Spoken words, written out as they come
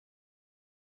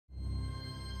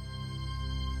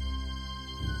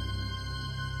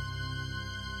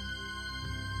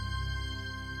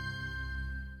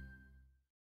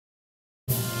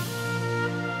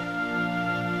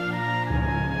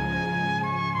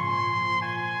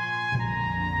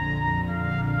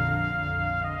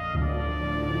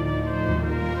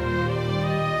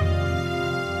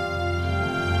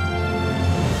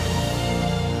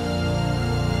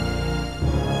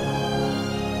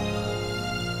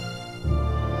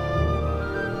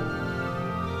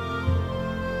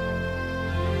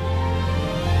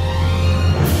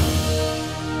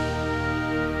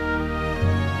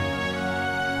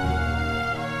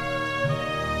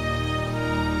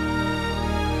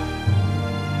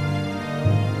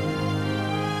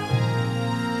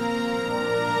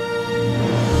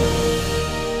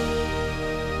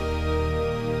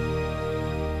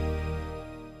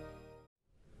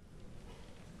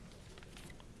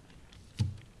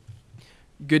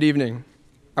Good evening.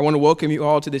 I want to welcome you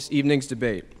all to this evening's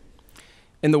debate.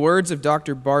 In the words of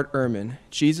Dr. Bart Ehrman,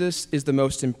 Jesus is the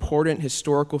most important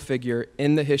historical figure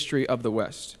in the history of the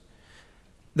West.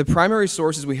 The primary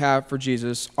sources we have for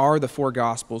Jesus are the four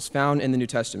Gospels found in the New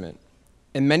Testament,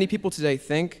 and many people today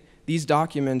think these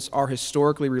documents are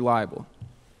historically reliable.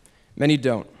 Many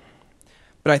don't.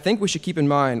 But I think we should keep in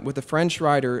mind what the French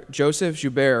writer Joseph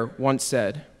Joubert once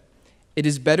said: "It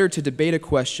is better to debate a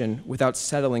question without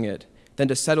settling it than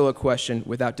to settle a question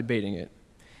without debating it."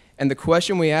 And the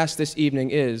question we ask this evening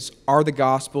is, are the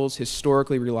Gospels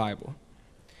historically reliable?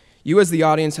 You as the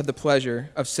audience have the pleasure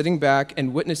of sitting back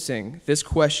and witnessing this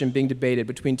question being debated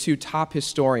between two top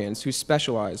historians who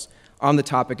specialize on the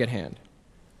topic at hand.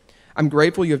 I'm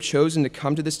grateful you have chosen to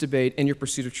come to this debate in your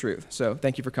pursuit of truth, so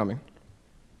thank you for coming.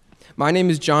 My name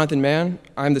is Jonathan Mann.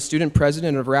 I'm the student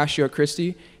president of Ratio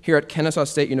Christi here at Kennesaw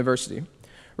State University.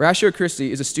 Ratio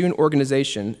Christi is a student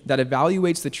organization that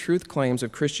evaluates the truth claims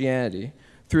of Christianity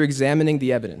through examining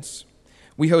the evidence.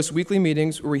 We host weekly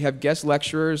meetings where we have guest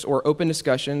lecturers or open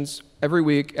discussions every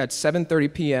week at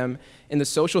 7:30 p.m. in the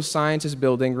Social Sciences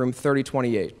Building, room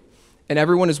 3028, and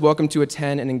everyone is welcome to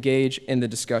attend and engage in the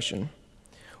discussion.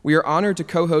 We are honored to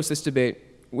co-host this debate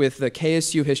with the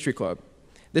KSU History Club.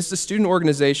 This is a student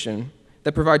organization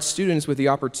that provides students with the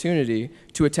opportunity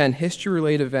to attend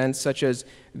history-related events such as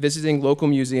visiting local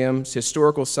museums,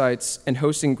 historical sites, and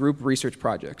hosting group research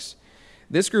projects.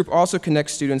 This group also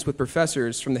connects students with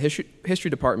professors from the history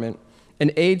department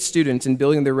and aids students in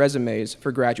building their resumes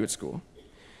for graduate school.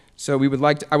 So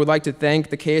I would like to thank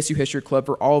the KSU History Club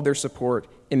for all of their support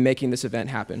in making this event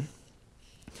happen.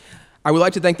 I would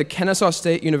like to thank the Kennesaw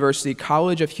State University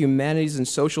College of Humanities and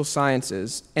Social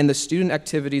Sciences and the Student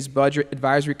Activities Budget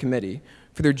Advisory Committee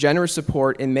for their generous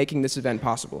support in making this event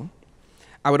possible.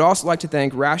 I would also like to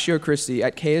thank Ratio Christi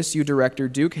at KSU Director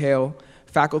Duke Hale,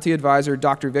 Faculty Advisor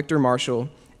Dr. Victor Marshall,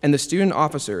 and the student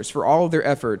officers for all of their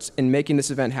efforts in making this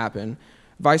event happen: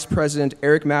 Vice President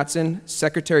Eric Matson,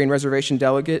 Secretary and Reservation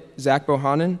Delegate Zach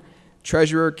Bohannon,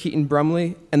 Treasurer Keaton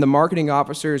Brumley, and the marketing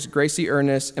officers Gracie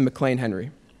Ernest and McLean Henry.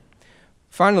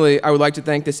 Finally, I would like to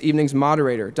thank this evening's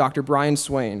moderator, Dr. Brian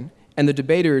Swain, and the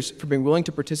debaters for being willing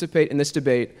to participate in this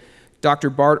debate, Dr.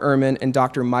 Bart Ehrman and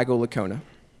Dr. Michael Licona.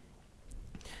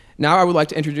 Now I would like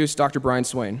to introduce Dr. Brian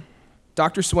Swain.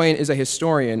 Dr. Swain is a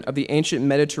historian of the ancient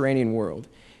Mediterranean world.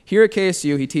 Here at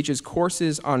KSU, he teaches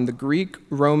courses on the Greek,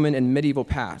 Roman, and medieval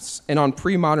pasts, and on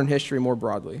pre-modern history more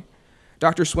broadly.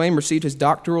 Dr. Swain received his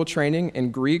doctoral training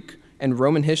in Greek and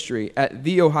Roman history at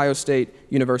The Ohio State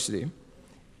University,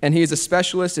 and he is a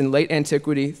specialist in late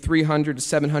antiquity, 300 to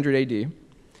 700 AD.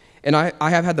 And I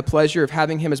have had the pleasure of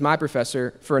having him as my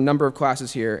professor for a number of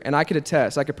classes here, and I could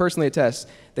personally attest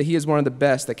that he is one of the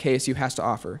best that KSU has to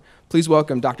offer. Please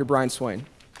welcome Dr. Brian Swain.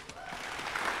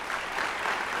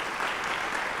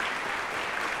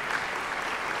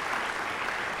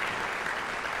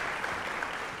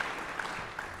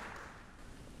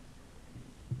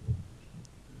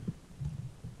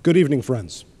 Good evening,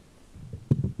 friends,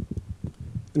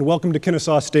 and welcome to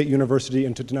Kennesaw State University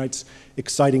and to tonight's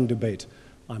exciting debate.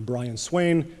 I'm Brian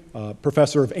Swain,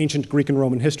 professor of ancient Greek and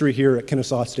Roman history here at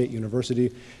Kennesaw State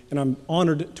University, and I'm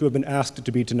honored to have been asked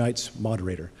to be tonight's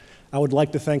moderator. I would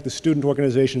like to thank the student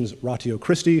organizations Ratio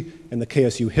Christi and the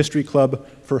KSU History Club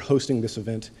for hosting this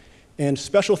event, and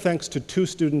special thanks to two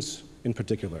students in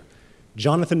particular,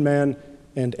 Jonathan Mann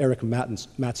and Eric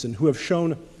Matson, who have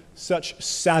shown such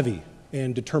savvy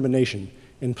and determination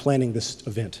in planning this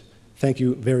event. Thank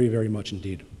you very, very much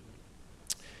indeed.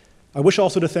 I wish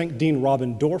also to thank Dean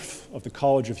Robin Dorff of the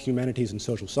College of Humanities and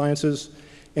Social Sciences,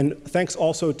 and thanks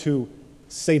also to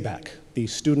SABAC, the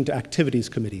Student Activities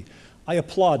Committee. I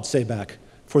applaud SABAC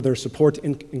for their support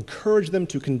and encourage them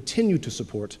to continue to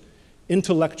support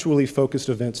intellectually focused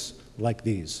events like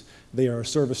these. They are a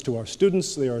service to our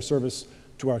students, they are a service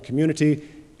to our community,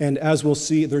 and as we'll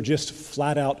see, they're just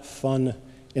flat out fun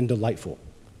and delightful.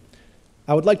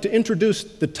 I would like to introduce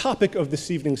the topic of this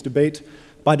evening's debate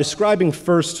by describing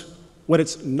first what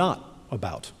it's not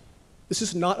about. This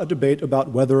is not a debate about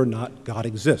whether or not God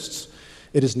exists.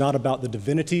 It is not about the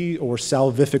divinity or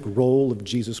salvific role of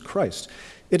Jesus Christ.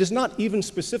 It is not even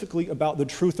specifically about the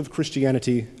truth of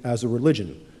Christianity as a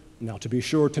religion. Now, to be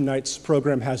sure, tonight's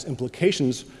program has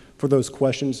implications for those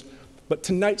questions, but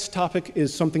tonight's topic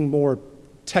is something more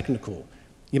technical.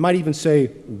 You might even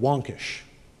say wonkish.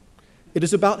 It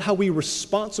is about how we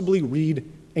responsibly read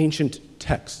ancient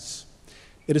texts.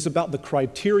 It is about the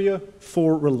criteria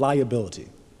for reliability.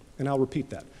 And I'll repeat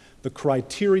that. The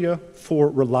criteria for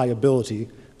reliability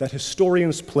that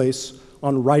historians place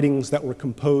on writings that were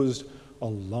composed a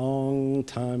long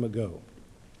time ago.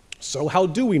 So how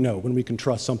do we know when we can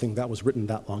trust something that was written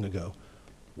that long ago?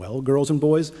 Well, girls and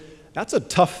boys, that's a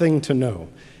tough thing to know.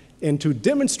 And to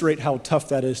demonstrate how tough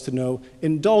that is to know,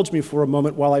 indulge me for a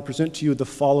moment while I present to you the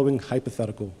following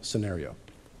hypothetical scenario.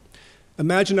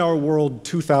 Imagine our world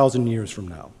 2,000 years from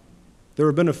now. There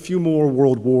have been a few more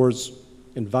world wars,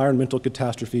 environmental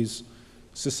catastrophes,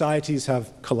 societies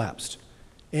have collapsed,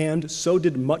 and so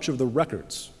did much of the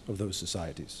records of those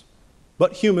societies.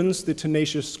 But humans, the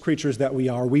tenacious creatures that we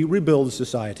are, we rebuild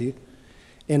society,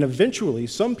 and eventually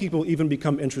some people even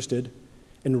become interested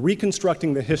in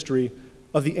reconstructing the history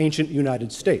of the ancient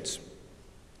United States.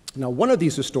 Now, one of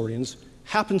these historians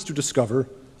happens to discover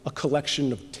a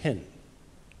collection of 10,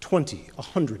 20,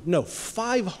 100, no,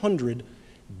 500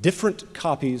 different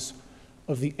copies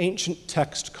of the ancient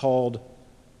text called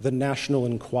the National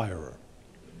Enquirer.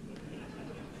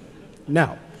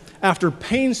 Now, after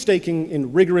painstaking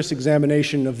and rigorous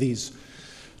examination of these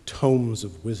tomes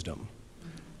of wisdom,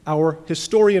 our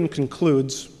historian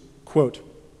concludes, quote,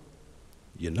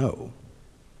 "You know,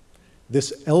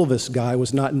 this Elvis guy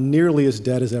was not nearly as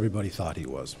dead as everybody thought he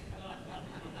was."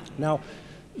 Now,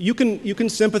 you can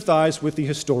sympathize with the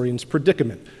historian's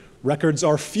predicament. Records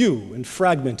are few and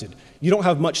fragmented. You don't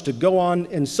have much to go on,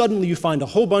 and suddenly you find a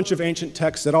whole bunch of ancient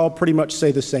texts that all pretty much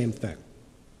say the same thing.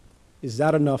 Is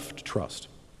that enough to trust?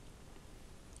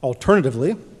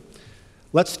 Alternatively,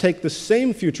 let's take the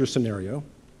same future scenario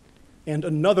and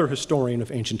another historian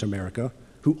of ancient America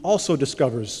who also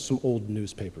discovers some old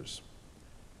newspapers.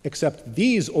 Except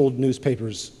these old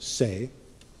newspapers say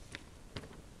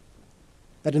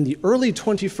that in the early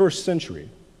 21st century,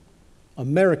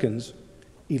 Americans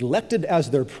elected as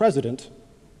their president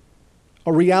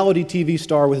a reality TV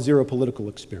star with zero political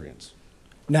experience.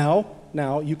 Now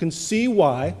you can see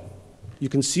why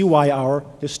our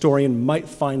historian might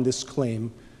find this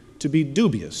claim to be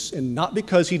dubious, and not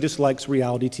because he dislikes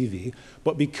reality TV,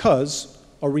 but because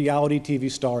a reality TV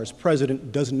star as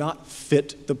president does not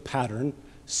fit the pattern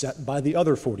set by the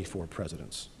other 44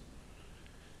 presidents.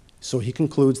 So he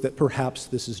concludes that perhaps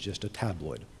this is just a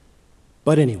tabloid.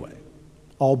 But anyway,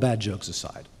 all bad jokes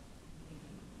aside,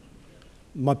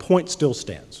 my point still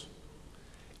stands.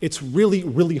 It's really,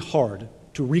 really hard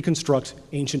to reconstruct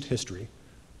ancient history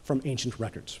from ancient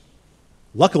records.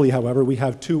 Luckily, however, we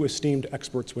have two esteemed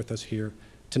experts with us here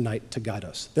tonight to guide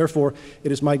us. Therefore,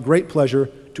 it is my great pleasure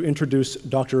to introduce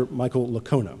Dr. Michael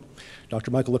Licona.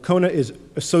 Dr. Michael Licona is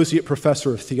Associate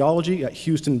Professor of Theology at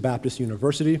Houston Baptist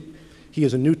University. He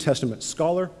is a New Testament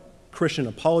scholar, Christian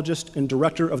apologist, and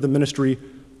director of the ministry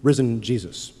Risen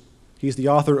Jesus. He's the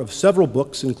author of several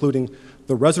books, including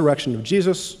The Resurrection of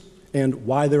Jesus and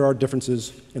Why There Are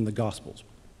Differences in the Gospels.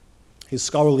 His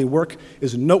scholarly work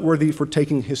is noteworthy for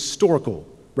taking historical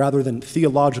rather than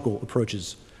theological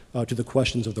approaches to the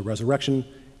questions of the resurrection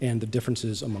and the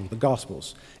differences among the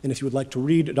Gospels. And if you would like to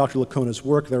read Dr. Licona's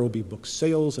work, there will be book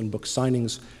sales and book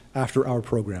signings after our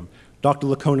program. Dr.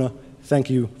 Licona, thank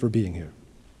you for being here.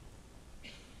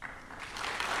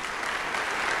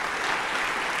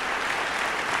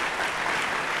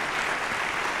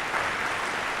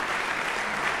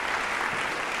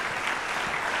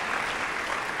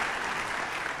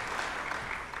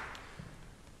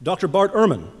 Dr. Bart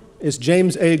Ehrman is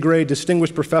James A. Gray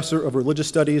Distinguished Professor of Religious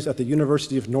Studies at the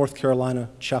University of North Carolina,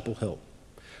 Chapel Hill.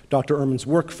 Dr. Ehrman's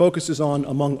work focuses on,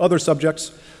 among other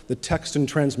subjects, the text and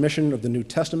transmission of the New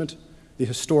Testament, the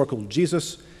historical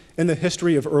Jesus, and the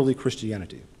history of early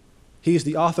Christianity. He is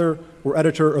the author or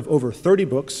editor of over 30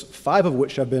 books, 5 of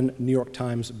which have been New York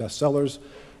Times bestsellers,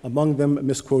 among them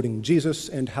Misquoting Jesus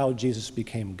and How Jesus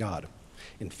Became God.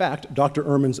 In fact, Dr.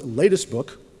 Ehrman's latest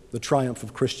book, The Triumph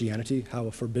of Christianity, How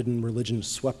a Forbidden Religion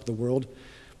Swept the World,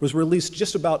 was released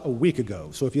just about a week ago.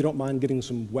 So if you don't mind getting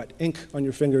some wet ink on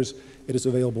your fingers, it is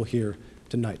available here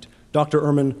tonight. Dr.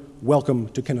 Ehrman, welcome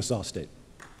to Kennesaw State.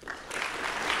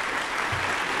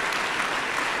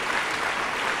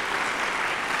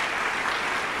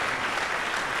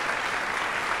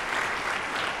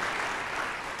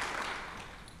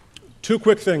 Two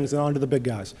quick things and on to the big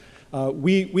guys.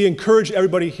 We encourage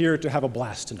everybody here to have a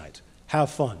blast tonight. Have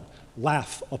fun,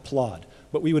 laugh, applaud.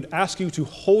 But we would ask you to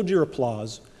hold your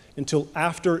applause until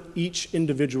after each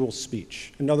individual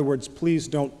speech. In other words, please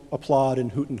don't applaud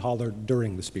and hoot and holler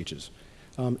during the speeches.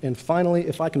 And finally,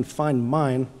 if I can find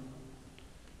mine,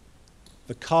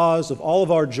 the cause of all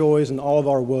of our joys and all of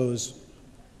our woes,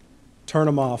 turn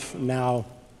them off now,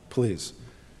 please.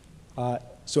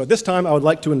 So at this time, I would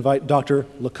like to invite Dr.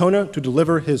 Licona to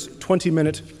deliver his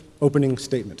 20-minute opening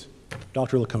statement.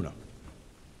 Dr. Licona.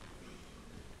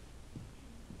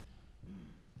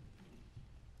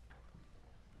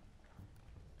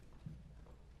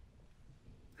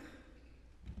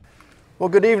 Well,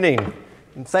 good evening,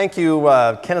 and thank you,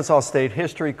 Kennesaw State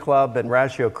History Club and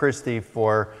Ratio Christi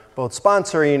for both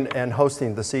sponsoring and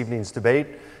hosting this evening's debate,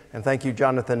 and thank you,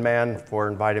 Jonathan Mann, for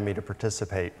inviting me to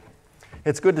participate.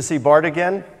 It's good to see Bart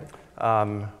again.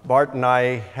 Bart and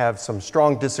I have some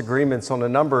strong disagreements on a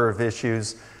number of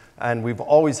issues, and we've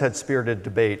always had spirited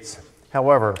debates.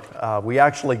 However, we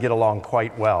actually get along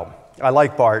quite well. I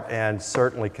like Bart and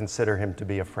certainly consider him to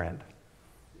be a friend,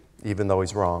 even though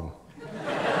he's wrong.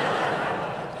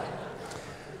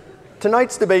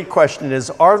 Tonight's debate question is,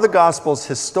 are the Gospels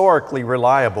historically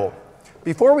reliable?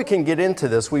 Before we can get into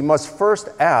this, we must first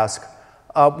ask,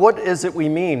 what is it we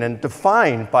mean and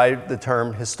define by the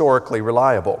term historically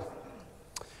reliable?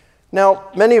 Now,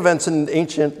 many events in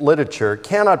ancient literature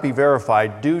cannot be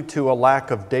verified due to a lack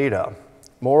of data.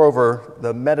 Moreover,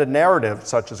 the meta-narrative,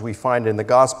 such as we find in the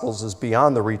Gospels, is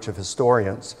beyond the reach of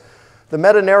historians. The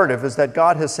meta-narrative is that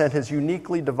God has sent his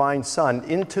uniquely divine Son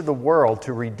into the world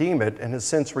to redeem it and has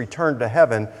since returned to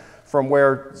heaven, from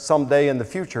where someday in the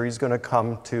future he's going to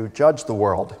come to judge the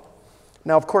world.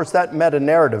 Now, of course, that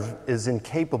meta-narrative is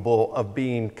incapable of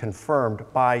being confirmed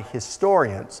by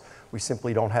historians. We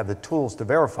simply don't have the tools to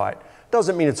verify it.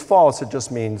 Doesn't mean it's false, it just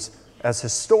means as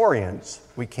historians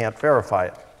we can't verify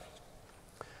it.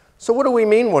 So what do we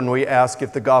mean when we ask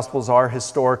if the Gospels are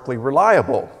historically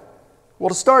reliable? Well,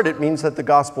 to start, it means that the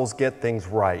Gospels get things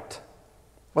right.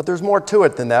 But there's more to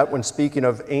it than that when speaking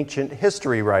of ancient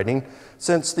history writing,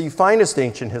 since the finest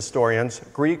ancient historians,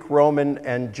 Greek, Roman,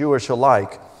 and Jewish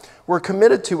alike, were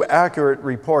committed to accurate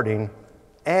reporting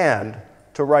and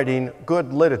to writing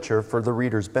good literature for the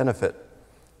reader's benefit.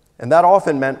 And that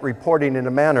often meant reporting in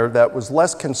a manner that was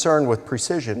less concerned with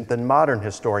precision than modern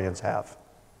historians have.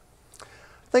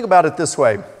 Think about it this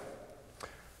way.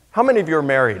 How many of you are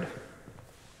married?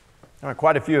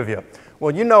 Quite a few of you.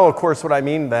 Well, you know, of course, what I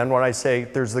mean then when I say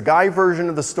there's the guy version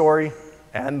of the story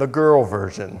and the girl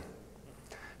version.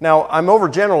 Now, I'm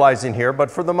overgeneralizing here, but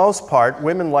for the most part,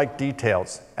 women like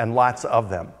details, and lots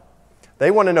of them. They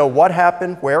want to know what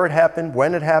happened, where it happened,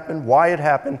 when it happened, why it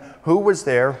happened, who was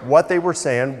there, what they were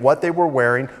saying, what they were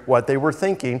wearing, what they were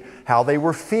thinking, how they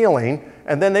were feeling,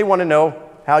 and then they want to know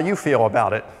how you feel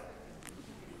about it.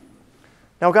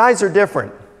 Now, guys are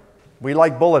different. We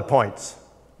like bullet points.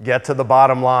 Get to the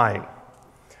bottom line.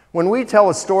 When we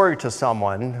tell a story to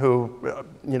someone who,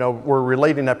 we're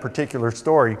relating that particular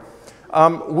story,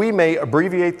 we may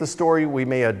abbreviate the story, we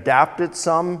may adapt it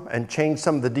some and change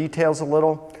some of the details a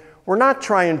little. We're not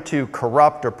trying to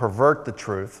corrupt or pervert the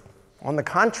truth. On the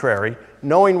contrary,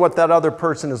 knowing what that other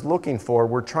person is looking for,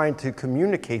 we're trying to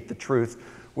communicate the truth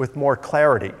with more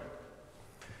clarity.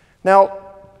 Now,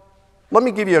 let me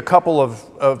give you a couple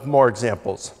of more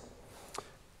examples.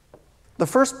 The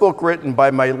first book written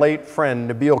by my late friend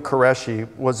Nabil Qureshi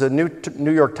was a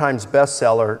New York Times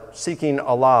bestseller, Seeking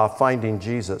Allah, Finding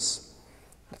Jesus.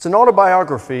 It's an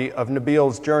autobiography of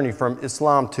Nabil's journey from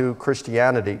Islam to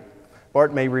Christianity.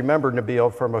 Bart may remember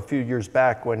Nabil from a few years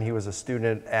back when he was a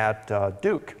student at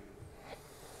Duke.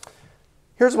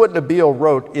 Here's what Nabil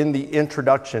wrote in the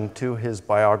introduction to his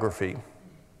biography.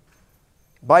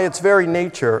 By its very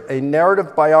nature, a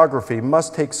narrative biography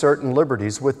must take certain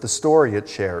liberties with the story it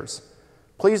shares.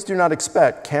 Please do not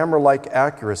expect camera-like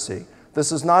accuracy.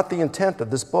 This is not the intent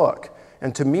of this book,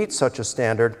 and to meet such a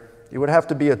standard, it would have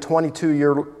to be a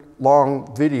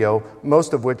 22-year-long video,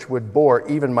 most of which would bore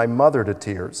even my mother to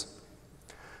tears.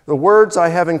 The words I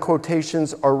have in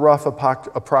quotations are rough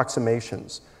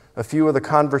approximations. A few of the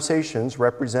conversations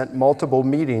represent multiple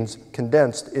meetings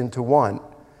condensed into one.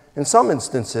 In some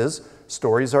instances,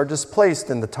 stories are displaced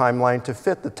in the timeline to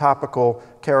fit the topical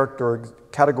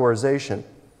categorization.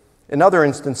 In other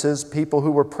instances, people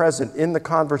who were present in the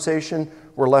conversation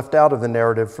were left out of the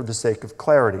narrative for the sake of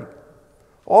clarity.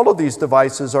 All of these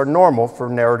devices are normal for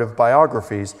narrative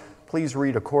biographies. Please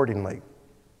read accordingly.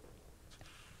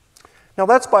 Now,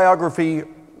 that's biography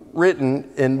written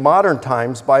in modern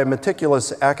times by a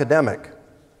meticulous academic.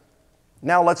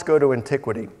 Now let's go to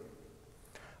antiquity.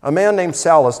 A man named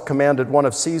Sallust commanded one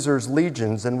of Caesar's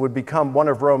legions and would become one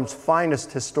of Rome's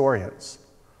finest historians.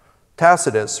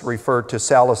 Tacitus referred to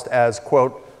Sallust as,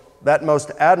 quote, that most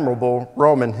admirable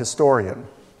Roman historian.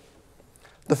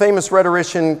 The famous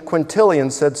rhetorician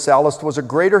Quintilian said Sallust was a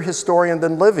greater historian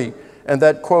than Livy, and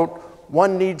that, quote,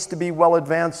 one needs to be well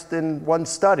advanced in one's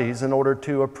studies in order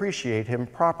to appreciate him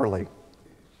properly.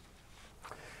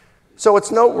 So it's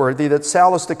noteworthy that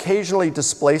Sallust occasionally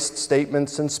displaced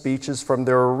statements and speeches from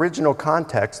their original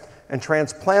context and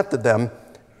transplanted them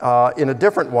in a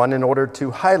different one in order to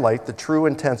highlight the true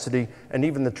intensity and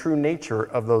even the true nature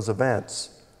of those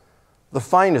events. The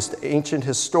finest ancient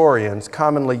historians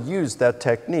commonly used that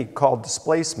technique called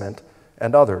displacement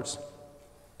and others.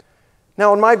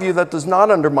 Now, in my view, that does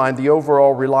not undermine the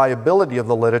overall reliability of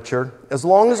the literature, as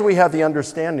long as we have the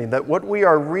understanding that what we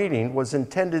are reading was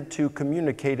intended to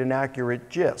communicate an accurate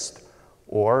gist,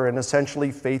 or an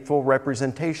essentially faithful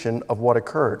representation of what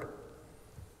occurred.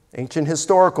 Ancient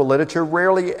historical literature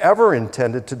rarely ever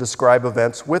intended to describe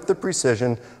events with the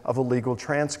precision of a legal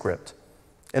transcript.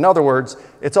 In other words,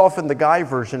 it's often the guy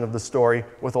version of the story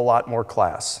with a lot more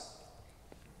class.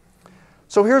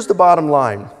 So here's the bottom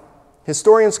line.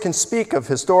 Historians can speak of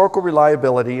historical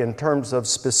reliability in terms of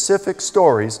specific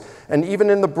stories, and even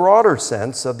in the broader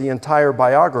sense of the entire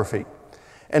biography.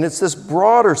 And it's this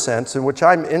broader sense in which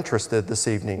I'm interested this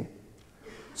evening.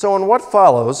 So in what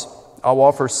follows, I'll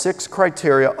offer 6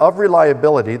 criteria of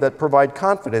reliability that provide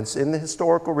confidence in the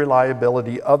historical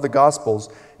reliability of the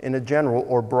Gospels in a general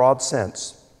or broad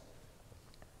sense.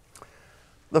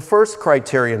 The first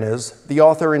criterion is the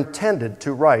author intended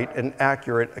to write an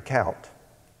accurate account.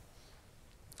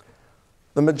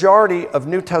 The majority of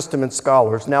New Testament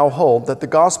scholars now hold that the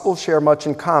Gospels share much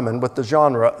in common with the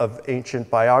genre of ancient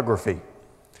biography.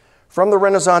 From the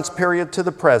Renaissance period to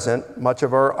the present, much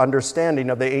of our understanding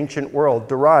of the ancient world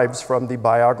derives from the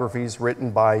biographies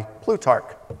written by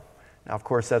Plutarch. Now, of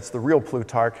course, that's the real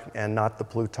Plutarch and not the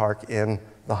Plutarch in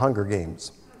the Hunger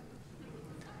Games.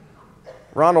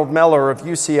 Ronald Meller of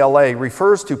UCLA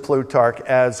refers to Plutarch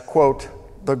as, quote,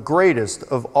 the greatest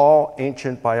of all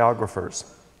ancient biographers.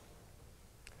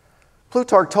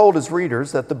 Plutarch told his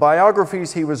readers that the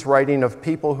biographies he was writing of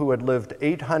people who had lived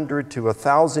 800 to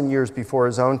 1,000 years before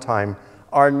his own time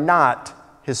are not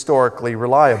historically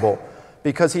reliable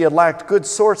because he had lacked good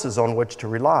sources on which to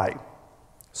rely.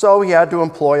 So he had to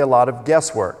employ a lot of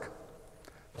guesswork.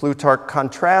 Plutarch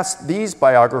contrasts these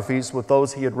biographies with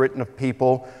those he had written of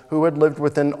people who had lived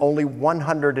within only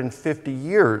 150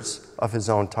 years of his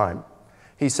own time.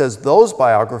 He says those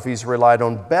biographies relied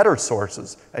on better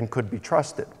sources and could be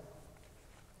trusted.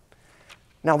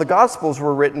 Now, the Gospels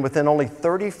were written within only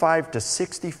 35 to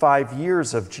 65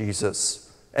 years of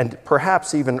Jesus, and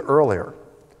perhaps even earlier.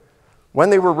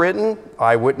 When they were written,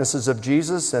 eyewitnesses of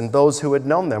Jesus and those who had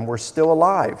known them were still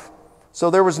alive. So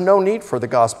there was no need for the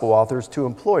Gospel authors to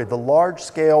employ the large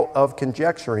scale of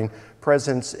conjecturing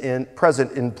present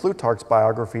in Plutarch's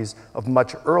biographies of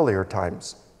much earlier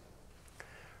times.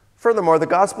 Furthermore, the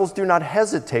Gospels do not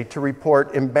hesitate to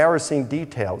report embarrassing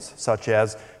details, such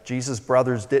as Jesus'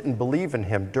 brothers didn't believe in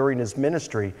him during his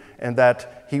ministry and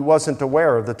that he wasn't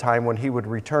aware of the time when he would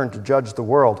return to judge the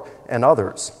world and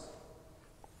others.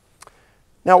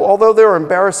 Now, although their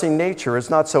embarrassing nature is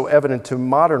not so evident to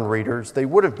modern readers, they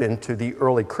would have been to the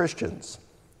early Christians.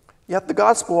 Yet the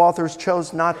Gospel authors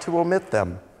chose not to omit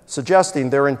them, suggesting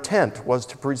their intent was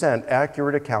to present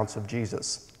accurate accounts of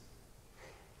Jesus.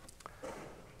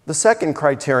 The second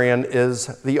criterion is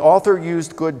the author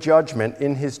used good judgment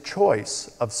in his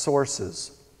choice of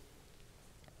sources.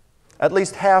 At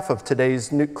least half of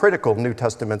today's critical New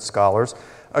Testament scholars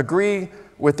agree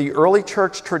with the early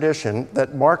church tradition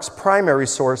that Mark's primary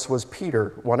source was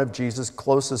Peter, one of Jesus'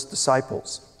 closest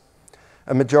disciples.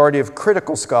 A majority of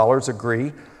critical scholars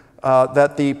agree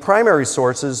that the primary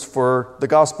sources for the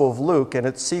Gospel of Luke and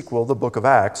its sequel, the book of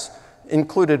Acts,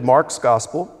 included Mark's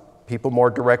Gospel, people more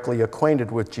directly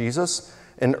acquainted with Jesus,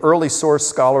 an early source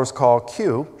scholars call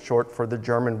Q, short for the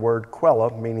German word Quelle,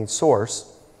 meaning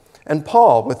source, and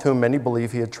Paul, with whom many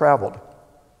believe he had traveled.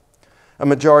 A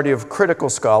majority of critical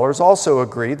scholars also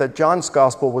agree that John's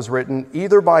Gospel was written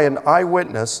either by an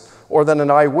eyewitness or that an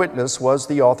eyewitness was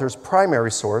the author's primary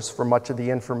source for much of the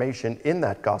information in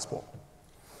that Gospel.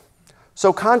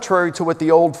 So contrary to what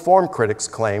the old form critics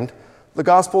claimed, the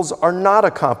Gospels are not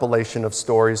a compilation of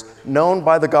stories known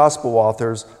by the Gospel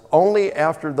authors only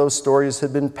after those stories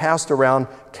had been passed around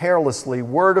carelessly,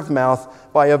 word of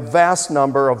mouth, by a vast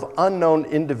number of unknown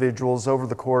individuals over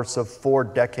the course of 4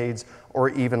 decades or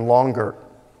even longer.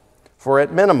 For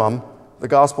at minimum, the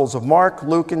Gospels of Mark,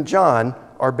 Luke, and John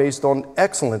are based on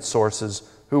excellent sources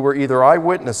who were either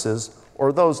eyewitnesses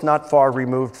or those not far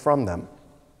removed from them.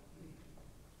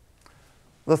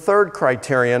 The third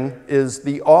criterion is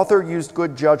the author used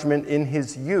good judgment in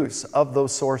his use of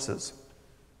those sources.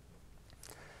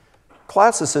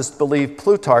 Classicists believe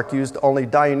Plutarch used only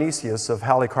Dionysius of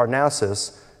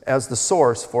Halicarnassus as the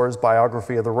source for his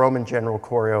biography of the Roman general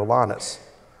Coriolanus.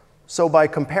 So by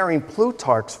comparing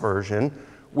Plutarch's version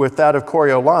with that of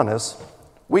Coriolanus,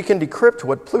 we can decrypt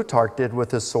what Plutarch did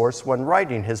with his source when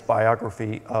writing his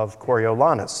biography of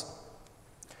Coriolanus.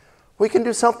 We can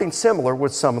do something similar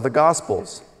with some of the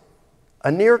Gospels.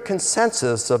 A near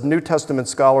consensus of New Testament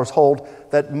scholars hold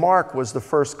that Mark was the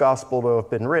first Gospel to have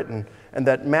been written, and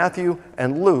that Matthew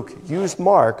and Luke used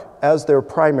Mark as their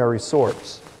primary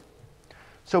source.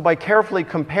 So by carefully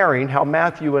comparing how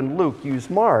Matthew and Luke used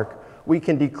Mark, we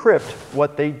can decrypt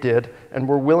what they did and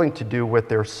were willing to do with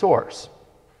their source.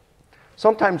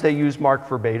 Sometimes they use Mark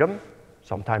verbatim,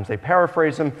 sometimes they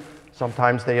paraphrase him,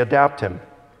 sometimes they adapt him.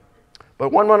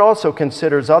 But when one also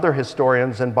considers other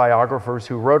historians and biographers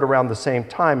who wrote around the same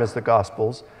time as the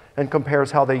Gospels and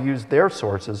compares how they used their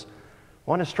sources,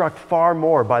 one is struck far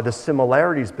more by the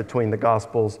similarities between the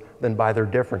Gospels than by their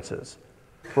differences.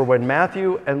 For when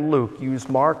Matthew and Luke use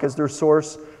Mark as their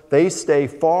source, they stay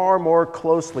far more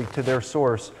closely to their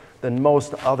source than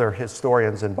most other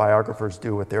historians and biographers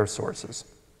do with their sources.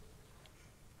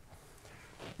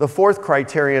 The fourth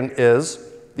criterion is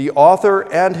the author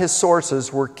and his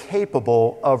sources were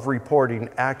capable of reporting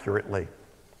accurately.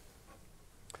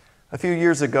 A few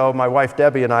years ago, my wife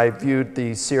Debbie and I viewed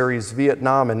the series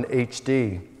Vietnam in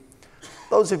HD.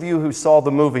 Those of you who saw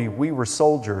the movie We Were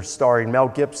Soldiers, starring Mel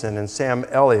Gibson and Sam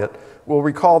Elliott, will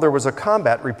recall there was a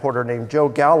combat reporter named Joe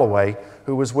Galloway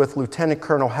who was with Lieutenant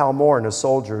Colonel Hal Moore and his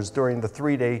soldiers during the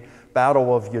 3-day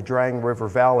Battle of Yadrang River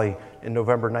Valley in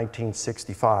November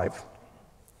 1965.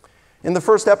 In the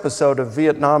first episode of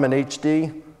Vietnam in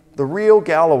HD, the real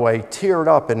Galloway teared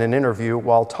up in an interview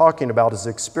while talking about his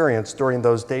experience during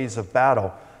those days of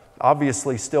battle,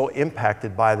 obviously still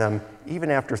impacted by them even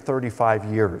after 35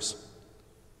 years.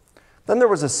 Then there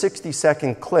was a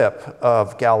 60-second clip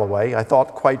of Galloway I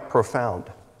thought quite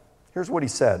profound. Here's what he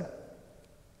said.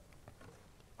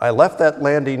 "I left that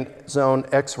landing zone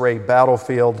X-ray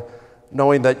battlefield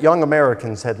knowing that young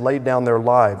Americans had laid down their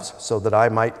lives so that I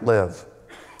might live.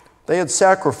 They had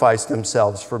sacrificed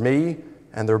themselves for me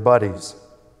and their buddies.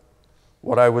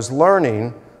 What I was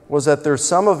learning was that there's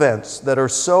some events that are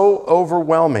so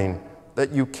overwhelming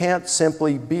that you can't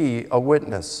simply be a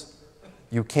witness.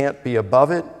 You can't be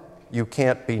above it. You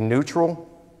can't be neutral.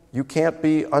 You can't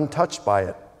be untouched by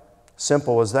it.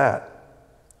 Simple as that.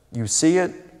 You see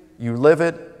it, you live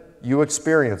it, you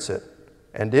experience it,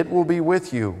 and it will be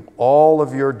with you all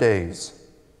of your days."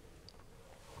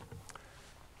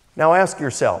 Now ask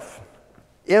yourself,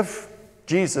 if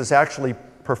Jesus actually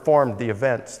performed the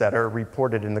events that are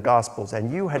reported in the Gospels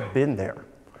and you had been there,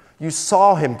 you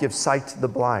saw him give sight to the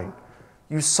blind,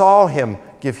 you saw him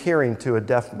give hearing to a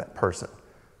deaf person,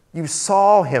 you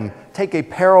saw him take a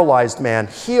paralyzed man,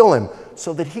 heal him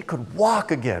so that he could walk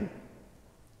again.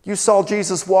 You saw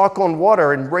Jesus walk on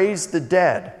water and raise the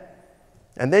dead.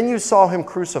 And then you saw him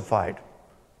crucified.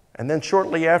 And then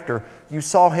shortly after, you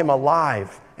saw him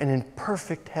alive and in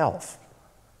perfect health.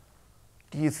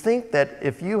 Do you think that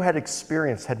if you had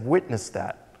experienced, had witnessed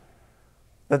that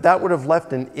would have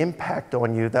left an impact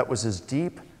on you that was as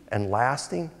deep and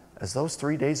lasting as those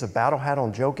 3 days of battle had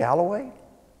on Joe Galloway?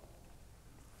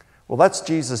 Well, that's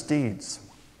Jesus' deeds.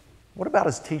 What about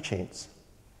his teachings?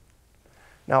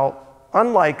 Now,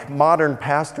 unlike modern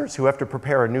pastors who have to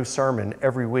prepare a new sermon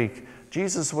every week,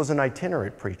 Jesus was an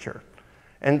itinerant preacher.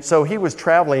 And so he was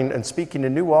traveling and speaking to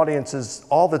new audiences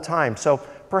all the time. So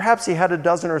perhaps he had a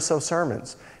dozen or so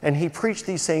sermons, and he preached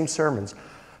these same sermons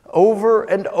over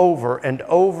and over and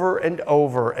over and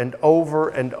over and over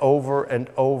and over and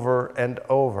over and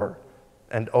over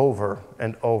and over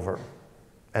and over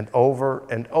and over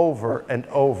and over and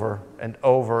over and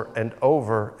over and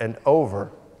over and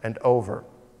over and over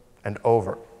and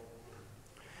over.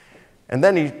 And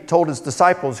then he told his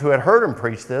disciples who had heard him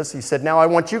preach this, he said, "Now I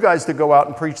want you guys to go out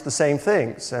and preach the same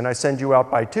things. And I send you out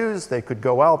by twos." They could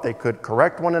go out, they could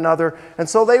correct one another. And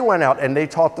so they went out and they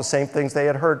taught the same things they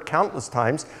had heard countless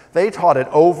times. They taught it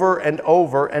over and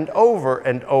over and over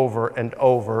and over and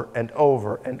over and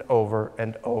over and over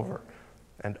and over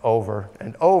and over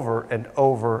and over and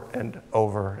over and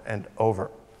over and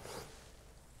over.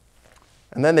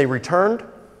 And then they returned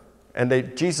and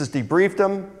Jesus debriefed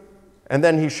them. And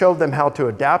then he showed them how to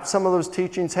adapt some of those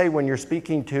teachings. Hey, when you're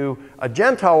speaking to a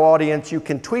Gentile audience, you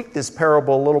can tweak this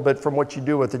parable a little bit from what you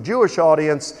do with the Jewish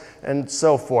audience, and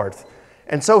so forth.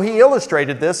 And so he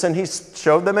illustrated this, and he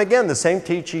showed them again the same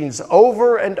teachings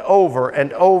over and over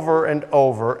and over and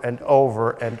over and over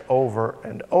and over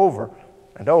and over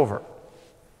and over.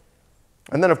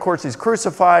 And then, of course, he's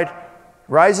crucified,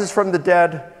 rises from the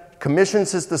dead,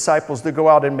 commissions his disciples to go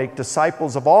out and make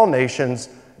disciples of all nations,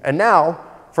 and now,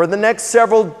 for the next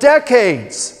several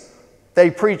decades, they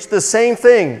preach the same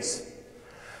things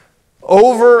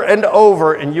over and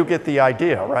over, and you get the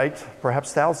idea, right?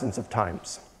 Perhaps thousands of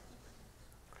times.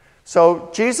 So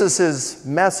Jesus'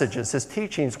 messages, his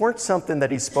teachings, weren't something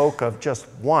that he spoke of just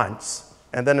once,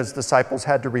 and then his disciples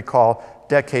had to recall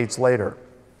decades later.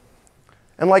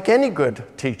 And like any good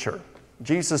teacher,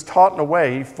 Jesus taught in a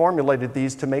way, he formulated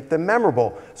these to make them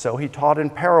memorable. So he taught in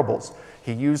parables.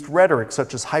 He used rhetoric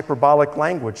such as hyperbolic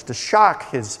language to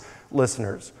shock his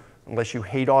listeners. Unless you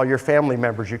hate all your family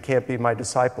members, you can't be my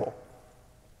disciple.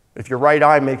 If your right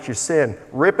eye makes you sin,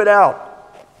 rip it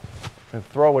out and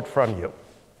throw it from you.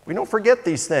 We don't forget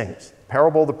these things.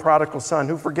 Parable of the prodigal son,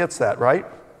 who forgets that, right?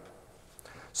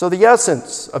 So the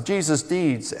essence of Jesus'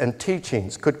 deeds and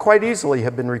teachings could quite easily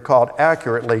have been recalled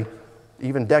accurately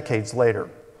even decades later.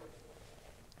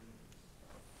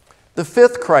 The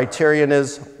fifth criterion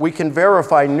is we can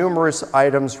verify numerous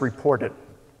items reported.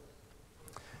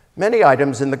 Many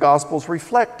items in the Gospels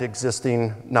reflect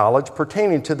existing knowledge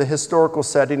pertaining to the historical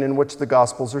setting in which the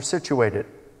Gospels are situated.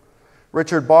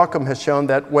 Richard Bauckham has shown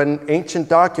that when ancient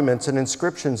documents and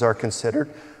inscriptions are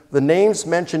considered, the names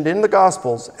mentioned in the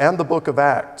Gospels and the book of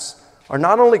Acts are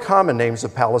not only common names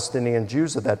of Palestinian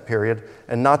Jews of that period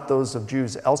and not those of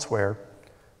Jews elsewhere,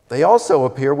 they also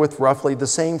appear with roughly the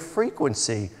same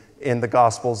frequency in the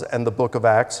Gospels and the book of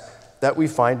Acts that we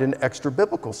find in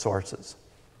extra-biblical sources.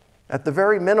 At the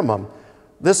very minimum,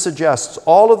 this suggests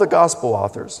all of the Gospel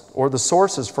authors, or the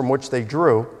sources from which they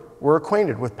drew, were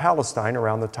acquainted with Palestine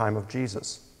around the time of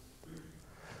Jesus.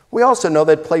 We also know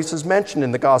that places mentioned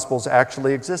in the Gospels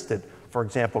actually existed. For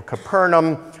example,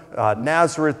 Capernaum,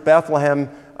 Nazareth, Bethlehem,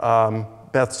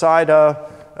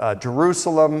 Bethsaida,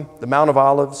 Jerusalem, the Mount of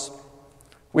Olives.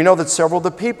 We know that several of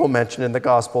the people mentioned in the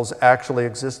Gospels actually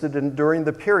existed during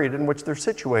the period in which they're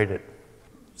situated.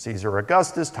 Caesar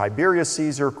Augustus, Tiberius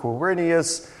Caesar,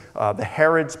 Quirinius, the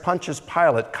Herods, Pontius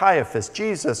Pilate, Caiaphas,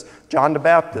 Jesus, John the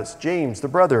Baptist, James, the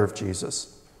brother of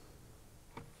Jesus.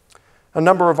 A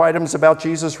number of items about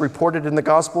Jesus reported in the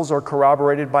Gospels are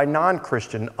corroborated by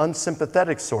non-Christian,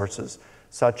 unsympathetic sources,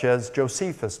 such as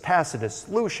Josephus, Tacitus,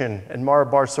 Lucian, and Bar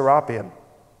Serapion.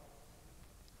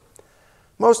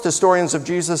 Most historians of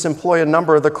Jesus employ a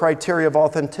number of the criteria of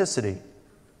authenticity.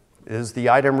 Is the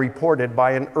item reported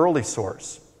by an early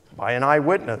source, by an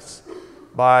eyewitness,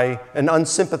 by an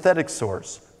unsympathetic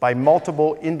source, by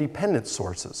multiple independent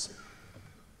sources?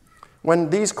 When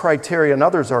these criteria and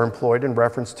others are employed in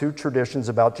reference to traditions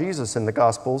about Jesus in the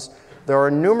Gospels, there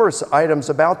are numerous items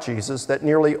about Jesus that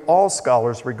nearly all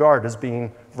scholars regard as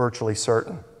being virtually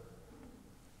certain.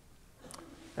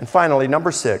 And finally,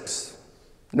 number 6,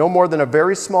 no more than a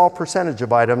very small percentage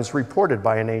of items reported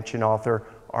by an ancient author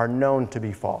are known to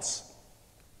be false.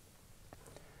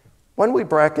 When we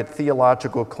bracket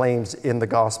theological claims in the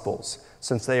Gospels,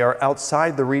 since they are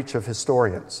outside the reach of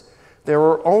historians, there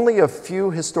are only a few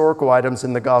historical items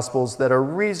in the Gospels that are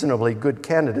reasonably good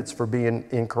candidates for being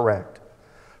incorrect.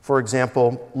 For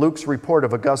example, Luke's report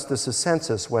of Augustus'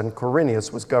 census when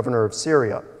Quirinius was governor of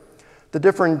Syria, the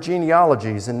different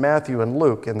genealogies in Matthew and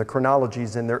Luke, and the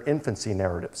chronologies in their infancy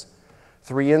narratives.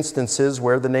 3 instances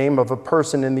where the name of a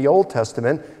person in the Old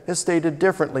Testament is stated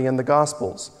differently in the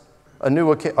Gospels.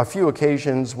 A few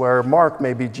occasions where Mark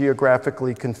may be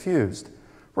geographically confused.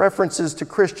 References to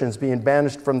Christians being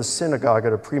banished from the synagogue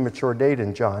at a premature date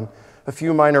in John. A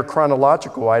few minor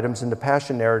chronological items in the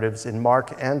Passion narratives in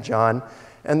Mark and John,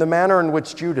 and the manner in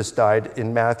which Judas died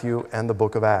in Matthew and the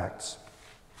book of Acts.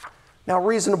 Now,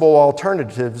 reasonable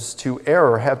alternatives to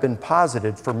error have been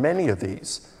posited for many of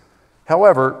these.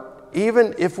 However,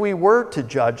 even if we were to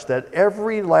judge that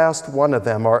every last one of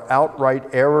them are outright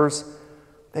errors,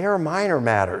 they are minor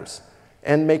matters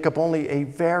and make up only a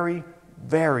very,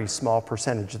 very small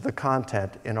percentage of the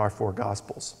content in our 4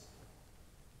 Gospels.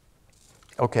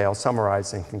 Okay, I'll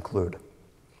summarize and conclude.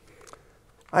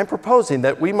 I'm proposing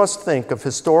that we must think of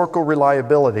historical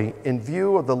reliability in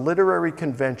view of the literary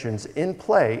conventions in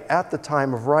play at the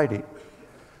time of writing.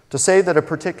 To say that a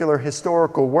particular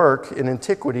historical work in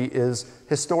antiquity is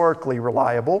historically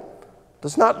reliable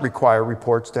does not require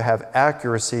reports to have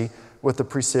accuracy with the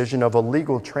precision of a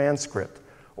legal transcript,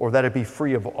 or that it be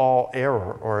free of all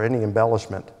error or any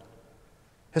embellishment.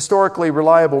 Historically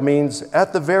reliable means,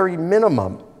 at the very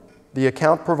minimum, the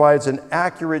account provides an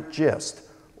accurate gist,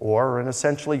 or an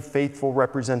essentially faithful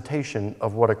representation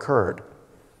of what occurred.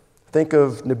 Think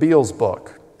of Nabil's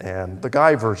book and the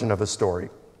Guy version of a story.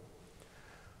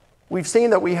 We've seen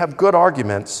that we have good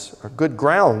arguments, or good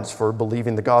grounds for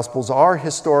believing the Gospels are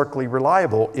historically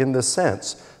reliable in this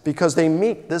sense, because they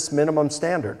meet this minimum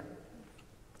standard.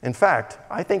 In fact,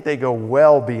 I think they go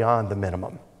well beyond the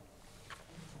minimum.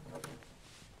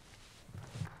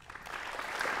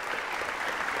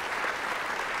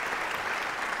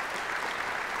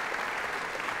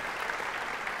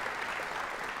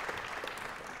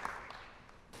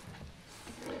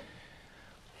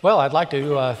 Well, I'd like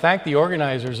to thank the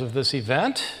organizers of this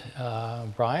event,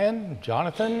 Brian,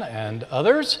 Jonathan, and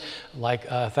others. I'd like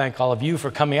to thank all of you for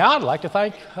coming out. I'd like to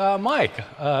thank Mike.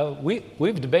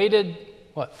 We've debated,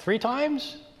 what, 3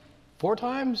 times? 4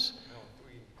 times? No,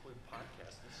 we include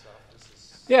podcasts and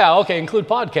stuff. Yeah, okay, include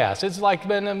podcasts. It's like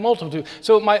been a multitude.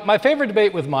 So my favorite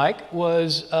debate with Mike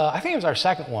was, I think it was our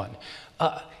second one.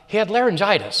 He had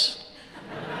laryngitis.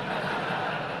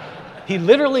 He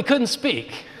literally couldn't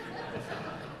speak.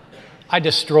 I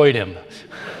destroyed him.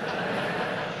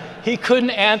 He couldn't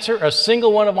answer a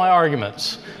single one of my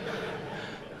arguments.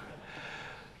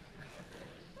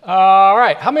 All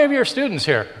right, how many of you are students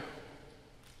here?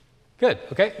 Good,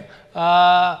 okay.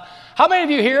 How many of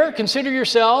you here consider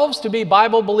yourselves to be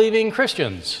Bible-believing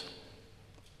Christians?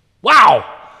 Wow,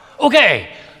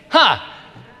 okay, huh.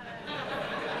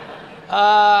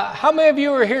 How many of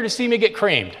you are here to see me get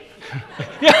creamed?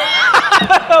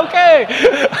 Yeah,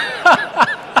 okay.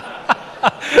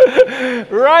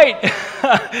 Right.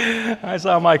 I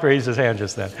saw Mike raise his hand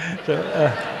just then. So,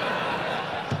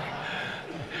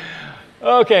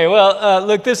 okay, well,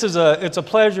 look, it's a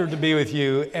pleasure to be with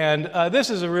you, and this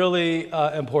is a really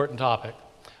important topic.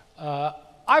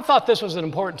 I've thought this was an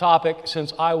important topic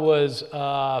since I was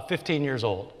 15 years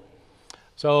old.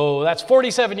 So that's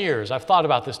 47 years I've thought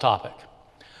about this topic.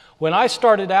 When I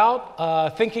started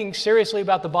out thinking seriously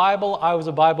about the Bible, I was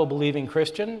a Bible-believing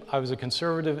Christian. I was a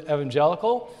conservative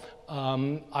evangelical.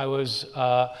 I was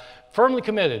firmly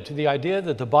committed to the idea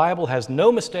that the Bible has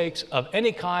no mistakes of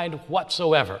any kind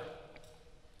whatsoever.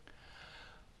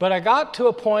 But I got to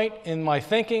a point in my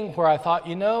thinking where I thought,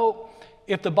 you know,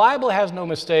 if the Bible has no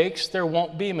mistakes, there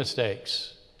won't be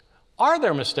mistakes. Are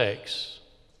there mistakes?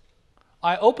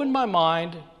 I opened my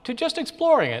mind to just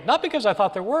exploring it, not because I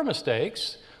thought there were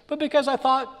mistakes, but because I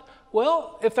thought,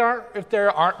 well, if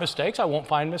there aren't mistakes, I won't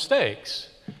find mistakes.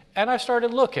 And I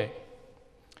started looking.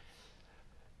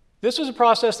 This was a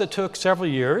process that took several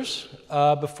years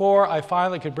before I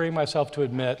finally could bring myself to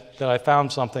admit that I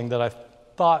found something that I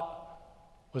thought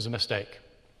was a mistake.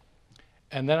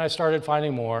 And then I started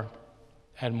finding more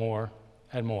and more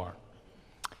and more.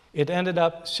 It ended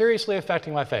up seriously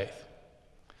affecting my faith.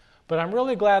 But I'm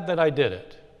really glad that I did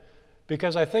it,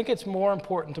 because I think it's more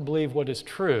important to believe what is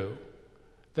true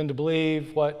than to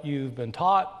believe what you've been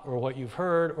taught or what you've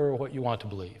heard or what you want to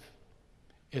believe.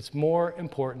 It's more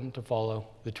important to follow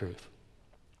the truth.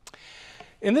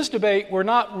 In this debate, we're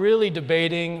not really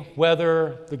debating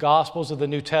whether the Gospels of the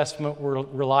New Testament were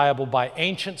reliable by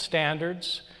ancient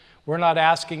standards. We're not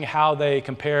asking how they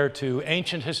compare to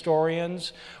ancient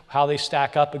historians, how they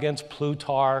stack up against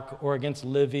Plutarch or against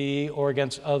Livy or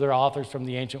against other authors from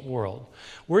the ancient world.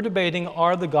 We're debating,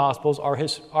 are the Gospels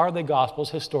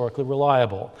historically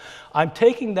reliable? I'm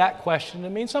taking that question to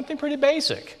mean something pretty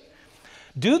basic.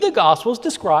 Do the Gospels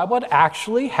describe what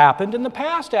actually happened in the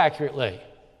past accurately?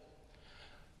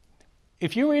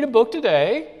 If you read a book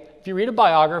today, if you read a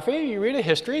biography, you read a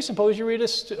history, suppose you read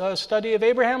a study of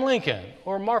Abraham Lincoln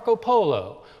or Marco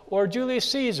Polo or Julius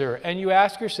Caesar, and you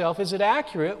ask yourself, is it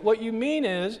accurate? What you mean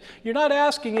is, you're not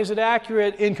asking, is it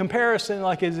accurate in comparison,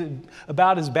 like is it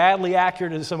about as badly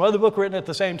accurate as some other book written at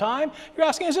the same time? You're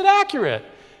asking, is it accurate?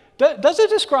 Does it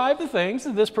describe the things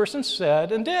that this person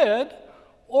said and did,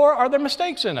 or are there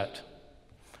mistakes in it?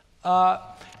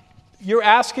 You're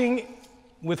asking,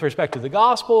 with respect to the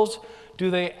Gospels, do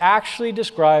they actually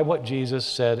describe what Jesus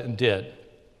said and did?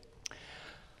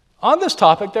 On this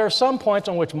topic, there are some points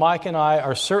on which Mike and I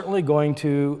are certainly going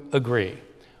to agree.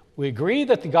 We agree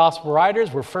that the Gospel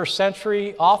writers were first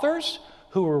century authors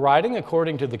who were writing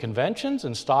according to the conventions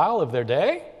and style of their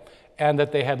day, and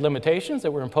that they had limitations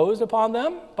that were imposed upon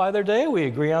them by their day. We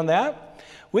agree on that.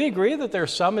 We agree that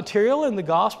there's some material in the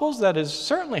Gospels that is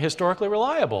certainly historically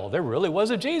reliable. There really was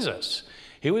a Jesus.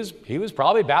 He was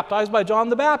probably baptized by John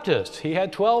the Baptist. He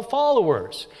had 12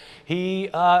 followers. He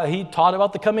taught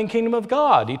about the coming kingdom of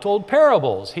God. He told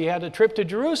parables. He had a trip to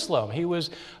Jerusalem. He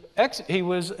was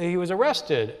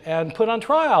arrested and put on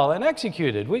trial and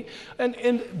executed.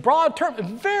 In broad terms,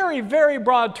 very, very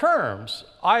broad terms,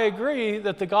 I agree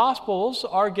that the Gospels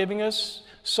are giving us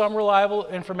some reliable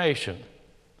information.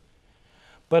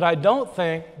 But I don't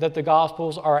think that the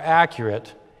Gospels are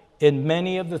accurate in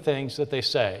many of the things that they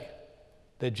say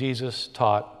that Jesus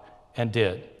taught and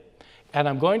did. And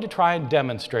I'm going to try and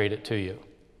demonstrate it to you.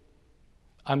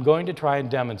 I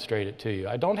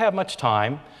don't have much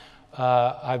time.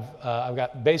 I've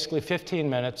got basically 15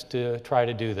 minutes to try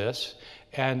to do this,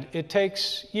 and it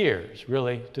takes years,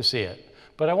 really, to see it.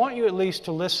 But I want you at least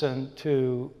to listen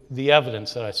to the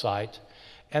evidence that I cite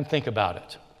and think about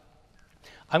it.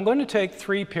 I'm going to take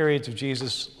 3 periods of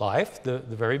Jesus' life, the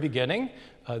very beginning,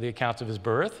 the accounts of his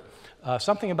birth,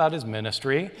 something about his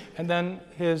ministry, and then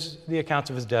the accounts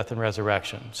of his death and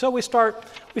resurrection. So we start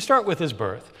with his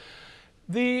birth.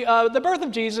 The birth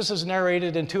of Jesus is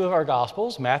narrated in two of our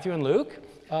Gospels, Matthew and Luke.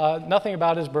 Nothing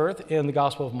about his birth in the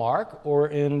Gospel of Mark or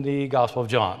in the Gospel of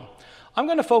John. I'm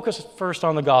going to focus first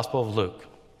on the Gospel of Luke.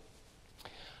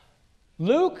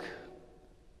 Luke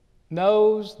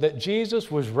knows that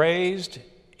Jesus was raised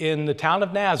in the town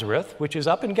of Nazareth, which is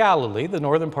up in Galilee, the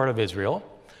northern part of Israel,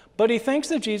 but he thinks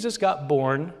that Jesus got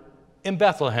born in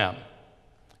Bethlehem,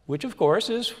 which of course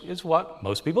is what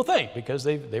most people think because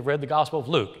they've read the Gospel of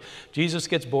Luke. Jesus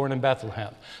gets born in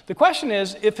Bethlehem. The question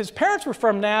is, if his parents were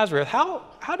from Nazareth, how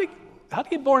did he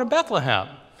get born in Bethlehem?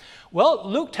 Well,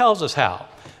 Luke tells us how.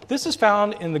 This is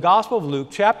found in the Gospel of Luke,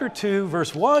 chapter 2,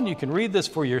 verse 1. You can read this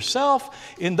for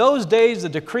yourself. In those days, the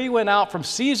decree went out from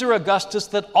Caesar Augustus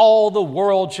that all the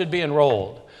world should be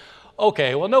enrolled.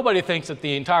 Okay, well, nobody thinks that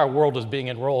the entire world is being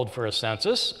enrolled for a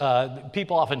census.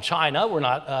 People off in China were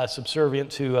not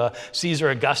subservient to Caesar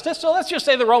Augustus, so let's just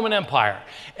say the Roman Empire.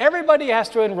 Everybody has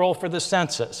to enroll for the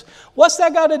census. What's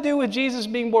that got to do with Jesus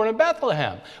being born in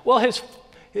Bethlehem? Well, his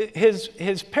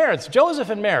parents, Joseph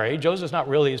and Mary, Joseph's not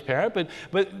really his parent,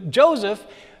 but Joseph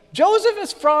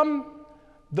is from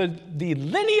the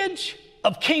lineage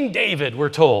of King David, we're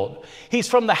told. He's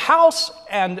from the house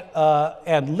and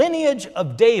lineage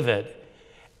of David.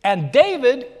 And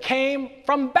David came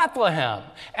from Bethlehem.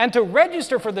 And to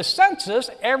register for the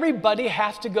census, everybody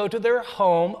has to go to their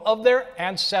home of their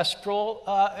ancestry.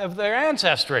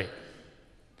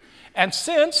 And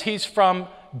since he's from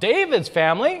David's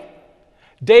family,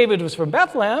 David was from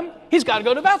Bethlehem, he's got to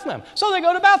go to Bethlehem. So they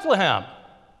go to Bethlehem.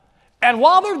 And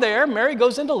while they're there, Mary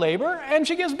goes into labor and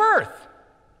she gives birth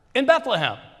in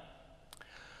Bethlehem.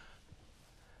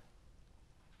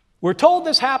 We're told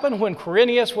this happened when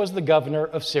Quirinius was the governor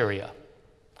of Syria.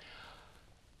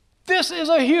 This is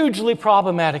a hugely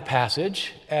problematic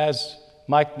passage, as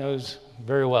Mike knows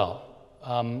very well.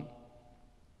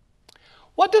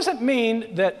 What does it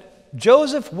mean that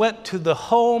Joseph went to the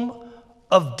home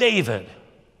of David?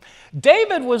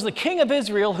 David was the king of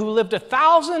Israel who lived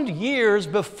 1,000 years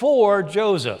before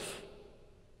Joseph.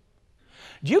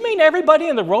 Do you mean everybody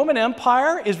in the Roman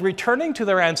Empire is returning to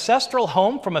their ancestral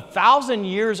home from 1,000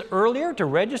 years earlier to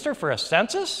register for a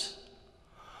census?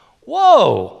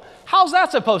 Whoa, how's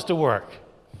that supposed to work?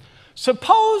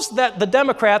 Suppose that the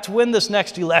Democrats win this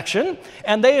next election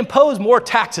and they impose more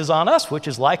taxes on us, which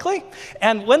is likely,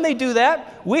 and when they do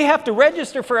that, we have to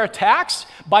register for a tax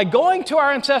by going to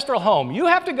our ancestral home. You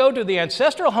have to go to the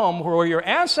ancestral home where your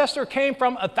ancestor came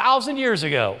from 1,000 years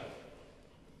ago.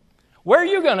 Where are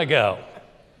you going to go?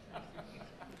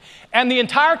 And the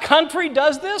entire country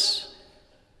does this,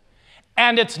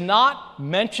 and it's not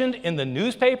mentioned in the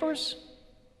newspapers.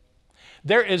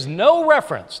 There is no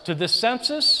reference to this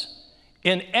census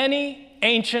in any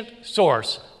ancient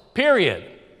source, period,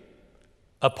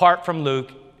 apart from Luke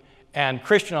and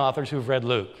Christian authors who've read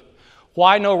Luke.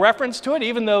 Why no reference to it,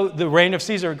 even though the reign of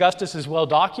Caesar Augustus is well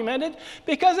documented?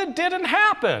 Because it didn't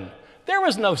happen. There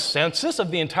was no census of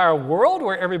the entire world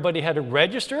where everybody had to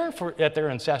register at their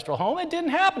ancestral home. It didn't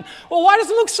happen. Well, why does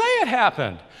Luke say it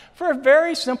happened? For a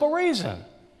very simple reason.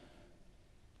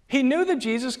 He knew that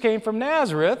Jesus came from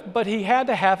Nazareth, but he had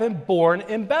to have him born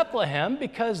in Bethlehem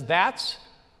because that's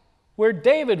where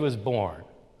David was born.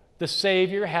 The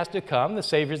Savior has to come. The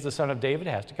Savior is the son of David,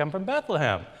 has to come from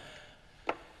Bethlehem.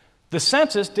 The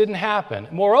census didn't happen.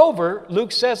 Moreover,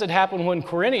 Luke says it happened when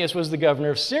Quirinius was the governor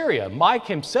of Syria. Mike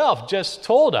himself just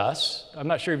told us, I'm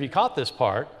not sure if you caught this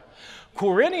part,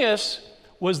 Quirinius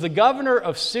was the governor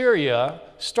of Syria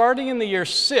starting in the year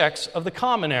 6 of the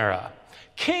Common Era.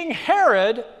 King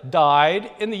Herod died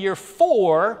in the year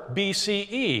 4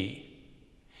 BCE.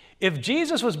 If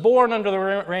Jesus was born under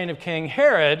the reign of King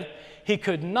Herod, he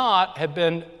could not have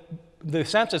been the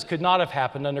census could not have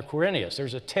happened under Quirinius.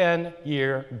 There's a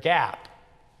 10-year gap.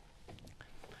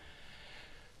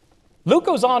 Luke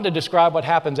goes on to describe what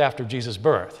happens after Jesus'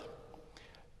 birth.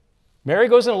 Mary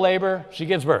goes into labor, she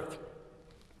gives birth.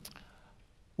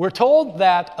 We're told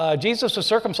that Jesus was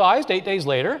circumcised 8 days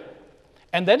later,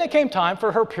 and then it came time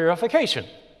for her purification,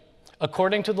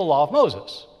 according to the law of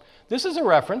Moses. This is a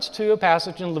reference to a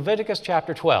passage in Leviticus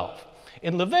chapter 12.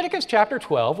 In Leviticus chapter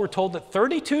 12, we're told that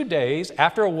 32 days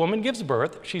after a woman gives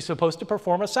birth, she's supposed to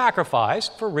perform a sacrifice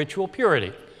for ritual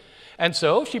purity. And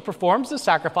so she performs the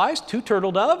sacrifice, 2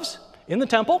 turtle doves in the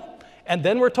temple, and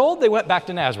then we're told they went back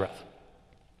to Nazareth.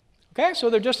 Okay,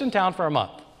 so they're just in town for a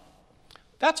month.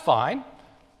 That's fine.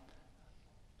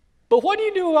 But what do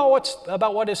you do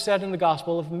about what is said in the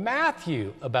Gospel of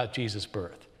Matthew about Jesus'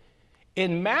 birth?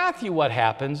 In Matthew, what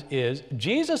happens is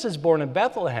Jesus is born in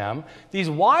Bethlehem. These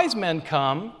wise men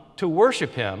come to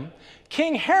worship him.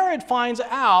 King Herod finds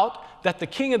out that the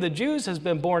king of the Jews has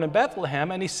been born in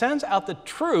Bethlehem, and he sends out the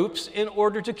troops in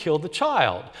order to kill the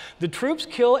child. The troops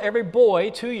kill every boy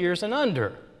 2 years and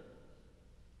under.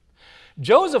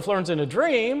 Joseph learns in a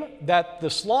dream that the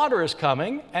slaughter is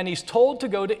coming, and he's told to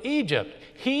go to Egypt.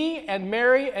 He and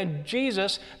Mary and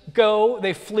Jesus go,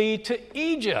 they flee to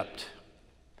Egypt.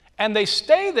 And they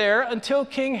stay there until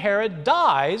King Herod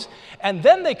dies, and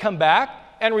then they come back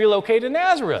and relocate to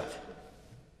Nazareth.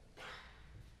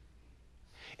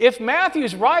 If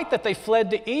Matthew's right that they fled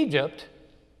to Egypt,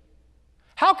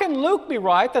 how can Luke be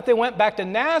right that they went back to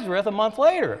Nazareth a month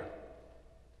later?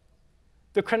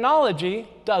 The chronology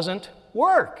doesn't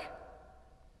work.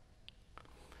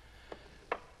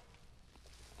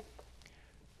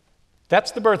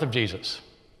 That's the birth of Jesus.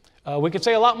 We could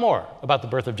say a lot more about the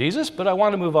birth of Jesus, but I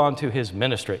want to move on to his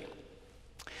ministry.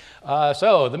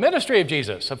 So, the ministry of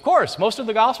Jesus. Of course, most of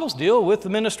the Gospels deal with the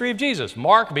ministry of Jesus.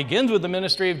 Mark begins with the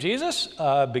ministry of Jesus,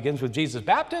 begins with Jesus'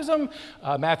 baptism.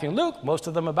 Matthew and Luke, most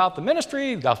of them about the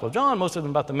ministry. The Gospel of John, most of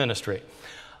them about the ministry.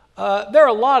 There are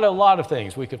a lot of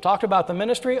things we could talk about the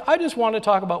ministry. I just want to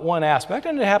talk about one aspect,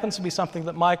 and it happens to be something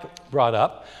that Mike brought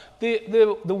up,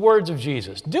 the words of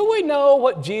Jesus. Do we know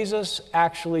what Jesus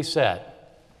actually said?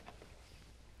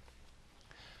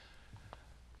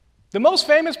 The most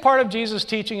famous part of Jesus'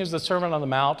 teaching is the Sermon on the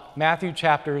Mount, Matthew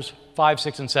chapters 5,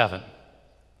 6, and 7.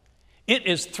 It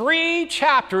is 3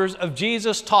 chapters of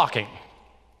Jesus talking.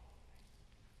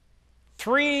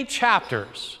 3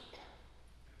 chapters.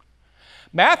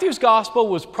 Matthew's gospel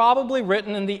was probably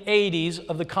written in the 80s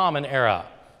of the Common Era.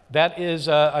 That is,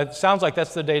 it sounds like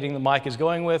that's the dating that Mike is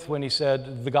going with when he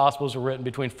said the Gospels were written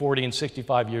between 40 and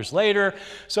 65 years later.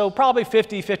 So probably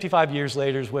 50, 55 years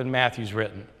later is when Matthew's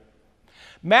written.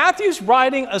 Matthew's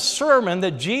writing a sermon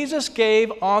that Jesus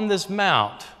gave on this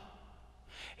mount.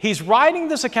 He's writing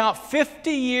this account 50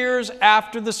 years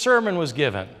after the sermon was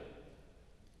given.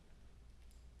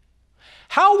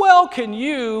 How well can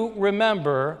you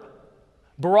remember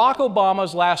Barack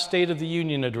Obama's last State of the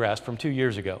Union address from 2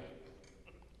 years ago?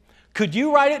 Could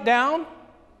you write it down?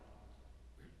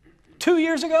 2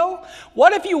 years ago?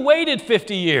 What if you waited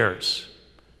 50 years?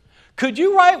 Could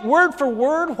you write word for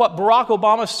word what Barack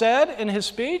Obama said in his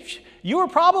speech? You were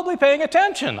probably paying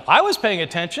attention. I was paying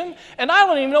attention, and I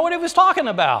don't even know what he was talking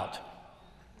about.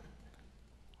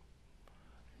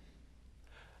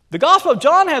 The Gospel of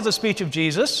John has a speech of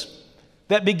Jesus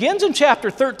that begins in chapter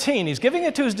 13. He's giving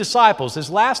it to his disciples, his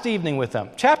last evening with them.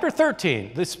 Chapter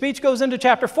 13, the speech goes into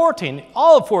chapter 14,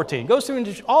 all of 14, goes through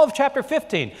into all of chapter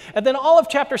 15, and then all of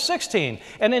chapter 16.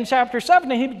 And in chapter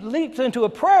 17, he leaps into a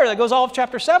prayer that goes all of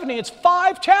chapter 17. It's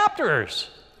 5 chapters,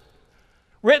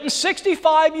 written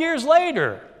 65 years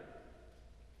later.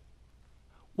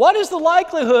 What is the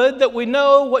likelihood that we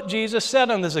know what Jesus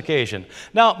said on this occasion?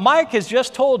 Now, Mike has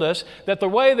just told us that the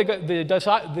way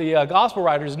the gospel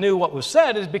writers knew what was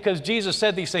said is because Jesus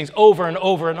said these things over and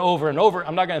over and over and over.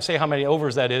 I'm not going to say how many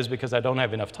overs that is because I don't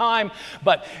have enough time,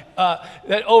 but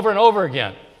that over and over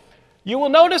again. You will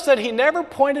notice that he never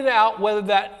pointed out whether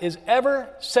that is ever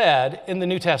said in the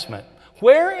New Testament.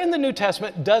 Where in the New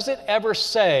Testament does it ever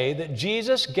say that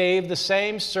Jesus gave the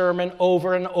same sermon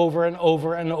over and over and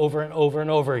over and over and over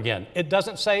and over again? It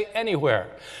doesn't say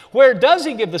anywhere. Where does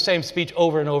he give the same speech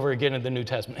over and over again in the New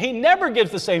Testament? He never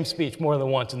gives the same speech more than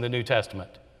once in the New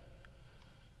Testament.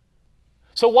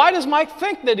 So why does Mike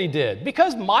think that he did?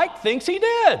 Because Mike thinks he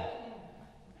did.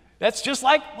 That's just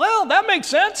like, well, that makes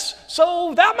sense.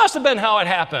 So that must have been how it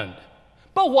happened.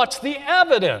 But what's the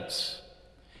evidence?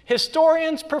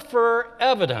 Historians prefer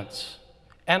evidence,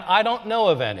 and I don't know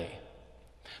of any.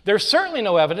 There's certainly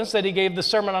no evidence that he gave the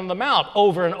Sermon on the Mount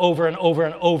over and over and over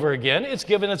and over again. It's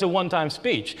given as a one-time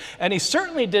speech. And he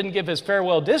certainly didn't give his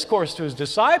farewell discourse to his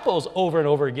disciples over and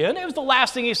over again. It was the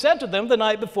last thing he said to them the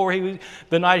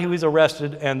night he was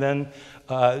arrested and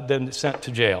then sent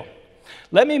to jail.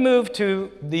 Let me move to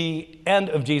the end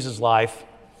of Jesus' life,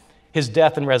 his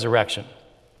death and resurrection.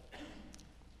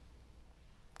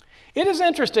 It is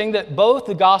interesting that both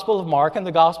the Gospel of Mark and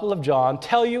the Gospel of John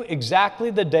tell you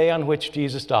exactly the day on which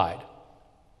Jesus died.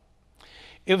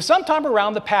 It was sometime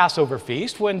around the Passover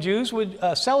feast when Jews would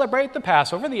celebrate the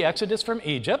Passover, the Exodus from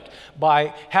Egypt,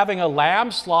 by having a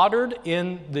lamb slaughtered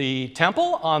in the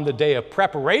temple on the day of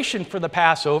preparation for the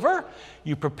Passover.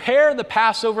 You prepare the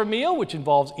Passover meal, which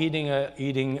involves eating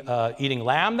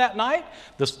lamb that night.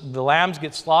 The lambs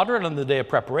get slaughtered on the day of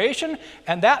preparation,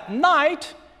 and that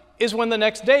night is when the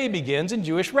next day begins in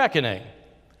Jewish reckoning.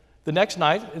 The night's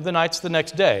the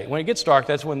next day. When it gets dark,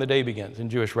 that's when the day begins in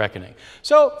Jewish reckoning.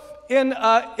 So in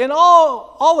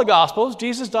all the Gospels,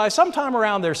 Jesus dies sometime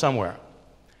around there somewhere.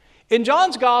 In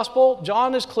John's Gospel,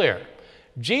 John is clear.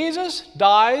 Jesus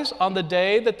dies on the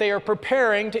day that they are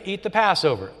preparing to eat the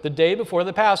Passover, the day before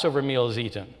the Passover meal is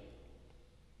eaten.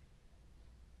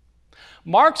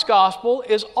 Mark's Gospel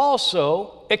is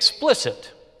also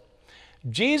explicit.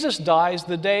 Jesus dies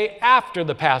the day after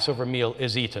the Passover meal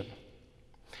is eaten.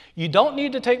 You don't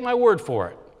need to take my word for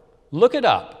it. Look it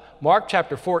up. Mark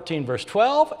chapter 14, verse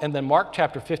 12, and then Mark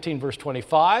chapter 15, verse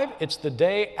 25. It's the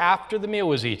day after the meal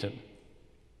was eaten.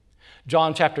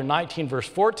 John chapter 19, verse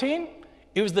 14,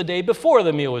 it was the day before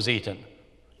the meal was eaten.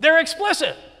 They're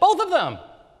explicit, both of them.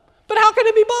 But how can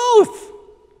it be both?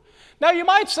 Now you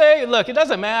might say, look, it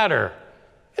doesn't matter.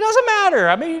 It doesn't matter.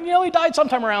 I mean, he died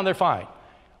sometime around there, fine.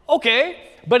 Okay,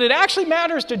 but it actually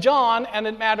matters to John and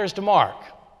it matters to Mark.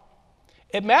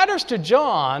 It matters to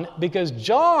John because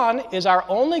John is our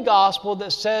only gospel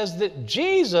that says that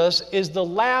Jesus is the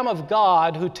Lamb of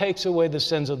God who takes away the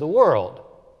sins of the world.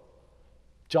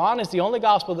 John is the only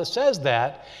gospel that says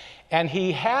that, and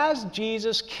he has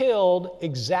Jesus killed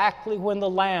exactly when the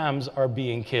lambs are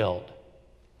being killed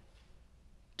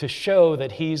to show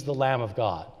that he's the Lamb of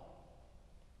God.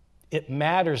 It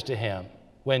matters to him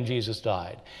when Jesus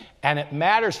died. And it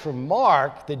matters for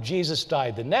Mark that Jesus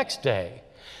died the next day,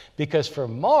 because for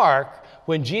Mark,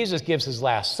 when Jesus gives his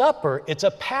Last Supper, it's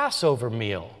a Passover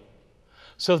meal.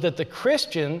 So that the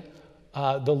Christian,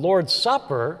 the Lord's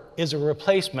Supper is a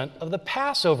replacement of the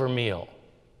Passover meal.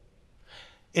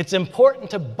 It's important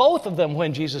to both of them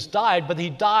when Jesus died, but he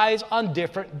dies on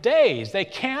different days. They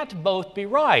can't both be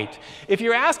right. If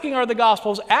you're asking, are the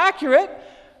Gospels accurate?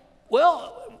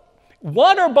 Well,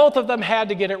 one or both of them had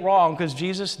to get it wrong because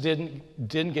Jesus didn't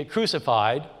get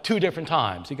crucified 2 different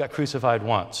times. He got crucified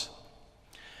once.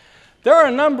 There are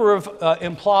a number of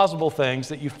implausible things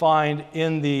that you find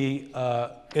in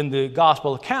the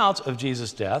gospel accounts of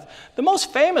Jesus' death. The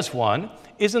most famous one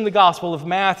is in the Gospel of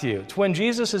Matthew. It's when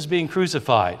Jesus is being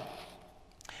crucified.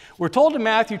 We're told in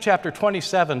Matthew chapter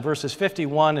 27, verses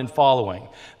 51 and following,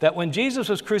 that when Jesus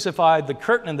was crucified, the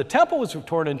curtain in the temple was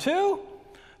torn in two,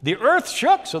 the earth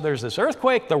shook, so there's this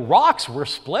earthquake, the rocks were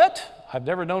split. I've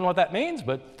never known what that means,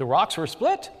 but the rocks were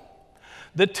split.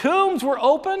 The tombs were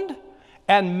opened,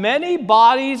 and many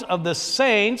bodies of the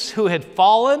saints who had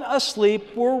fallen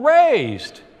asleep were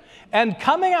raised. And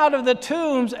coming out of the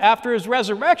tombs after his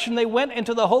resurrection, they went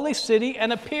into the holy city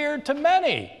and appeared to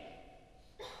many.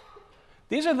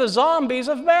 These are the zombies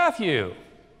of Matthew,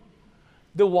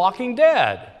 the walking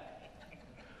dead.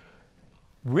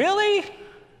 Really?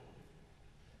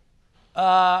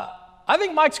 I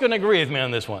think Mike's going to agree with me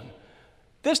on this one.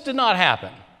 This did not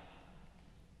happen.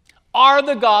 Are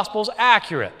the Gospels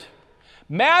accurate?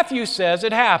 Matthew says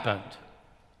it happened.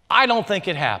 I don't think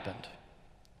it happened.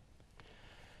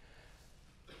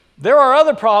 There are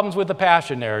other problems with the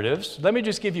Passion narratives. Let me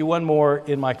just give you one more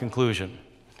in my conclusion,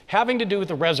 having to do with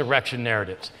the resurrection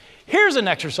narratives. Here's an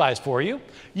exercise for you.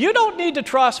 You don't need to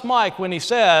trust Mike when he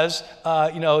says,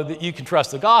 that you can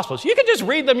trust the Gospels. You can just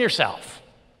read them yourself.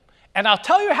 And I'll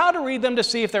tell you how to read them to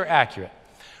see if they're accurate.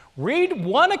 Read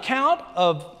one account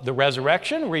of the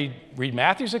resurrection, read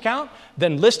Matthew's account,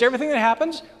 then list everything that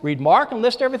happens. Read Mark and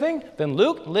list everything, then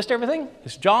Luke, list everything,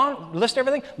 John, list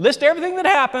everything that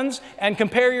happens, and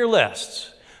compare your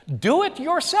lists. Do it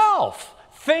yourself.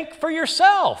 Think for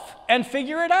yourself and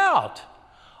figure it out.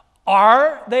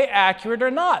 Are they accurate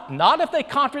or not? Not if they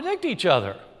contradict each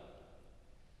other.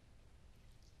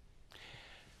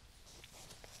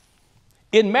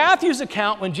 In Matthew's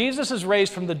account, when Jesus is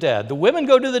raised from the dead, the women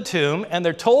go to the tomb and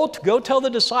they're told to go tell the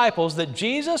disciples that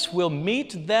Jesus will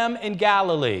meet them in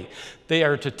Galilee. They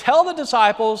are to tell the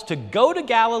disciples to go to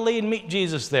Galilee and meet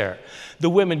Jesus there. The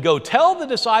women go tell the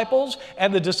disciples,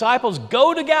 and the disciples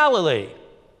go to Galilee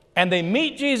and they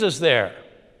meet Jesus there.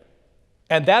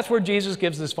 And that's where Jesus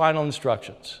gives his final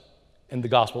instructions, and the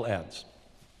gospel ends.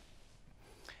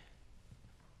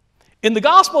 In the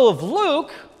Gospel of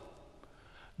Luke,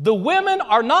 the women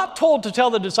are not told to tell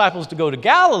the disciples to go to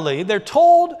Galilee. They're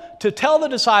told to tell the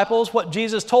disciples what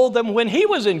Jesus told them when he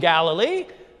was in Galilee,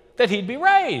 that he'd be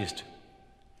raised.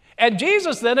 And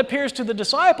Jesus then appears to the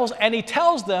disciples and he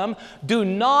tells them, do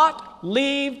not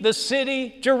leave the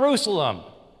city Jerusalem.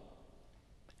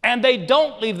 And they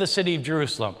don't leave the city of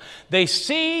Jerusalem. They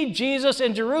see Jesus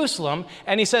in Jerusalem,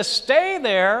 and he says, stay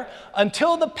there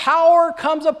until the power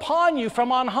comes upon you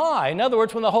from on high. In other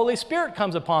words, when the Holy Spirit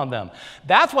comes upon them.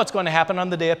 That's what's going to happen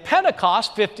on the day of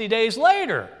Pentecost 50 days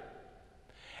later.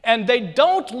 And they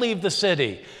don't leave the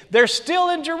city. They're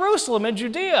still in Jerusalem, in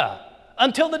Judea,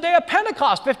 until the day of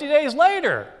Pentecost 50 days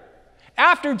later,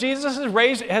 after Jesus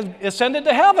has ascended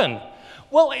to heaven.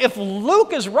 Well, if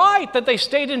Luke is right that they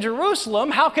stayed in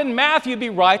Jerusalem, how can Matthew be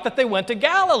right that they went to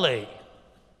Galilee?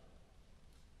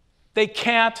 They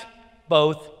can't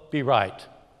both be right.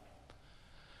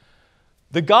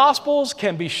 The Gospels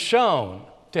can be shown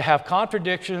to have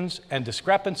contradictions and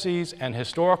discrepancies and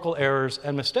historical errors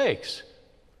and mistakes.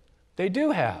 They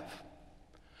do have.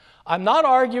 I'm not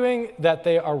arguing that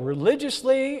they are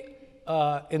religiously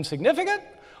insignificant,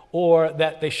 or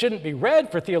that they shouldn't be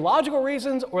read for theological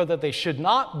reasons, or that they should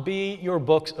not be your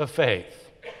books of faith.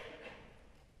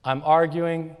 I'm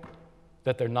arguing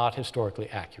that they're not historically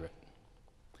accurate.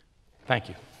 Thank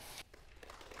you.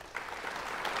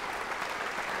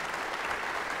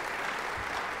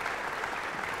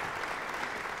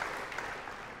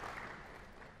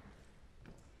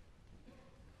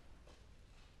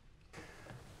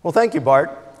 Well, thank you,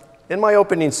 Bart. In my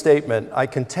opening statement, I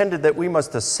contended that we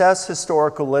must assess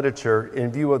historical literature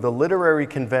in view of the literary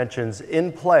conventions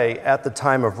in play at the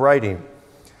time of writing.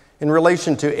 In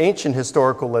relation to ancient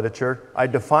historical literature, I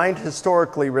defined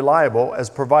historically reliable as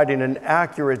providing an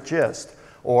accurate gist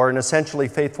or an essentially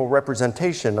faithful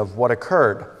representation of what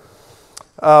occurred.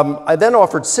 I then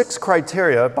offered 6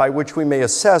 criteria by which we may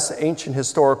assess ancient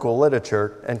historical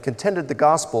literature and contended the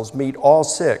Gospels meet all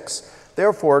 6.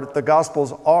 Therefore, the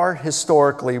Gospels are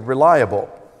historically reliable.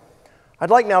 I'd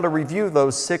like now to review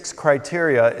those 6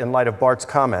 criteria in light of Bart's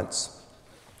comments.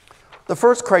 The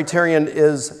first criterion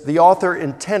is the author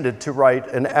intended to write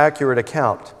an accurate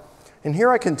account. And here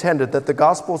I contended that the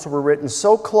Gospels were written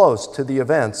so close to the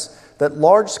events that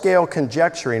large-scale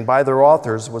conjecturing by their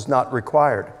authors was not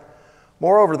required.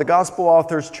 Moreover, the Gospel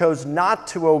authors chose not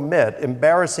to omit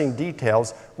embarrassing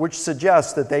details which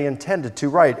suggest that they intended to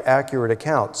write accurate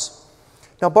accounts.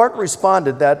 Now, Bart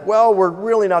responded that, well, we're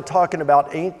really not talking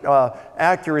about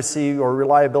accuracy or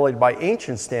reliability by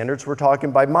ancient standards, we're talking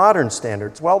by modern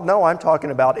standards. Well, no, I'm talking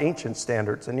about ancient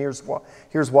standards, and here's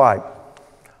why.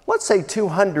 Let's say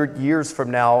 200 years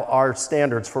from now, our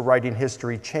standards for writing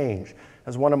history change.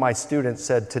 As one of my students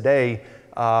said today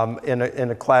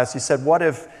in a class, he said, what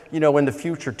if, in the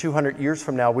future, 200 years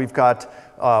from now, we've got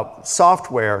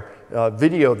software,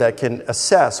 video that can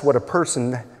assess what a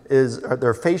person is,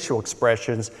 their facial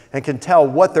expressions, and can tell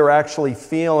what they're actually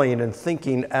feeling and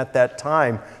thinking at that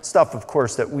time, stuff, of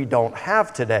course, that we don't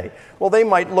have today. Well, they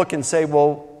might look and say,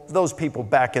 well, those people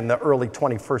back in the early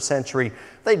 21st century,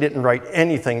 they didn't write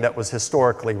anything that was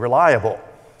historically reliable.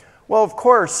 Well, of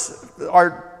course,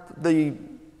 the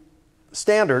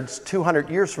standards 200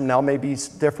 years from now may be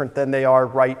different than they are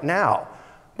right now.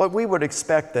 But we would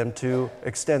expect them to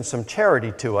extend some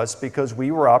charity to us because we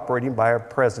were operating by our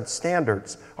present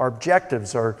standards. Our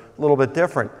objectives are a little bit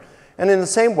different. And in the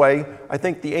same way, I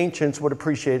think the ancients would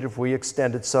appreciate if we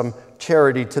extended some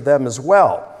charity to them as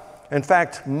well. In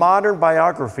fact, modern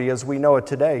biography, as we know it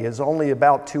today, is only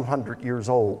about 200 years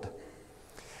old.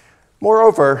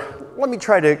 Moreover, let me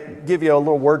try to give you a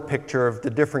little word picture of the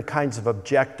different kinds of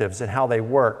objectives and how they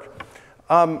work.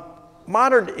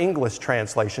 Modern English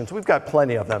translations, we've got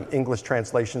plenty of them, English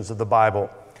translations of the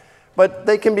Bible, but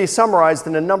they can be summarized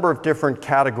in a number of different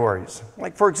categories.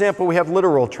 Like, for example, we have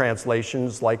literal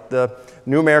translations like the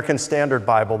New American Standard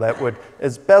Bible that would,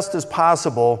 as best as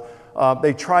possible,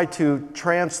 they try to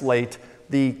translate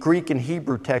the Greek and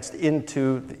Hebrew text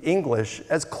into the English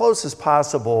as close as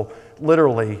possible,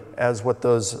 literally, as what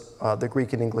the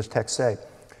Greek and English texts say.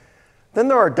 Then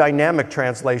there are dynamic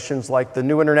translations like the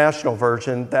New International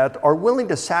Version that are willing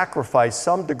to sacrifice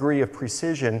some degree of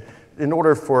precision in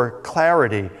order for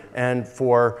clarity and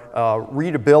for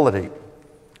readability.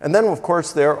 And then, of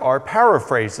course, there are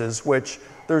paraphrases, which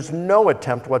there's no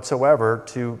attempt whatsoever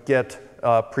to get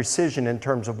precision in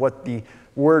terms of what the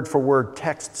word-for-word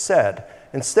text said.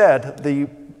 Instead,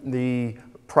 the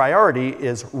priority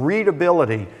is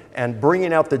readability and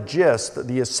bringing out the gist,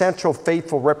 the essential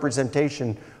faithful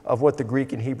representation of what the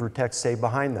Greek and Hebrew texts say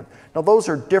behind them. Now, those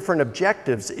are different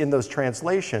objectives in those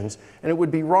translations, and it would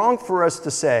be wrong for us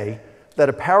to say that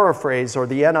a paraphrase or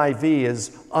the NIV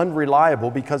is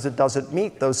unreliable because it doesn't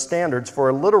meet those standards for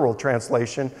a literal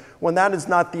translation when that is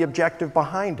not the objective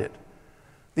behind it.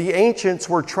 The ancients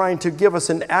were trying to give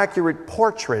us an accurate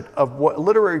portrait of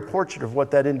literary portrait of what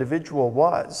that individual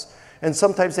was. And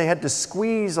sometimes they had to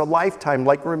squeeze a lifetime,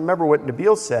 like remember what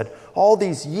Nabil said, all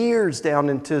these years down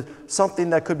into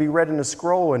something that could be read in a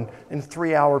scroll in a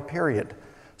 3-hour period.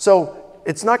 So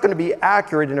it's not going to be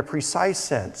accurate in a precise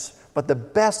sense, but the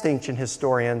best ancient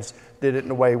historians did it in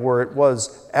a way where it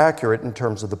was accurate in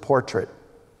terms of the portrait.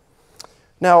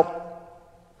 Now,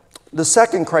 the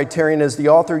second criterion is the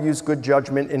author used good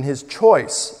judgment in his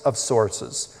choice of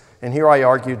sources. And here I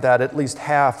argued that at least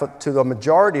half to the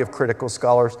majority of critical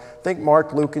scholars think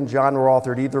Mark, Luke, and John were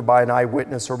authored either by an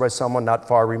eyewitness or by someone not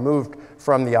far removed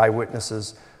from the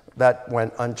eyewitnesses. That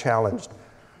went unchallenged.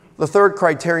 The third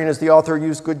criterion is the author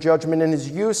used good judgment in his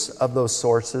use of those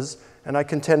sources, and I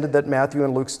contended that Matthew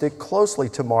and Luke stick closely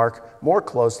to Mark, more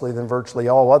closely than virtually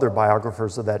all other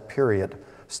biographers of that period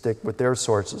stick with their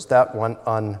sources. That one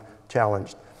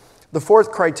unchallenged. The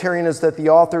fourth criterion is that the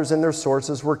authors and their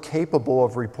sources were capable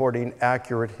of reporting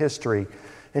accurate history.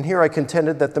 And here I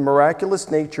contended that the miraculous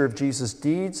nature of Jesus'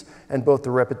 deeds and both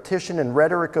the repetition and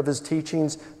rhetoric of his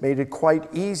teachings made it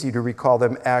quite easy to recall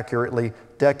them accurately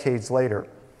decades later.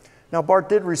 Now, Bart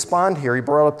did respond here. He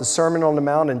brought up the Sermon on the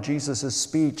Mount and Jesus'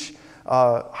 speech,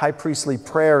 high priestly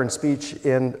prayer and speech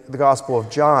in the Gospel of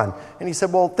John. And he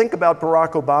said, well, think about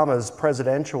Barack Obama's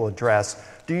presidential address.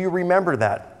 Do you remember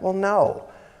that? Well, no.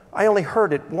 I only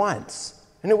heard it once,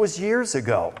 and it was years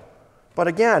ago. But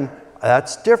again,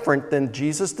 that's different than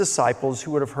Jesus' disciples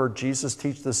who would have heard Jesus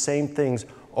teach the same things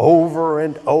over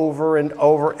and over and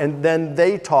over, and then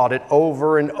they taught it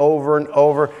over and over and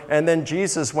over, and then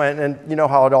Jesus went, and you know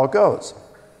how it all goes.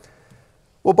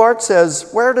 Well, Bart says,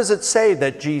 where does it say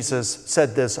that Jesus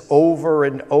said this over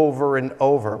and over and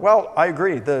over? Well, I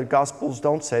agree, the Gospels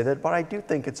don't say that, but I do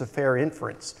think it's a fair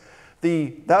inference.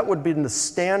 That would be the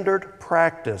standard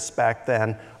practice back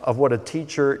then of what a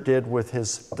teacher did with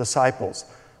his disciples.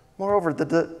 Moreover,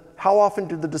 how often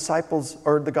do the disciples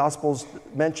or the Gospels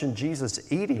mention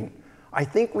Jesus eating? I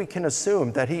think we can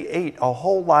assume that he ate a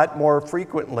whole lot more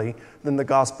frequently than the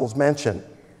Gospels mention.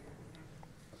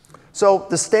 So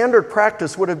the standard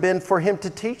practice would have been for him to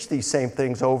teach these same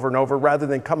things over and over rather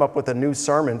than come up with a new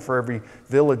sermon for every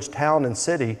village, town, and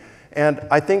city. And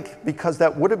I think because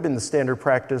that would have been the standard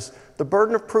practice, the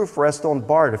burden of proof rests on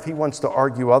Bart if he wants to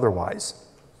argue otherwise.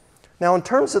 Now, in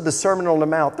terms of the Sermon on the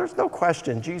Mount, there's no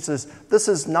question this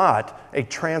is not a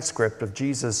transcript of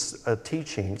Jesus'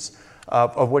 teachings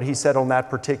of what he said on that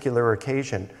particular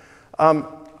occasion.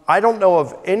 I don't know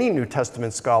of any New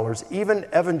Testament scholars, even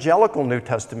evangelical New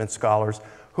Testament scholars,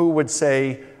 who would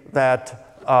say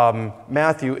that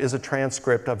Matthew is a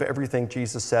transcript of everything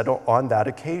Jesus said on that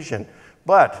occasion.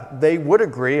 But they would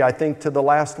agree, I think, to the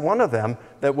last one of them,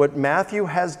 that what Matthew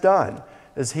has done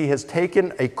is he has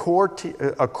taken a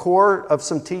core of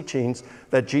some teachings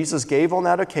that Jesus gave on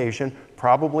that occasion,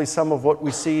 probably some of what we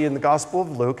see in the Gospel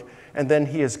of Luke, and then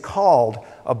he has called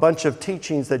a bunch of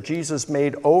teachings that Jesus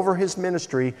made over his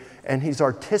ministry, and he's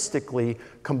artistically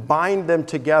combined them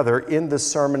together in the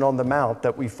Sermon on the Mount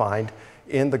that we find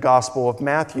in the Gospel of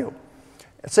Matthew.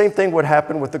 The same thing would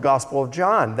happen with the Gospel of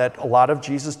John, that a lot of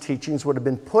Jesus' teachings would have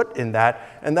been put in that,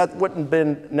 and that wouldn't have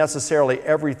been necessarily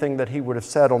everything that he would have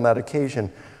said on that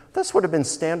occasion. This would have been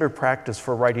standard practice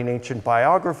for writing ancient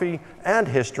biography and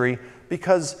history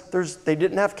because they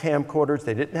didn't have camcorders,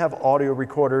 they didn't have audio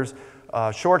recorders.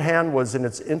 Shorthand was in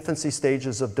its infancy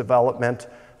stages of development.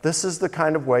 This is the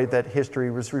kind of way that history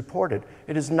was reported.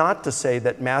 It is not to say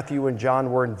that Matthew and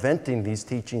John were inventing these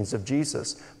teachings of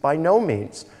Jesus. By no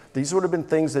means. These would have been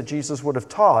things that Jesus would have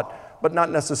taught, but not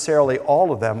necessarily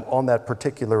all of them on that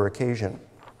particular occasion.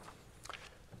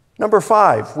 Number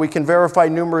 5, we can verify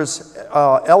numerous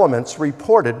elements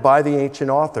reported by the ancient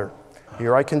author.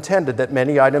 Here I contended that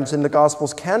many items in the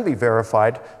Gospels can be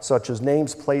verified, such as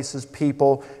names, places,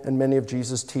 people, and many of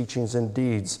Jesus' teachings and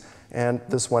deeds, and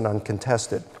this went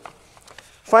uncontested.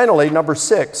 Finally, number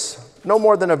 6, no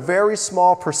more than a very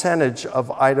small percentage of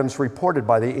items reported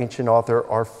by the ancient author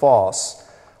are false,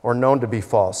 or known to be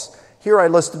false. Here I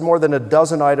listed more than a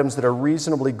dozen items that are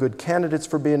reasonably good candidates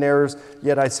for being errors,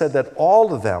 yet I said that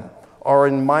all of them are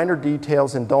in minor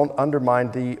details and don't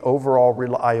undermine the overall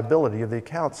reliability of the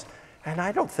accounts. And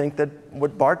I don't think that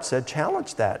what Bart said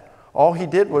challenged that. All he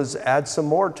did was add some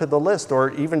more to the list, or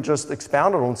even just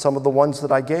expounded on some of the ones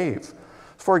that I gave.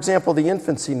 For example, the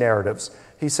infancy narratives.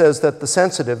 He says that the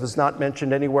sensitive is not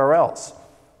mentioned anywhere else.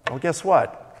 Well, guess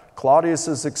what?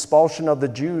 Claudius's expulsion of the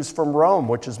Jews from Rome,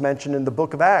 which is mentioned in the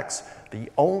book of Acts. The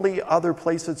only other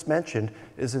place it's mentioned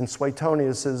is in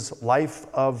Suetonius's life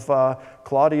of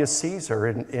Claudius Caesar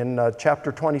in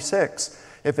chapter 26.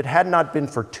 If it had not been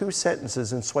for 2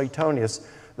 sentences in Suetonius,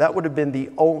 that would have been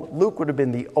Luke would have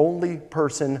been the only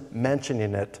person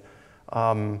mentioning it.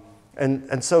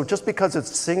 And so just because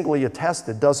it's singly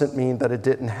attested doesn't mean that it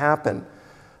didn't happen.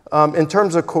 In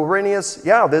terms of Quirinius,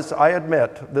 I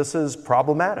admit, this is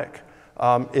problematic.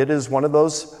 It is one of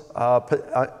those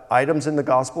items in the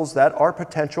Gospels that are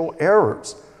potential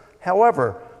errors.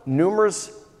 However,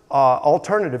 numerous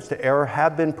alternatives to error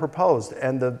have been proposed,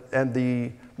 and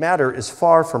the matter is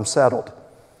far from settled.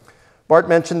 Bart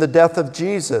mentioned the death of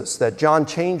Jesus, that John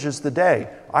changes the day.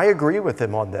 I agree with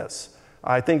him on this.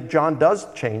 I think John does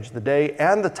change the day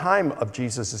and the time of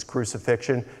Jesus'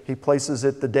 crucifixion. He places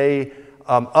it the day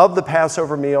of the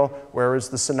Passover meal, whereas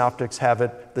the synoptics have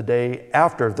it the day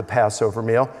after the Passover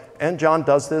meal. And John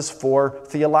does this for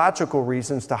theological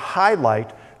reasons to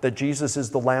highlight that Jesus is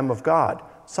the Lamb of God,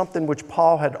 something which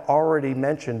Paul had already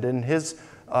mentioned in his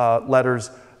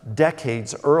letters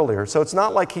decades earlier. So it's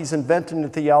not like he's inventing the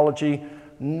theology.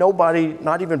 Nobody,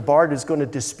 not even Bart, is going to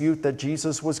dispute that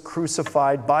Jesus was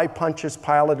crucified by Pontius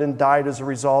Pilate and died as a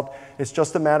result. It's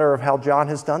just a matter of how John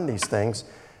has done these things.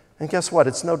 And guess what?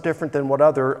 It's no different than what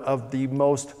other of the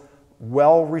most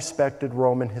well-respected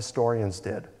Roman historians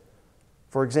did.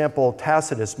 For example,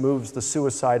 Tacitus moves the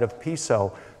suicide of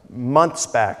Piso months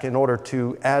back in order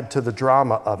to add to the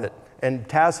drama of it. And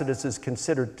Tacitus is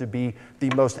considered to be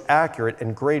the most accurate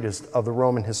and greatest of the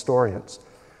Roman historians.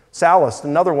 Sallust,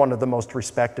 another one of the most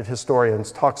respected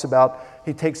historians, talks about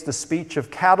he takes the speech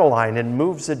of Catiline and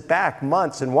moves it back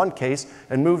months in one case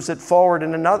and moves it forward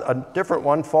in another, a different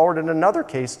one forward in another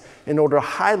case in order to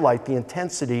highlight the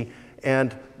intensity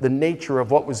and the nature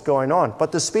of what was going on.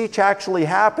 But the speech actually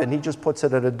happened. He just puts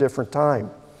it at a different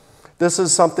time. This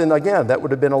is something, again, that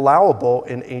would have been allowable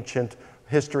in ancient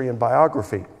history and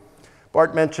biography.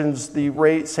 Bart mentions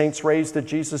the saints raised at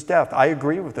Jesus' death. I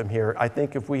agree with him here. I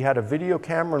think if we had a video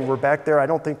camera and we're back there, I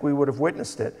don't think we would have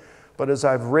witnessed it. But as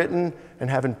I've written and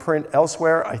have in print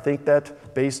elsewhere, I think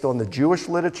that based on the Jewish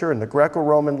literature and the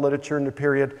Greco-Roman literature in the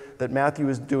period, that Matthew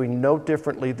is doing no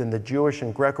differently than the Jewish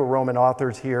and Greco-Roman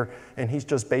authors here, and he's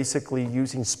just basically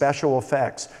using special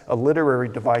effects, a literary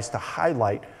device to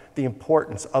highlight the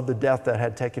importance of the death that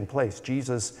had taken place.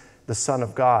 Jesus, the Son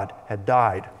of God, had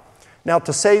died. Now,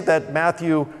 to say that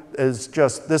Matthew is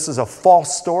just, this is a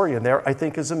false story in there, I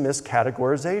think is a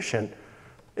miscategorization.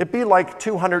 It'd be like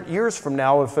 200 years from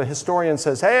now if a historian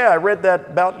says, hey, I read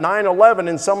that about 9/11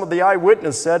 and some of the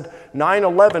eyewitnesses said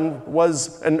 9/11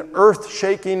 was an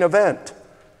earth-shaking event.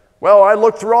 Well, I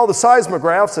looked through all the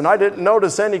seismographs and I didn't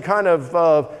notice any kind of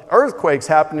earthquakes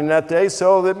happening that day,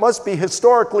 so it must be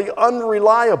historically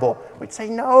unreliable. We'd say,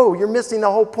 no, you're missing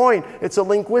the whole point. It's a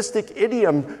linguistic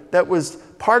idiom that was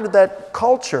part of that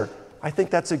culture. I think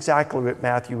that's exactly what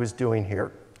Matthew is doing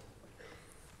here.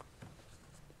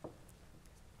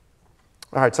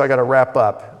 All right, so I got to wrap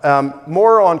up.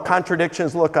 More on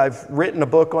contradictions. Look, I've written a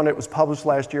book on it. It was published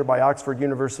last year by Oxford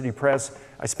University Press.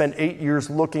 I spent 8 years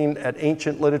looking at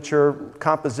ancient literature,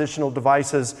 compositional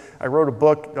devices. I wrote a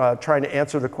book trying to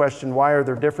answer the question, why are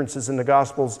there differences in the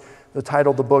Gospels? The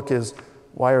title of the book is,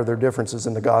 Why Are There Differences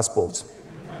in the Gospels?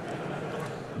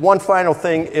 One final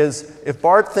thing is, if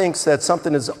Bart thinks that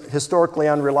something is historically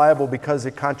unreliable because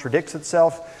it contradicts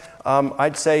itself,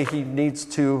 I'd say he needs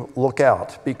to look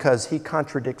out because he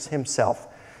contradicts himself.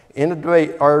 In a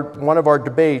debate, one of our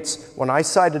debates, when I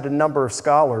cited a number of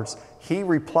scholars, he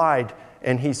replied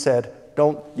and he said,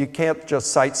 you can't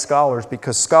just cite scholars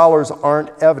because scholars aren't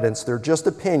evidence, they're just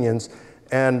opinions.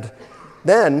 And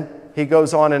then he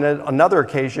goes on, and on another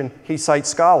occasion, he cites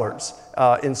scholars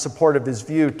in support of his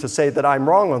view to say that I'm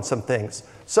wrong on some things.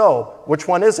 So, which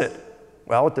one is it?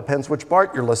 Well, it depends which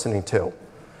Bart you're listening to.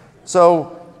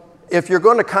 So, if you're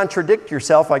going to contradict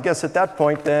yourself, I guess at that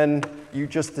point, then you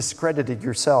just discredited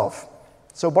yourself.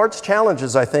 So Bart's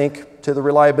challenges, I think, to the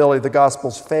reliability of the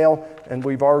Gospels fail, and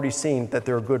we've already seen that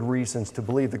there are good reasons to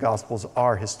believe the Gospels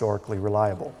are historically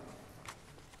reliable.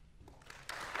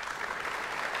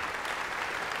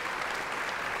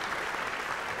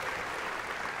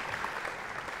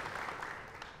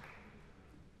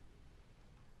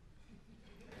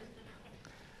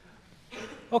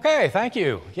 Okay, thank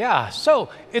you. Yeah, so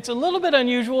it's a little bit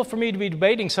unusual for me to be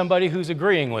debating somebody who's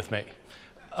agreeing with me.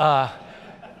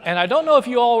 And I don't know if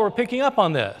you all were picking up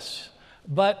on this,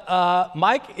 but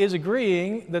Mike is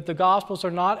agreeing that the Gospels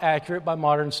are not accurate by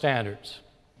modern standards.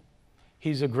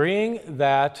 He's agreeing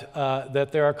that,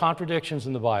 that there are contradictions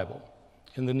in the Bible,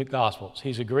 in the Gospels.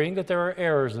 He's agreeing that there are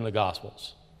errors in the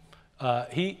Gospels.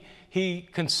 He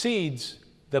concedes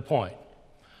the point.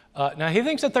 Now, he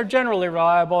thinks that they're generally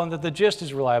reliable and that the gist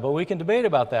is reliable. We can debate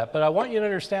about that, but I want you to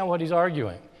understand what he's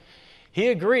arguing. He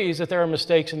agrees that there are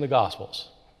mistakes in the Gospels.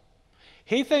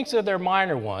 He thinks that they're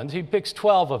minor ones. He picks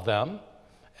 12 of them,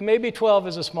 and maybe 12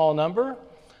 is a small number.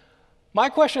 My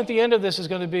question at the end of this is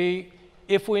going to be,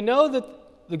 if we know that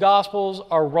the Gospels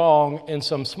are wrong in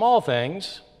some small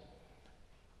things,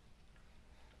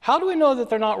 how do we know that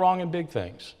they're not wrong in big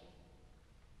things?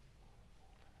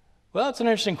 Well, it's an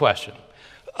interesting question.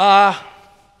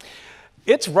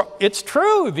 It's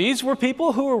true. These were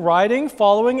people who were writing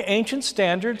following ancient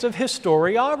standards of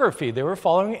historiography. They were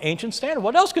following ancient standards.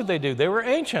 What else could they do? They were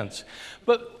ancients.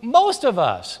 But most of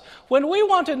us, when we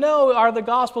want to know, are the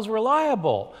Gospels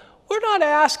reliable, we're not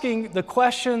asking the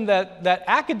question that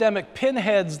academic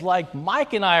pinheads like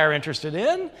Mike and I are interested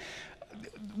in.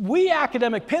 We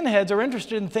academic pinheads are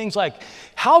interested in things like,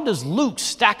 how does Luke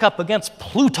stack up against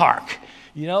Plutarch?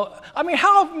 You know, I mean,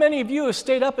 how many of you have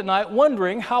stayed up at night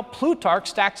wondering how Plutarch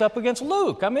stacks up against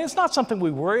Luke? I mean, it's not something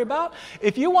we worry about.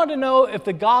 If you want to know if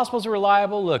the Gospels are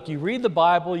reliable, look, you read the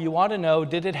Bible, you want to know,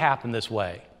 did it happen this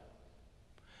way?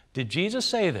 Did Jesus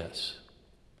say this?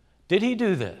 Did he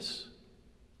do this?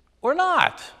 Or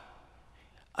not?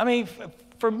 I mean,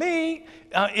 for me,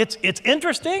 it's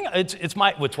interesting. It's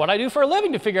what I do for a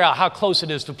living to figure out how close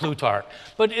it is to Plutarch.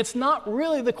 But it's not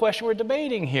really the question we're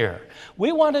debating here.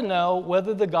 We want to know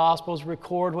whether the Gospels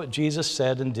record what Jesus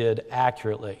said and did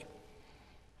accurately.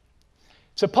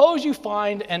 Suppose you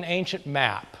find an ancient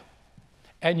map,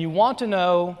 and you want to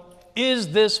know, is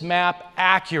this map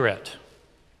accurate?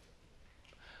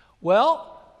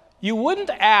 Well, you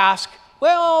wouldn't ask,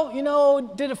 well, you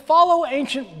know, did it follow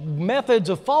ancient methods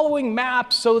of following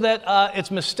maps so that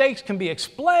its mistakes can be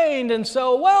explained? And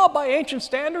so, well, by ancient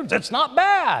standards, it's not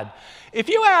bad. If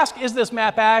you ask, is this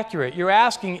map accurate? You're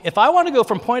asking, if I want to go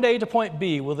from point A to point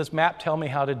B, will this map tell me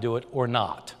how to do it or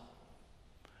not?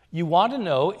 You want to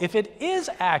know if it is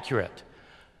accurate.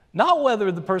 Not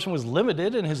whether the person was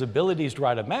limited in his abilities to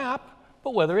write a map,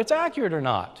 but whether it's accurate or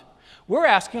not. We're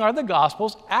asking, are the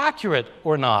Gospels accurate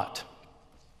or not?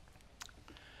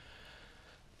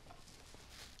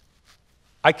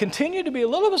 I continue to be a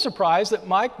little bit surprised that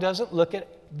Mike doesn't look at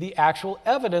the actual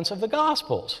evidence of the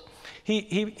Gospels.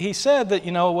 He said that,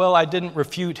 you know, well, I didn't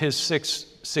refute his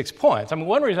six points. I mean,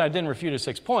 one reason I didn't refute his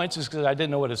 6 points is because I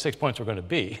didn't know what his 6 points were going to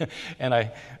be, and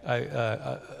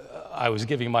I was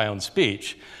giving my own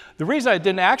speech. The reason I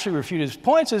didn't actually refute his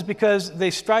points is because they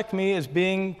strike me as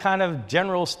being kind of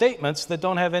general statements that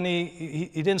don't have any,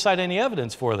 he didn't cite any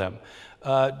evidence for them.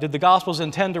 Did the Gospels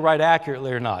intend to write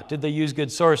accurately or not? Did they use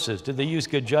good sources? Did they use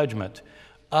good judgment?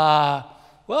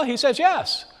 Well, he says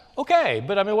yes. Okay,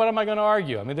 but I mean, what am I going to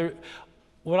argue? I mean,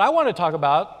 what I want to talk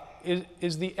about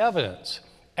is the evidence.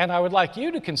 And I would like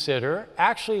you to consider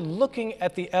actually looking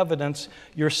at the evidence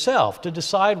yourself to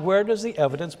decide where does the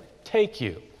evidence take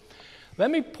you. Let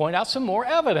me point out some more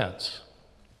evidence.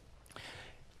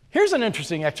 Here's an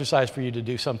interesting exercise for you to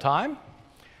do sometime.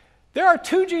 There are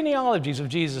 2 genealogies of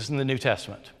Jesus in the New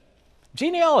Testament.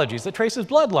 Genealogies that trace his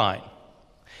bloodline.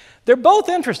 They're both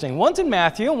interesting. One's in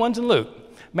Matthew and one's in Luke.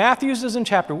 Matthew's is in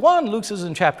chapter 1, Luke's is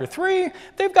in chapter 3.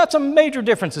 They've got some major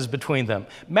differences between them.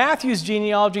 Matthew's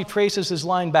genealogy traces his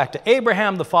line back to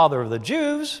Abraham, the father of the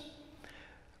Jews.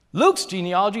 Luke's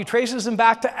genealogy traces him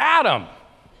back to Adam.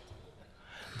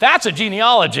 That's a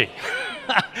genealogy.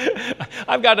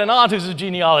 I've got an aunt who's a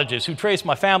genealogist who traced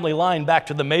my family line back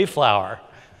to the Mayflower.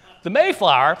 The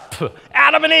Mayflower,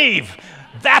 Adam and Eve,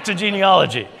 that's a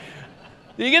genealogy.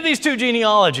 You get these 2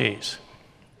 genealogies.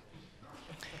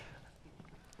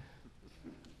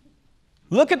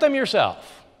 Look at them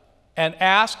yourself and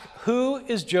ask, who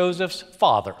is Joseph's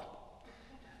father?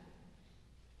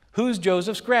 Who's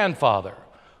Joseph's grandfather?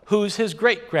 Who's his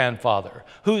great-grandfather?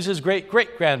 Who's his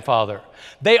great-great-grandfather?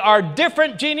 They are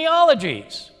different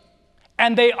genealogies,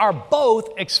 and they are both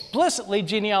explicitly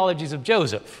genealogies of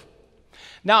Joseph.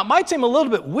 Now, it might seem a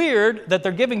little bit weird that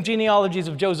they're giving genealogies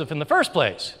of Joseph in the first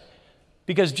place,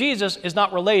 because Jesus is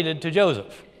not related to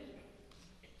Joseph.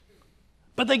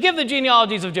 But they give the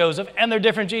genealogies of Joseph, and they're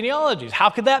different genealogies. How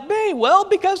could that be? Well,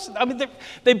 because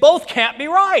they both can't be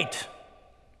right.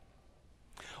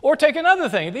 Or take another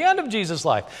thing, at the end of Jesus'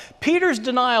 life, Peter's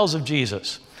denials of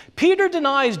Jesus. Peter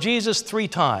denies Jesus 3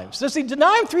 times. Does he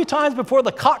deny him 3 times before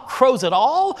the cock crows at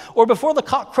all, or before the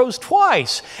cock crows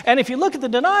twice? And if you look at the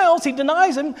denials, he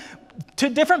denies him to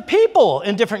different people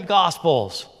in different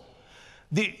Gospels.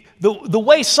 The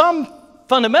way some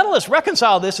fundamentalists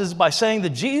reconcile this is by saying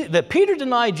that Peter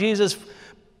denied Jesus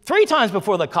 3 times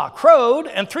before the cock crowed,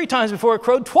 and 3 times before it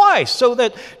crowed twice, so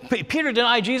that Peter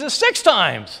denied Jesus 6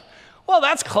 times. Well,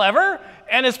 that's clever,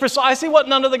 and it's precisely what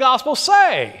none of the Gospels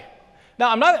say.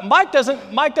 Now, Mike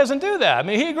doesn't do that. I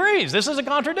mean, he agrees. This is a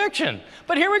contradiction.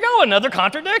 But here we go, another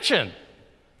contradiction.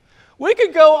 We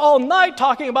could go all night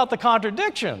talking about the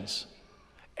contradictions,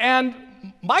 and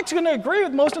Mike's going to agree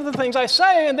with most of the things I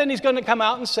say, and then he's going to come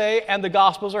out and say, and the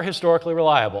Gospels are historically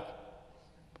reliable.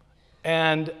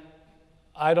 And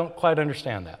I don't quite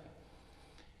understand that.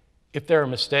 If there are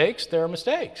mistakes, there are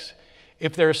mistakes.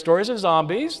 If there are stories of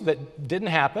zombies that didn't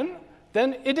happen,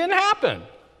 then it didn't happen.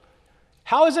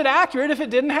 How is it accurate if it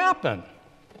didn't happen?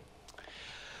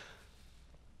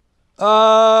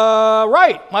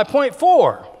 Right, my point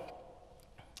 4.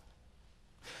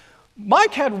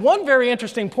 Mike had one very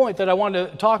interesting point that I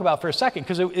wanted to talk about for a second,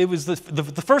 because it was the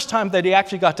first time that he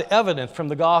actually got to evidence from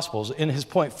the Gospels in his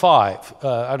point 5.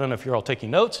 I don't know if you're all taking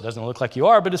notes. It doesn't look like you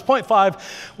are, but his point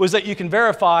 5 was that you can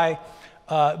verify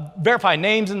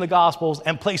names in the Gospels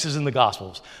and places in the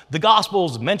Gospels. The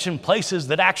Gospels mention places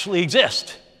that actually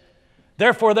exist.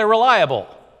 Therefore, they're reliable.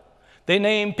 They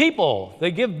name people. They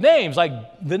give names like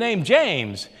the name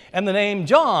James and the name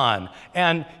John.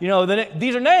 And,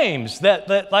 these are names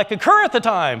that like occur at the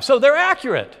time, so they're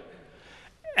accurate.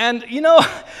 And,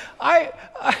 I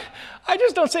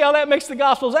just don't see how that makes the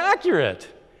Gospels accurate.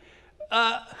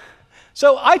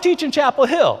 So I teach in Chapel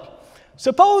Hill.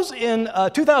 Suppose in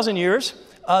 2,000 years,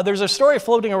 there's a story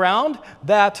floating around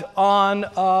that on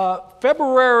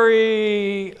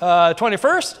February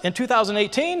 21st in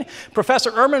 2018,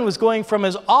 Professor Ehrman was going from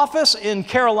his office in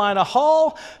Carolina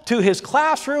Hall to his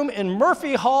classroom in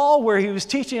Murphy Hall, where he was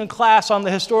teaching a class on the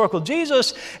historical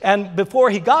Jesus. And before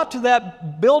he got to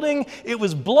that building, it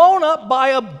was blown up by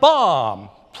a bomb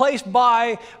placed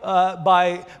by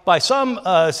some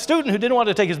student who didn't want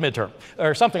to take his midterm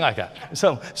or something like that.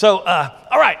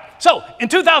 All right. So in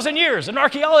 2,000 years, an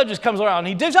archaeologist comes around and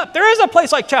he digs up. There is a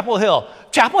place like Chapel Hill.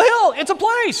 Chapel Hill, it's a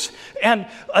place. And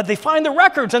they find the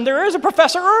records, and there is a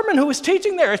Professor Ehrman who was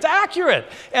teaching there. It's accurate.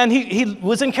 And he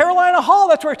was in Carolina Hall.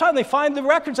 That's where he taught. They find the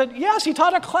records that, yes, he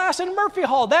taught a class in Murphy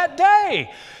Hall that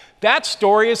day. That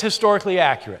story is historically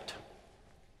accurate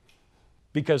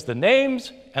because the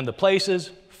names and the places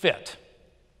fit.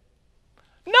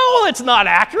 No, it's not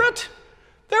accurate.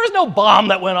 There was no bomb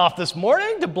that went off this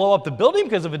morning to blow up the building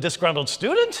because of a disgruntled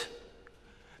student.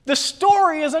 The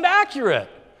story isn't accurate.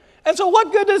 And so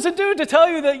what good does it do to tell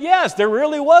you that, yes, there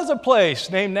really was a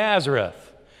place named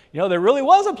Nazareth? There really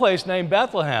was a place named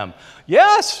Bethlehem.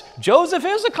 Yes, Joseph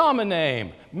is a common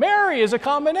name. Mary is a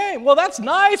common name. Well, that's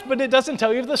nice, but it doesn't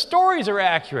tell you if the stories are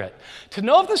accurate. To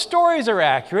know if the stories are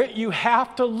accurate, you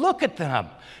have to look at them.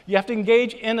 You have to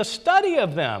engage in a study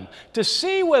of them to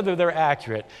see whether they're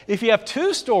accurate. If you have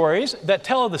two stories that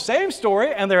tell the same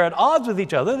story and they're at odds with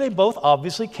each other, they both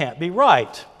obviously can't be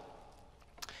right.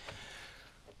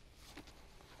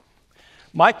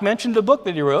 Mike mentioned a book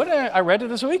that he wrote, and I read it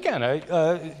this weekend.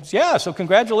 So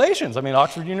congratulations.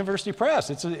 Oxford University Press.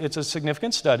 It's a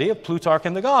significant study of Plutarch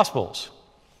and the Gospels.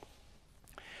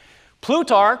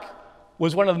 Plutarch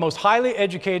was one of the most highly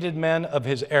educated men of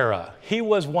his era. He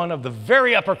was one of the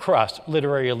very upper crust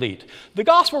literary elite. The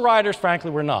Gospel writers,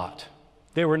 frankly, were not.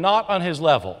 They were not on his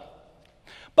level.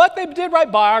 But they did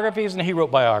write biographies, and he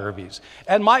wrote biographies.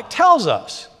 And Mike tells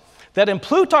us that in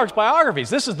Plutarch's biographies,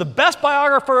 this is the best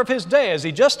biographer of his day, as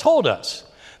he just told us,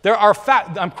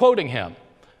 I'm quoting him,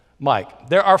 Mike,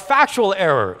 there are factual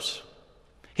errors.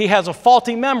 He has a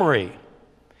faulty memory.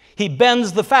 He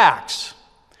bends the facts.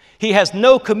 He has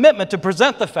no commitment to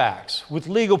present the facts with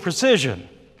legal precision.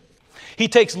 He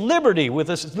takes liberties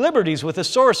with his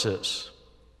sources.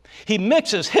 He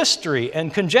mixes history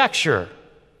and conjecture.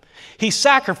 He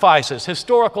sacrifices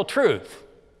historical truth.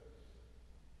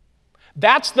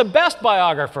 That's the best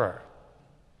biographer.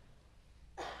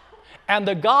 And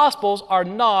the Gospels are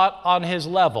not on his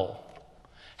level.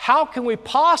 How can we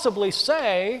possibly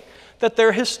say that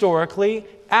they're historically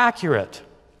accurate?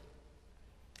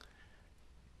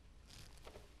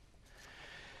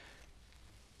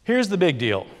 Here's the big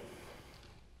deal.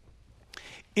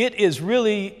 It is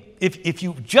really, if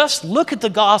you just look at the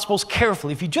Gospels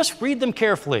carefully, if you just read them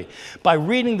carefully, by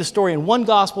reading the story in one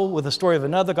Gospel with the story of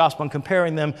another Gospel and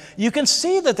comparing them, you can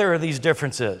see that there are these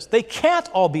differences. They can't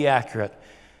all be accurate,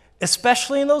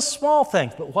 especially in those small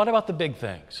things. But what about the big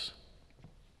things?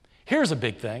 Here's a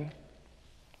big thing.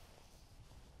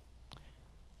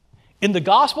 In the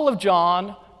Gospel of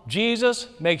John, Jesus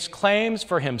makes claims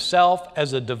for himself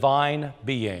as a divine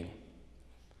being.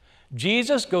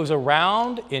 Jesus goes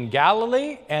around in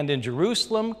Galilee and in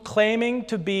Jerusalem claiming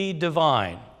to be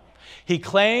divine. He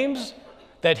claims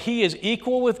that he is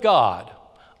equal with God.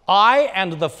 I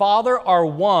and the Father are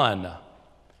one.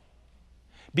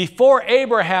 Before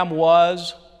Abraham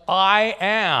was, I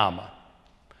am.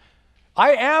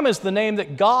 I am is the name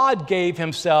that God gave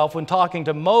himself when talking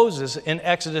to Moses in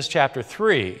Exodus chapter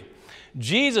 3.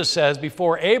 Jesus says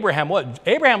before Abraham was,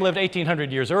 Abraham lived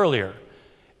 1,800 years earlier.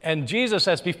 And Jesus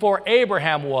says, before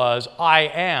Abraham was, I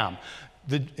am.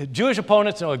 The Jewish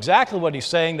opponents know exactly what he's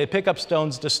saying. They pick up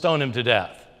stones to stone him to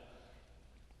death.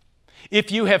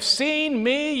 If you have seen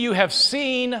me, you have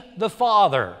seen the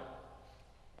Father.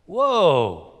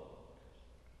 Whoa.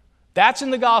 That's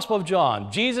in the Gospel of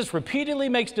John. Jesus repeatedly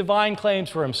makes divine claims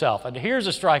for himself. And here's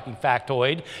a striking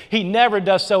factoid. He never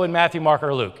does so in Matthew, Mark,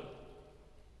 or Luke.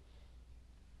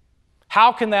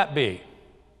 How can that be?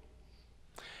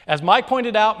 As Mike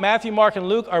pointed out, Matthew, Mark, and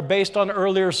Luke are based on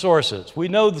earlier sources. We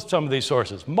know some of these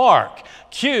sources. Mark,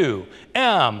 Q,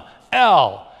 M,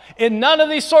 L. In none of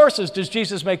these sources does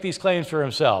Jesus make these claims for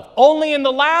himself. Only in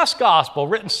the last gospel,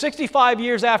 written 65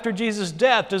 years after Jesus'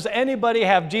 death, does anybody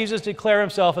have Jesus declare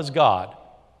himself as God.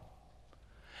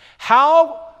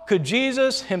 How could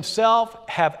Jesus himself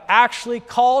have actually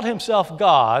called himself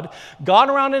God, gone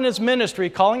around in his ministry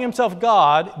calling himself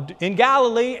God in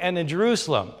Galilee and in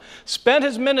Jerusalem, spent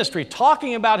his ministry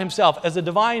talking about himself as a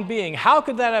divine being? How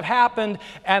could that have happened?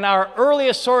 And our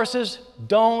earliest sources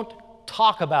don't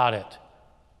talk about it.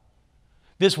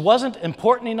 This wasn't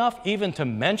important enough even to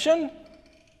mention?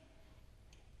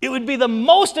 It would be the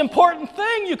most important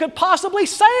thing you could possibly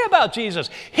say about Jesus.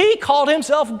 He called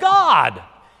himself God.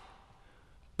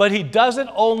 But he does it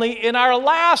only in our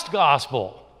last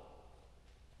gospel.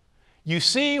 You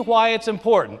see why it's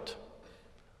important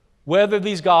whether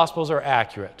these gospels are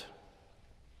accurate.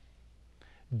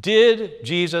 Did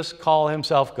Jesus call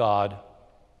himself God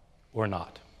or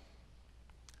not?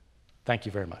 Thank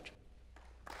you very much.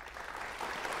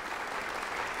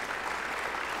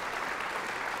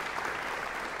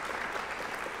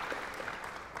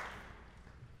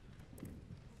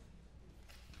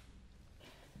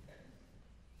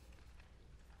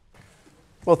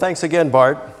 Well, thanks again,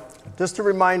 Bart. Just to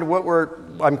remind what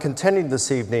I'm contending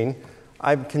this evening,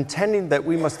 I'm contending that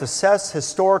we must assess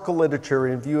historical literature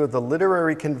in view of the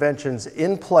literary conventions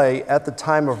in play at the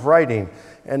time of writing.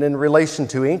 And in relation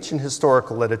to ancient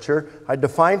historical literature, I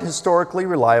defined historically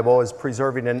reliable as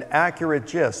preserving an accurate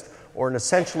gist or an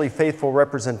essentially faithful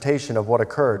representation of what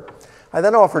occurred. I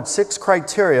then offered 6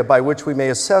 criteria by which we may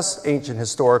assess ancient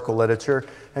historical literature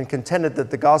and contended that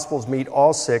the Gospels meet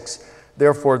all 6.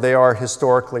 Therefore, they are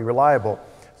historically reliable.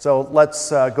 So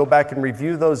let's go back and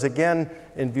review those again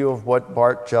in view of what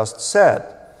Bart just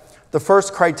said. The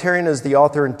first criterion is the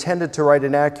author intended to write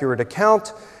an accurate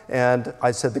account, and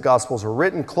I said the Gospels were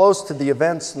written close to the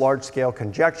events, large-scale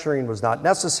conjecturing was not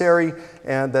necessary,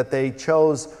 and that they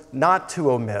chose not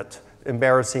to omit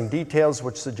embarrassing details,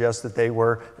 which suggests that they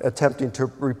were attempting to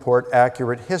report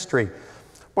accurate history.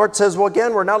 Bart says, well,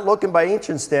 again, we're not looking by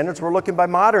ancient standards, we're looking by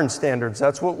modern standards.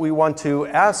 That's what we want to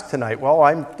ask tonight. Well,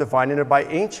 I'm defining it by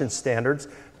ancient standards,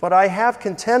 but I have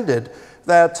contended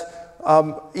that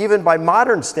even by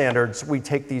modern standards, we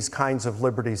take these kinds of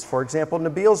liberties. For example,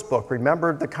 Nabil's book,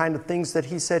 remember the kind of things that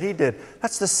he said he did.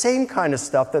 That's the same kind of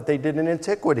stuff that they did in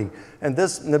antiquity. And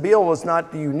Nabil was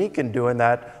not unique in doing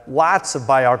that. Lots of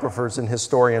biographers and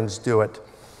historians do it.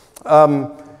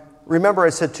 Remember, I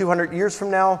said 200 years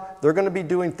from now, they're going to be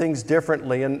doing things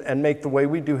differently and make the way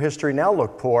we do history now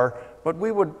look poor. But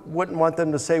we wouldn't want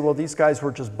them to say, well, these guys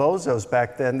were just bozos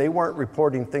back then. They weren't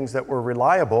reporting things that were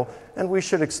reliable, and we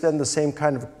should extend the same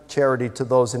kind of charity to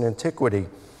those in antiquity.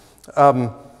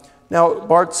 Now,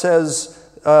 Bart says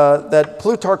that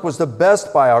Plutarch was the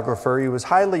best biographer. He was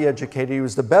highly educated. He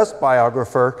was the best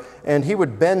biographer, and he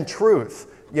would bend truth.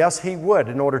 Yes, he would,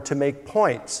 in order to make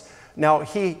points. Now,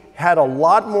 he had a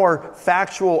lot more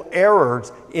factual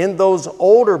errors in those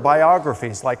older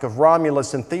biographies, like of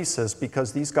Romulus and Theseus,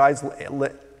 because these guys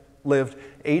lived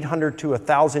 800 to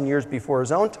 1,000 years before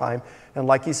his own time. And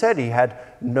like he said, he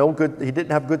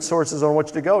didn't have good sources on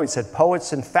which to go. He said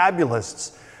poets and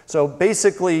fabulists. So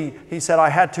basically, he said, I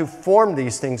had to form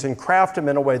these things and craft them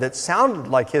in a way that sounded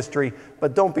like history,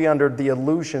 but don't be under the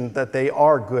illusion that they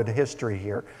are good history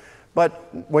here.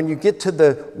 But when you get to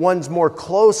the ones more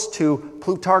close to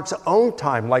Plutarch's own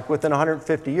time, like within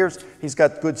 150 years, he's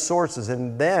got good sources,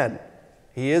 and then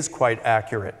he is quite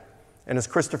accurate. And as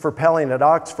Christopher Pelling at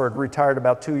Oxford retired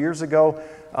about 2 years ago,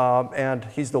 and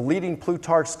he's the leading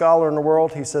Plutarch scholar in the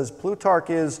world, he says Plutarch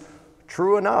is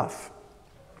true enough.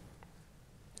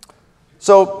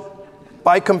 So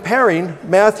by comparing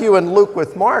Matthew and Luke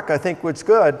with Mark, I think what's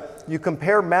good, you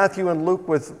compare Matthew and Luke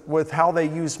with how they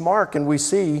use Mark, and we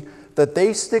see that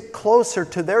they stick closer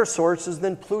to their sources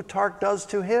than Plutarch does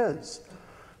to his.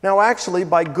 Now, actually,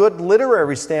 by good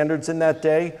literary standards in that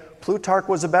day, Plutarch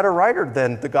was a better writer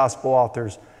than the gospel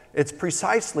authors. It's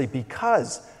precisely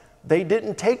because they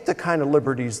didn't take the kind of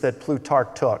liberties that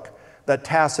Plutarch took, that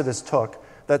Tacitus took,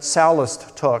 that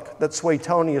Sallust took, that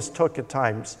Suetonius took at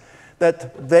times,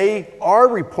 that they are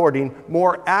reporting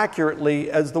more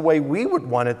accurately as the way we would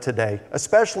want it today,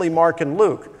 especially Mark and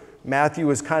Luke. Matthew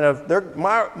is kind of,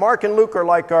 Mark and Luke are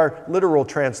like our literal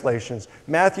translations.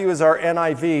 Matthew is our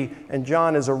NIV, and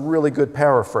John is a really good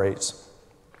paraphrase.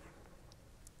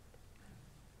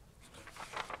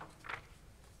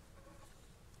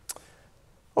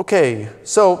 Okay,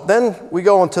 so then we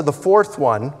go on to the fourth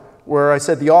one, where I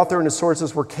said the author and his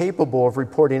sources were capable of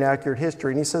reporting accurate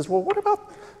history. And he says, well, what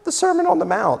about the Sermon on the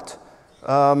Mount? Did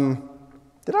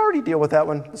I already deal with that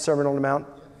one, the Sermon on the Mount?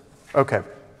 Okay.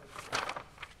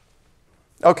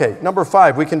 Okay, number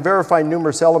 5, we can verify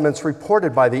numerous elements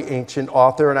reported by the ancient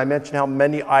author, and I mentioned how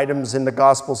many items in the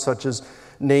Gospel, such as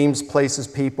names, places,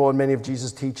 people, and many of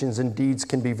Jesus' teachings and deeds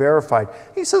can be verified.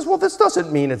 He says, well, this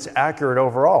doesn't mean it's accurate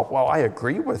overall. Well, I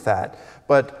agree with that.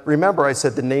 But remember, I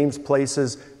said the names,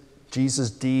 places, Jesus'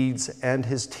 deeds, and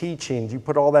his teachings. You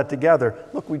put all that together.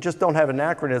 Look, we just don't have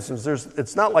anachronisms.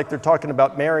 It's not like they're talking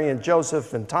about Mary and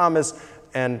Joseph and Thomas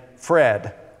and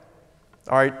Fred.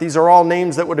 All right, these are all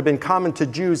names that would have been common to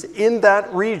Jews in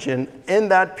that region, in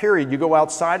that period. You go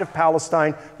outside of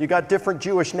Palestine, you got different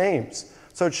Jewish names.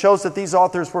 So it shows that these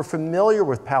authors were familiar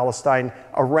with Palestine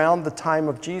around the time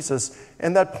of Jesus,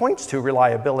 and that points to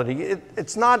reliability.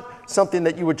 It's not something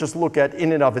that you would just look at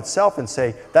in and of itself and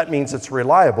say, that means it's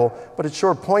reliable, but it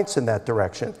sure points in that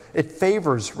direction. It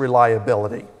favors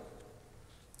reliability.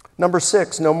 Number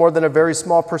 6, no more than a very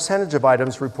small percentage of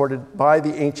items reported by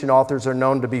the ancient authors are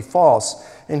known to be false.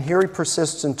 And here he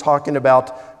persists in talking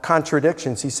about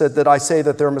contradictions. He said, did I say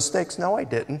that there are mistakes? No, I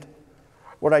didn't.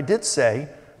 What I did say,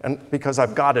 and because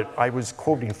I've got it, I was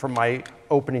quoting from my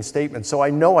opening statement, so I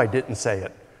know I didn't say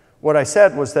it. What I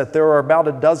said was that there are about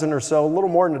a dozen or so, a little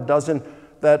more than a dozen,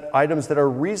 items that are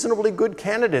reasonably good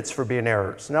candidates for being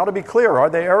errors. Now, to be clear, are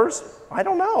they errors? I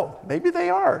don't know. Maybe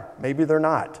they are. Maybe they're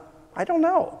not. I don't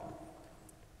know.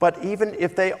 But even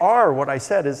if they are, what I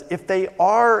said is, if they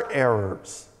are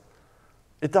errors,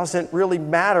 it doesn't really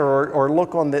matter or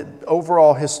look on the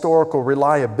overall historical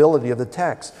reliability of the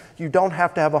text. You don't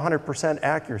have to have 100%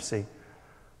 accuracy.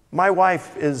 My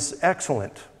wife is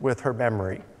excellent with her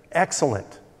memory.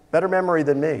 Excellent. Better memory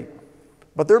than me.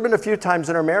 But there have been a few times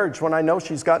in our marriage when I know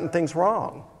she's gotten things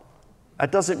wrong.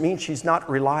 That doesn't mean she's not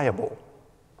reliable.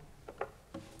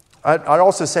 I'd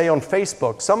also say on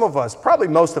Facebook, some of us, probably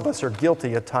most of us, are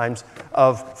guilty at times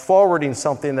of forwarding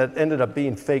something that ended up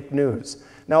being fake news.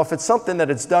 Now, if it's something that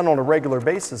it's done on a regular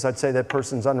basis, I'd say that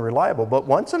person's unreliable. But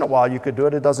once in a while you could do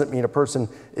it. It doesn't mean a person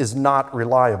is not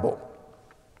reliable.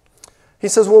 He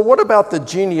says, well, what about the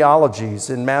genealogies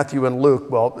in Matthew and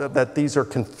Luke? Well, that these are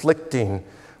conflicting.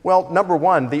 Well, number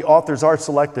one, the authors are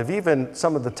selective. Even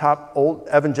some of the top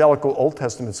evangelical Old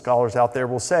Testament scholars out there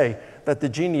will say that the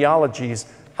genealogies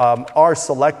are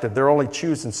selective. They're only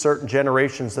choosing certain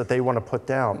generations that they want to put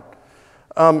down.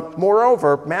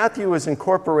 Moreover, Matthew is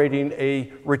incorporating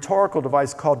a rhetorical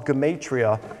device called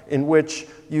gematria, in which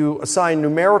you assign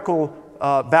numerical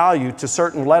value to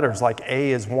certain letters, like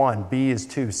A is 1, B is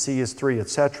 2, C is 3,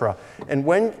 etc. And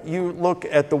when you look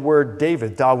at the word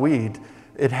David, Dawid,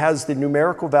 it has the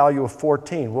numerical value of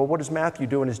 14. Well, what does Matthew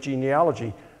do in his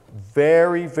genealogy?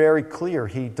 Very, very clear.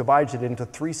 He divides it into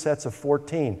 3 sets of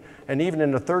 14. And even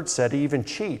in the third set, he even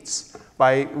cheats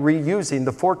by reusing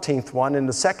the 14th one in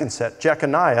the second set,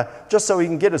 Jeconiah, just so he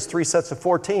can get his 3 sets of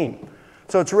 14.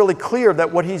 So it's really clear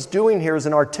that what he's doing here is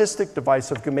an artistic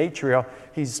device of gematria.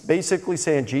 He's basically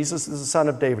saying Jesus is the son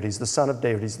of David. He's the son of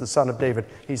David. He's the son of David.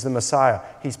 He's the Messiah.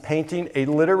 He's painting a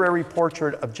literary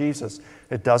portrait of Jesus.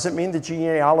 It doesn't mean the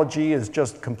genealogy is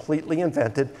just completely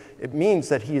invented. It means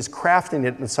that he is crafting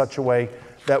it in such a way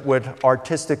that would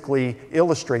artistically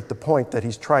illustrate the point that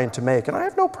he's trying to make. And I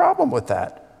have no problem with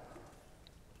that.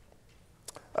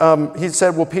 He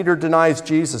said, well, Peter denies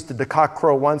Jesus. Did the cock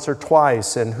crow once or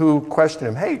twice? And who questioned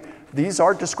him? Hey, these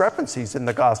are discrepancies in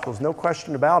the Gospels, no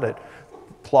question about it.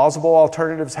 Plausible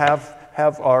alternatives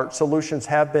or solutions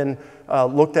have been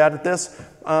looked at this.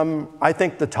 I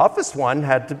think the toughest one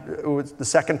was the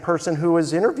second person who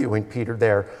was interviewing Peter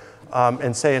there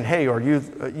and saying, hey,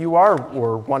 you are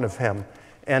one of him.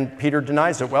 And Peter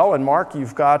denies it. Well, in Mark,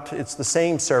 it's the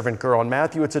same servant girl. In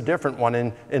Matthew, it's a different one.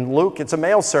 In Luke, it's a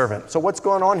male servant. So what's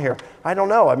going on here? I don't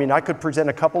know. I mean, I could present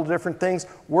a couple of different things.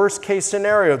 Worst case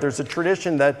scenario, there's a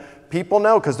tradition that people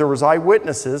know, because there was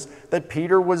eyewitnesses, that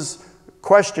Peter was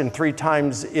questioned 3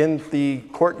 times in the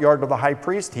courtyard of the high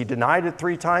priest. He denied it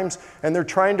 3 times, and they're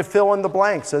trying to fill in the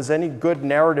blanks, as any good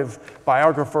narrative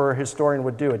biographer or historian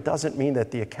would do. It doesn't mean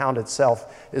that the account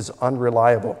itself is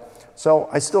unreliable. So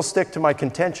I still stick to my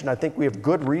contention. I think we have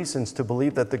good reasons to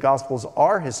believe that the Gospels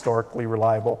are historically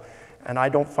reliable, and I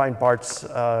don't find Bart's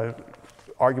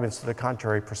arguments to the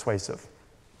contrary persuasive.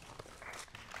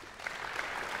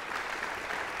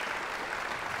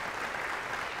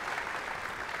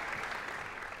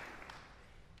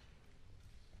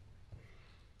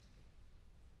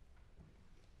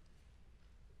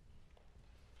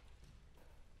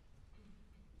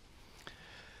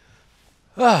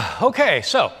 Okay,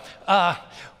 so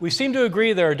We seem to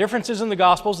agree there are differences in the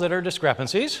Gospels that are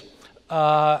discrepancies.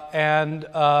 And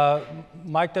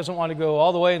Mike doesn't want to go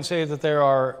all the way and say that there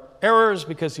are errors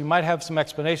because he might have some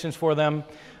explanations for them.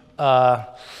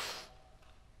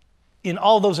 In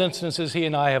all those instances, he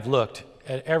and I have looked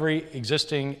at every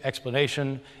existing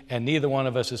explanation, and neither one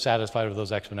of us is satisfied with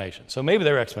those explanations. So maybe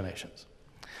they're explanations.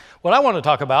 What I want to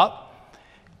talk about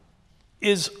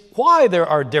is why there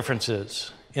are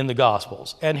differences in the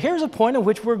Gospels. And here's a point at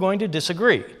which we're going to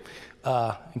disagree,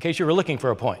 in case you were looking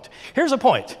for a point. Here's a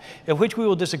point at which we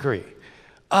will disagree.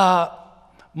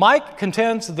 Mike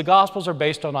contends that the Gospels are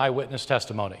based on eyewitness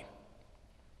testimony.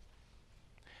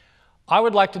 I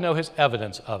would like to know his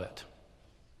evidence of it.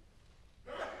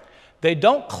 They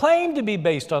don't claim to be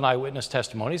based on eyewitness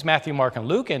testimonies. Matthew, Mark, and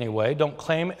Luke, anyway, don't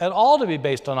claim at all to be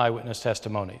based on eyewitness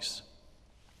testimonies.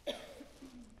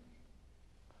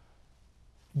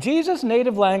 Jesus'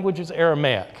 native language is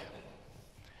Aramaic.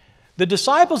 The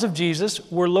disciples of Jesus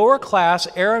were lower-class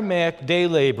Aramaic day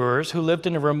laborers who lived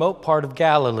in a remote part of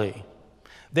Galilee.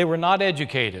 They were not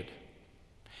educated.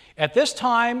 At this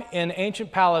time in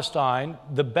ancient Palestine,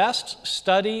 the best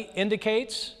study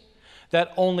indicates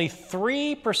that only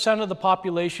 3% of the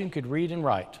population could read and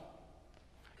write.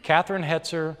 Catherine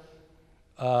Hetzer,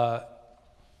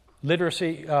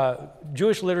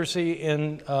 Jewish literacy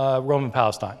in Roman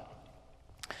Palestine.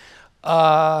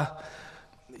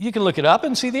 You can look it up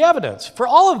and see the evidence. For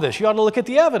all of this, you ought to look at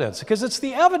the evidence, because it's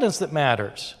the evidence that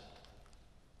matters.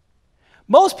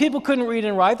 Most people couldn't read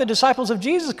and write. The disciples of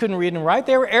Jesus couldn't read and write.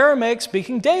 They were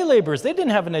Aramaic-speaking day laborers. They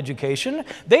didn't have an education.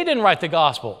 They didn't write the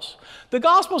Gospels. The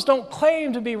Gospels don't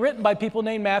claim to be written by people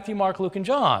named Matthew, Mark, Luke, and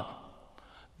John.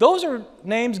 Those are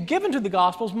names given to the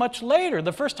Gospels much later.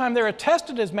 The first time they're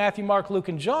attested as Matthew, Mark, Luke,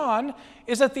 and John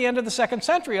is at the end of the 2nd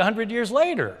century, 100 years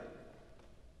later.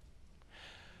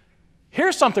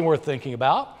 Here's something worth thinking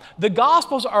about. The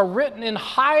Gospels are written in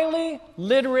highly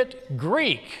literate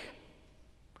Greek.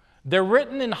 They're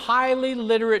written in highly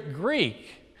literate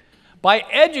Greek by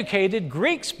educated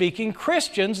Greek-speaking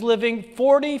Christians living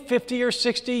 40, 50, or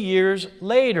 60 years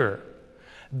later.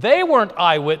 They weren't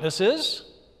eyewitnesses.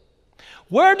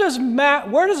 Where does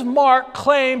Mark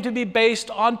claim to be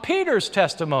based on Peter's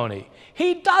testimony?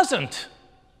 He doesn't.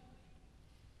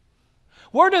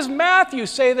 Where does Matthew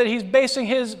say that he's basing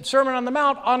his Sermon on the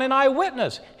Mount on an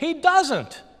eyewitness? He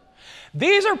doesn't.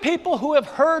 These are people who have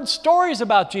heard stories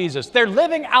about Jesus. They're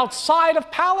living outside of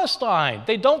Palestine.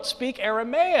 They don't speak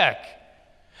Aramaic.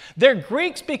 They're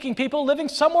Greek-speaking people living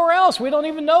somewhere else. We don't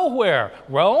even know where.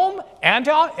 Rome,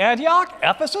 Antioch,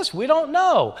 Ephesus, we don't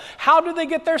know. How do they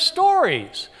get their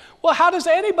stories? Well, how does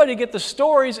anybody get the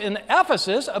stories in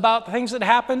Ephesus about things that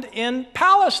happened in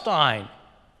Palestine?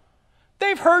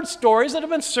 They've heard stories that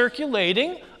have been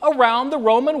circulating around the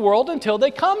Roman world until they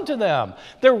come to them.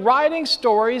 They're writing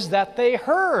stories that they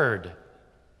heard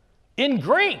in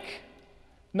Greek,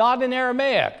 not in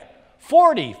Aramaic.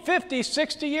 40, 50,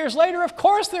 60 years later, of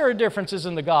course there are differences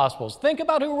in the Gospels. Think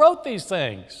about who wrote these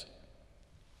things.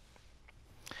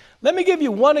 Let me give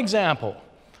you one example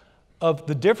of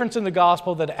the difference in the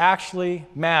Gospel that actually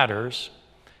matters.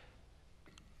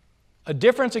 A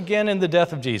difference again in the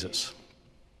death of Jesus.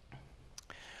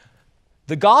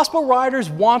 The Gospel writers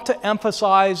want to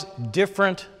emphasize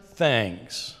different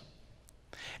things.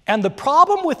 And the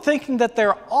problem with thinking that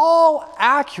they're all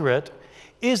accurate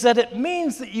is that it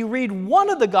means that you read one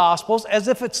of the Gospels as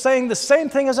if it's saying the same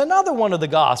thing as another one of the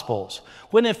Gospels,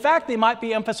 when in fact they might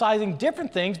be emphasizing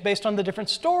different things based on the different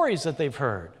stories that they've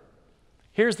heard.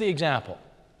 Here's the example.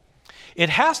 It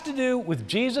has to do with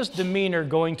Jesus' demeanor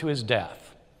going to his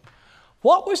death.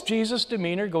 What was Jesus'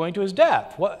 demeanor going to his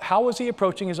death? How was he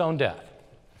approaching his own death?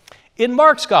 In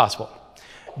Mark's Gospel,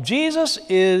 Jesus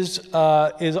is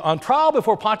on trial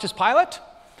before Pontius Pilate,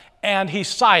 and he's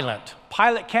silent.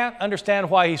 Pilate can't understand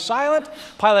why he's silent.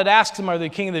 Pilate asks him, "Are you the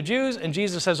king of the Jews?" And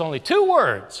Jesus says only 2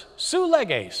 words, "Su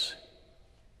leges."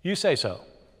 You say so.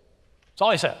 That's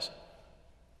all he says.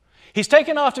 He's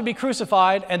taken off to be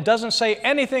crucified and doesn't say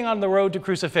anything on the road to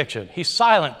crucifixion. He's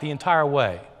silent the entire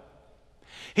way.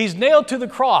 He's nailed to the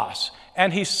cross,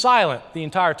 and he's silent the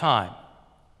entire time.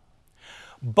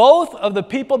 Both of the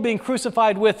people being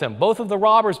crucified with him, both of the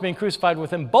robbers being crucified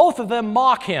with him, both of them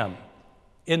mock him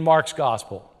in Mark's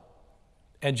Gospel.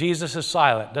 And Jesus is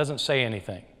silent, doesn't say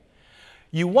anything.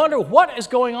 You wonder what is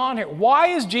going on here. Why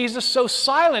is Jesus so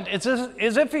silent? It's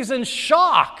as if he's in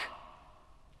shock.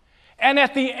 And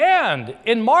at the end,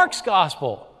 in Mark's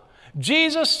Gospel,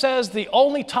 Jesus says the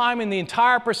only time in the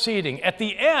entire proceeding, at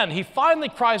the end, he finally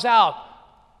cries out,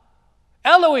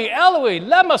 "Eloi, Eloi,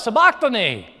 lema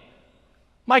sabachthani."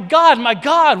 My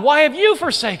God, why have you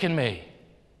forsaken me?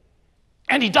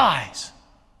 and he dies.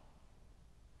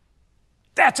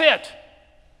 That's it.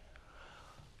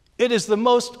 It is the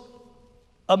most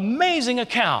amazing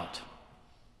account,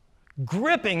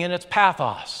 gripping in its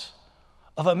pathos,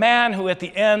 of a man who at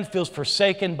the end feels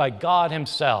forsaken by God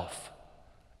himself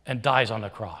and dies on the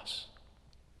cross.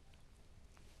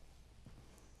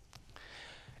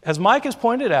 As Mike has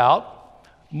pointed out,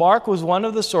 Mark was one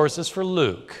of the sources for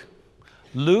Luke.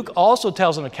 Luke also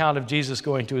tells an account of Jesus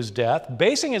going to his death,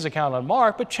 basing his account on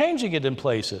Mark, but changing it in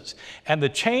places. And the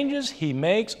changes he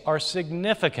makes are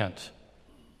significant.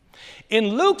 In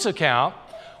Luke's account,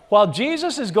 while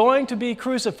Jesus is going to be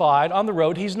crucified on the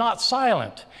road, he's not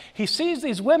silent. He sees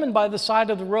these women by the side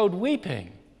of the road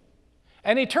weeping.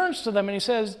 And he turns to them and he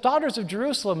says, "Daughters of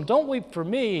Jerusalem, don't weep for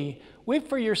me. Weep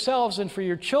for yourselves and for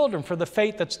your children, for the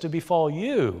fate that's to befall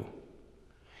you."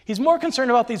 He's more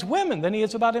concerned about these women than he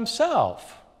is about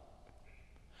himself.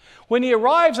 When he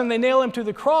arrives and they nail him to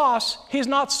the cross, he's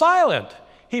not silent.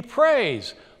 He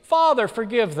prays, "Father,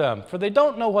 forgive them, for they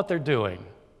don't know what they're doing."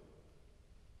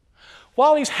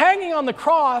 While he's hanging on the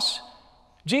cross,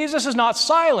 Jesus is not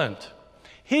silent.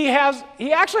 He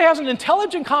actually has an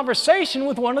intelligent conversation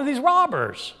with one of these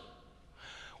robbers.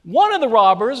 One of the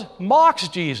robbers mocks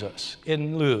Jesus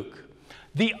in Luke.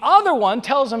 The other one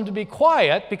tells him to be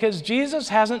quiet because Jesus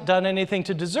hasn't done anything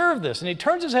to deserve this. And he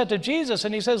turns his head to Jesus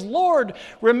and he says, "Lord,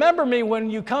 remember me when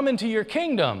you come into your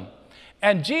kingdom."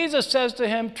 And Jesus says to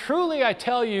him, "Truly I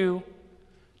tell you,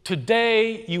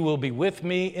 today you will be with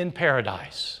me in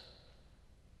paradise."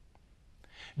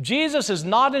 Jesus is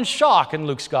not in shock in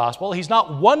Luke's gospel. He's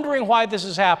not wondering why this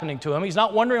is happening to him. He's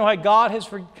not wondering why God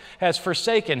has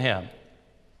forsaken him.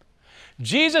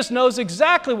 Jesus knows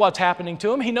exactly what's happening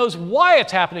to him. He knows why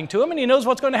it's happening to him, and he knows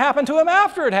what's going to happen to him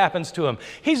after it happens to him.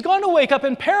 He's going to wake up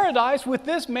in paradise with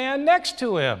this man next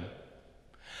to him.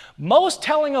 Most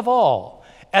telling of all,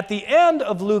 at the end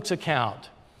of Luke's account,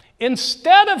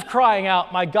 instead of crying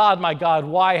out, my God,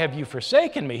 why have you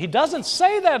forsaken me?" He doesn't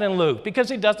say that in Luke because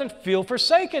he doesn't feel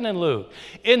forsaken in Luke.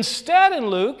 Instead, in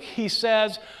Luke, he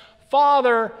says,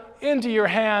 "Father, into your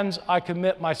hands I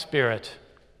commit my spirit."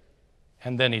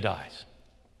 And then he dies.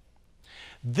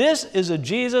 This is a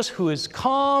Jesus who is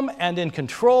calm and in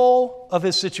control of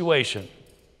his situation.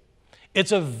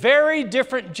 It's a very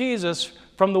different Jesus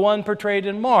from the one portrayed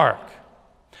in Mark.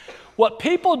 What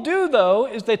people do, though,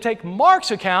 is they take Mark's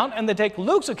account and they take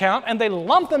Luke's account and they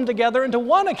lump them together into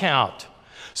one account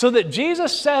so that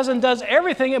Jesus says and does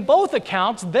everything in both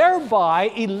accounts,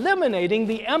 thereby eliminating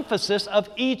the emphasis of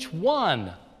each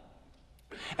one.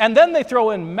 And then they throw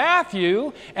in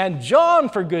Matthew and John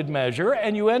for good measure,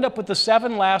 and you end up with the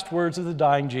 7 last words of the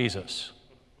dying Jesus.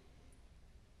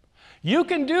 You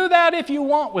can do that if you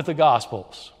want with the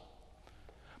Gospels.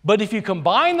 But if you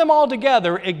combine them all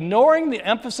together, ignoring the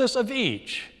emphasis of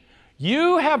each,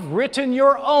 you have written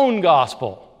your own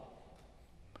gospel.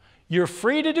 You're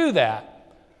free to do that,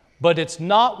 but it's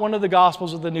not one of the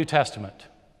Gospels of the New Testament.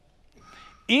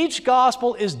 Each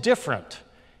gospel is different.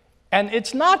 And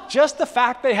it's not just the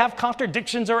fact they have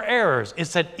contradictions or errors.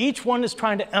 It's that each one is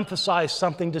trying to emphasize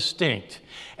something distinct.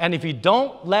 And if you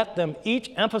don't let them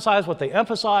each emphasize what they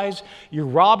emphasize, you're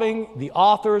robbing the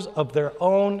authors of their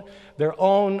own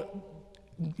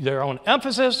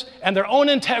emphasis and their own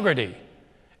integrity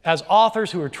as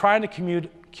authors who are trying to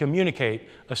communicate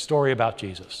a story about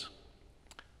Jesus.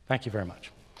 Thank you very much.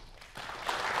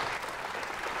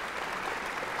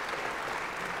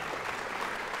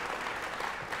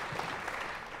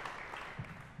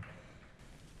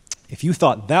 If you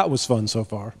thought that was fun so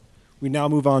far, we now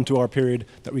move on to our period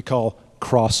that we call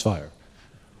Crossfire,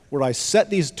 where I set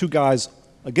these two guys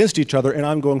against each other, and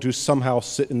I'm going to somehow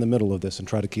sit in the middle of this and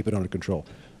try to keep it under control.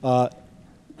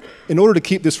 In order to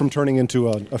keep this from turning into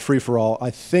a free-for-all, I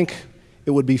think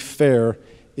it would be fair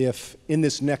if, in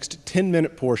this next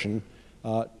 10-minute portion,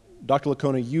 Dr.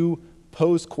 Licona, you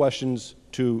pose questions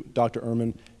to Dr.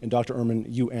 Ehrman, and Dr. Ehrman,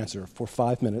 you answer. For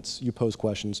 5 minutes, you pose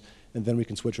questions, and then we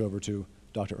can switch over to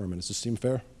Dr. Ehrman. Does this seem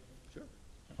fair? Sure.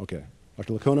 Okay.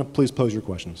 Dr. Licona, please pose your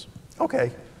questions. Okay.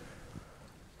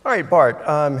 All right, Bart,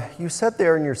 you said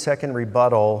there in your second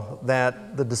rebuttal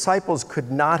that the disciples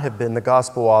could not have been the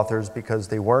gospel authors because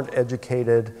they weren't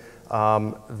educated.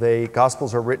 The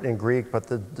gospels are written in Greek, but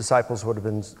the disciples would have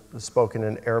been spoken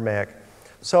in Aramaic.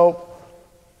 So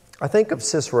I think of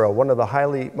Cicero, one of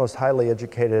the most highly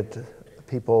educated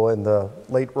people in the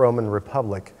late Roman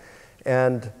Republic.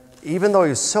 And even though he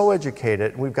was so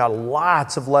educated, we've got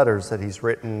lots of letters that he's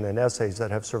written and essays that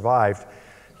have survived,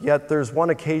 yet there's one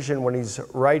occasion when he's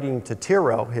writing to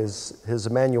Tiro, his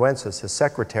amanuensis, his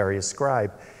secretary, his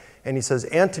scribe, And he says,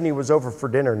 Antony was over for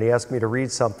dinner and he asked me to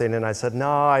read something, and I said, no,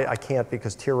 I can't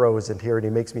because Tiro isn't here and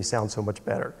he makes me sound so much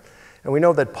better. And we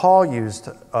know that Paul used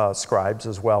scribes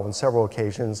as well on several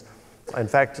occasions. In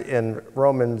fact, in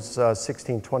Romans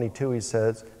 16:22,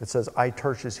 it says, I,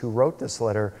 Tertius, who wrote this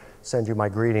letter, send you my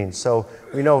greetings. So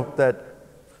we know that,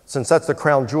 since that's the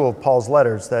crown jewel of Paul's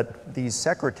letters, that these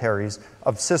secretaries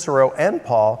of Cicero and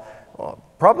Paul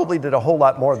probably did a whole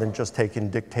lot more than just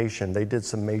taking dictation. They did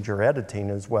some major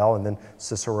editing as well, and then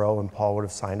Cicero and Paul would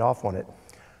have signed off on it.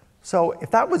 So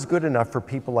if that was good enough for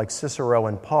people like Cicero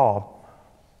and Paul,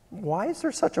 why is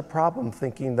there such a problem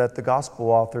thinking that the gospel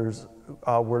authors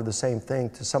were the same thing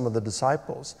to some of the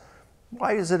disciples?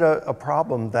 Why is it a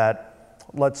problem that,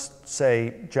 let's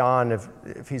say, John,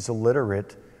 if he's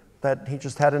illiterate, that he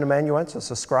just had an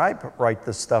amanuensis, a scribe, write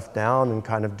this stuff down and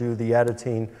kind of do the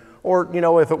editing? Or, you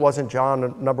know, if it wasn't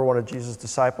John, number one of Jesus'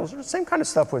 disciples, the same kind of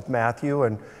stuff with Matthew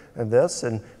and this,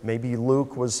 and maybe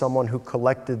Luke was someone who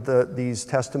collected these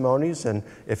testimonies, and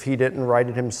if he didn't write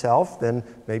it himself, then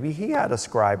maybe he had a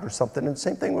scribe or something, and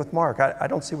same thing with Mark. I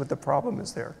don't see what the problem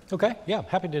is there. Okay, yeah,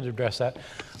 happy to address that.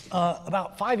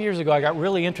 About 5 years ago, I got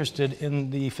really interested in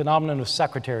the phenomenon of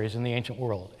secretaries in the ancient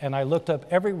world, and I looked up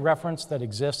every reference that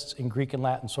exists in Greek and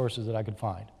Latin sources that I could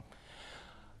find.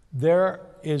 There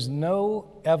is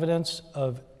no evidence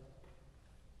of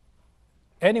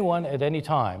anyone at any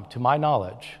time, to my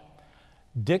knowledge,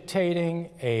 dictating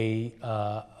an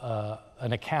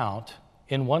account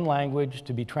in one language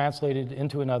to be translated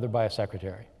into another by a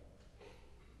secretary.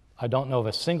 I don't know of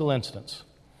a single instance.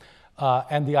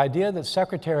 And the idea that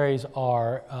secretaries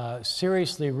are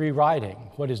seriously rewriting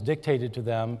what is dictated to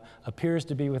them appears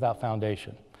to be without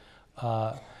foundation.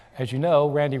 As you know,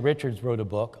 Randy Richards wrote a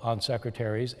book on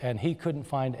secretaries, and he couldn't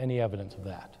find any evidence of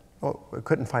that. Well, we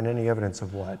couldn't find any evidence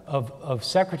of what? Of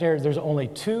secretaries. There's only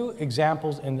 2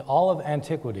 examples in all of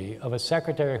antiquity of a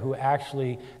secretary who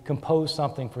actually composed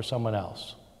something for someone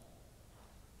else.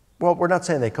 Well, we're not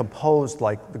saying they composed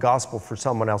like the gospel for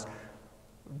someone else.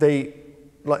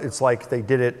 It's like they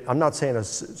did it. I'm not saying a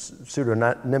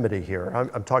pseudonymity here.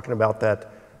 I'm talking about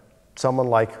that someone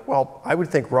like, well, I would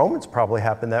think Romans probably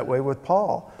happened that way with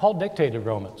Paul. Paul dictated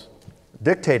Romans.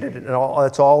 Dictated it, and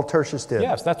that's all Tertius did.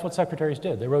 Yes, that's what secretaries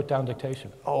did. They wrote down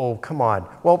dictation. Oh, come on.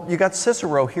 Well, you got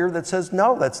Cicero here that says,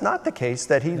 no, that's not the case,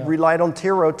 that he relied on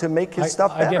Tiro to make his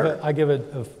stuff better. I give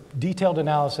a detailed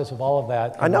analysis of all of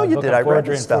that. I know you did. I read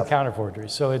the stuff.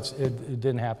 Counterforgery, so it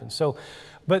didn't happen. So,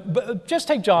 but just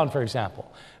take John, for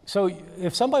example. So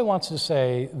if somebody wants to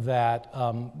say that,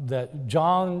 that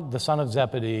John, the son of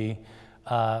Zebedee,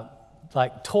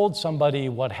 told somebody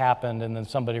what happened and then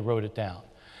somebody wrote it down.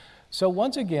 So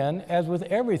once again, as with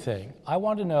everything, I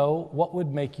want to know what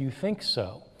would make you think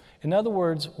so. In other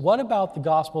words, what about the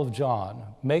Gospel of John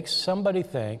makes somebody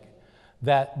think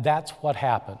that that's what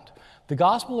happened? The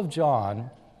Gospel of John,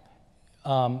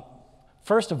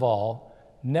 first of all,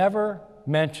 never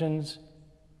mentions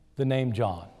the name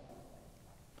John.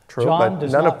 True, but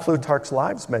none of Plutarch's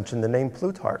lives mention the name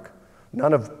Plutarch.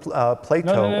 None of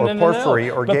Plato or Porphyry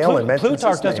or Galen mentions his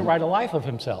name. Plutarch doesn't write a life of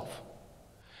himself.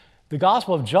 The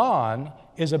Gospel of John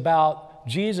is about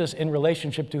Jesus in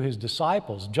relationship to his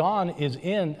disciples. John is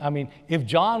if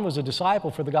John was a disciple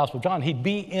for the Gospel of John, he'd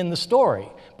be in the story,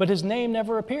 but his name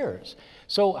never appears.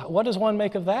 So what does one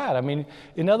make of that? I mean,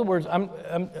 in other words, I'm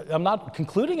not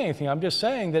concluding anything. I'm just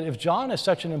saying that if John is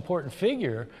such an important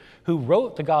figure who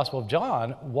wrote the Gospel of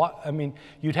John,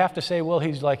 you'd have to say, well,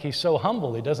 he's so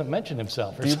humble, he doesn't mention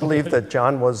himself. Do you believe that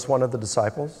John was one of the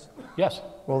disciples? Yes.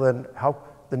 Well, then how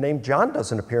the name John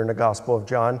doesn't appear in the Gospel of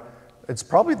John? It's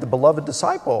probably the beloved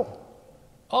disciple.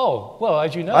 Oh, well,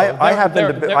 as you know. I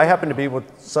happen to be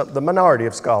with the minority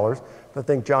of scholars that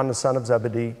think John, the son of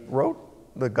Zebedee, wrote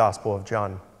the Gospel of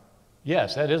John.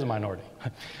 Yes, that is a minority.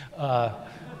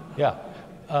 Yeah.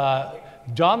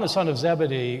 John, the son of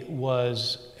Zebedee,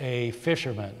 was a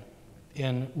fisherman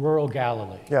in rural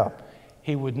Galilee. Yeah.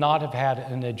 He would not have had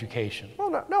an education.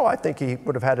 Well, no, I think he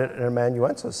would have had an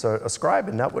amanuensis, a scribe,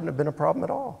 and that wouldn't have been a problem at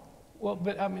all. Well,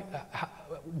 but I mean,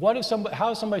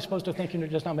 how is somebody supposed to think you're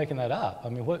just not making that up? I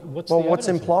mean, what's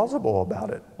implausible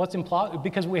about it? What's implausible?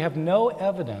 Because we have no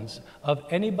evidence of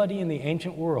anybody in the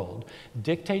ancient world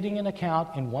dictating an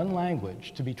account in one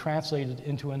language to be translated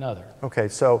into another. Okay,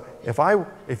 so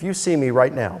if you see me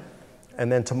right now,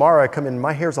 and then tomorrow I come in,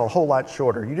 my hair's a whole lot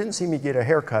shorter. You didn't see me get a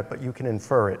haircut, but you can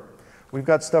infer it. We've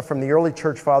got stuff from the early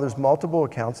church fathers, multiple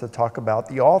accounts that talk about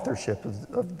the authorship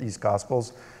of these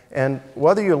Gospels. And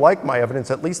whether you like my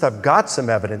evidence, at least I've got some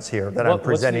evidence here that I'm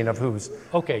presenting of who's.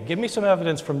 Okay, give me some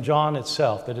evidence from John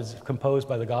itself that is composed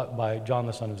by John,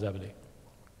 the son of Zebedee.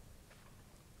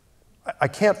 I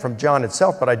can't from John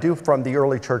itself, but I do from the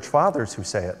early church fathers who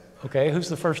say it. Okay, who's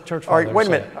the first church father? All right, wait a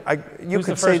minute. You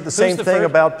could say the same thing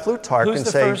about Plutarch and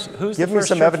say, give me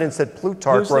some evidence that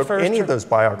Plutarch wrote any of those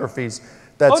biographies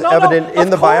that's evident in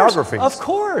the biographies. Of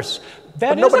course.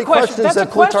 That is a question. That's a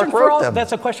question for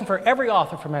That's a question for every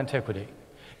author from antiquity.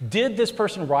 Did this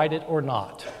person write it or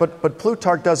not? But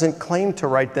Plutarch doesn't claim to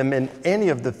write them in any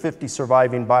of the 50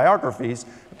 surviving biographies,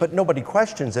 but nobody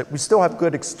questions it. We still have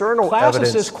good external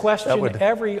evidence. Classicists question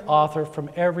every author from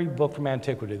every book from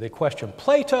antiquity. They question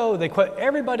Plato, they question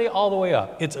everybody all the way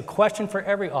up. It's a question for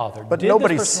every author. But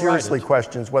nobody seriously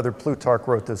questions whether Plutarch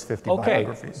wrote those 50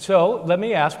 biographies. Okay, so let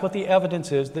me ask what the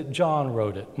evidence is that John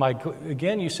wrote it.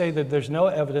 Again, you say that there's no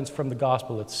evidence from the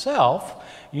gospel itself.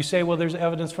 You say, well, there's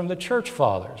evidence from the church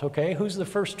fathers. Okay, who's the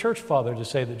first church father to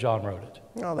say that John wrote it?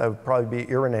 Well, that would probably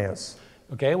be Irenaeus.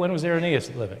 Okay, when was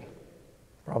Irenaeus living?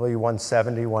 Probably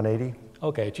 170, 180.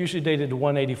 Okay, it's usually dated to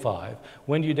 185.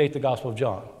 When do you date the Gospel of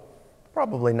John?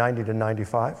 Probably 90 to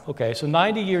 95. Okay, so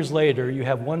 90 years later, you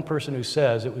have one person who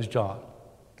says it was John.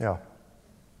 Yeah.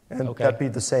 And that'd be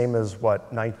the same as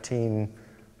what,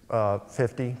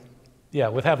 1950? Yeah,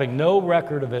 with having no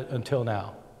record of it until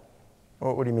now.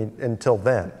 Well, what do you mean, until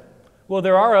then? Well,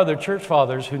 there are other church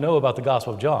fathers who know about the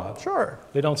Gospel of John. Sure.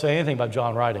 They don't say anything about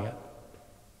John writing it.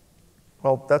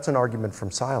 Well, that's an argument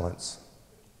from silence.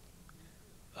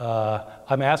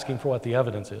 I'm asking for what the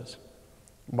evidence is.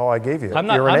 Well, I gave you I'm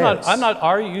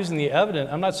not using the evidence.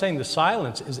 I'm not saying the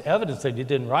silence is evidence that you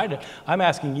didn't write it. I'm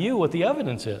asking you what the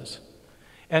evidence is.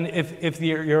 And if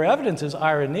your evidence is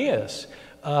Irenaeus,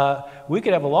 we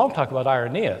could have a long talk about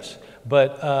Irenaeus,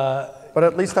 but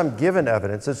at least I'm given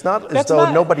evidence. It's not as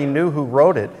though nobody knew who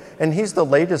wrote it. And he's the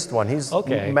latest one.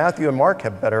 Matthew and Mark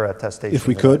have better attestation. If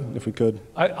we could.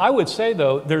 I would say,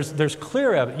 though, there's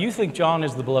clear evidence. You think John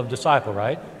is the beloved disciple,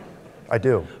 right? I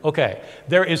do. Okay.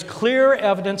 There is clear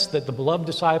evidence that the beloved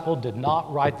disciple did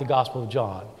not write the Gospel of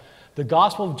John. The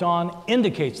Gospel of John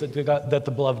indicates that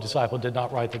the beloved disciple did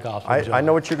not write the Gospel of John. I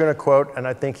know what you're going to quote, and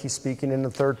I think he's speaking in the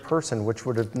third person, which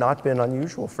would have not been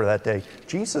unusual for that day.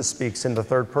 Jesus speaks in the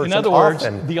third person. In other words,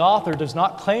 often. The author does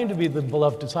not claim to be the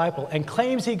beloved disciple and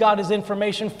claims he got his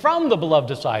information from the beloved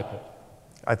disciple.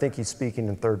 I think he's speaking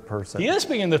in third person. He is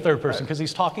speaking in the third person because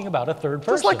he's talking about a third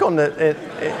person. Just like on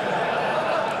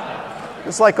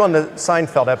it's like on the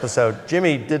Seinfeld episode,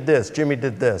 Jimmy did this, Jimmy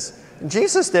did this. And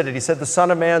Jesus did it. He said, the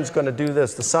Son of Man's going to do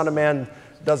this. The Son of Man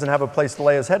doesn't have a place to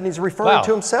lay his head, and he's referring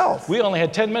to himself. We only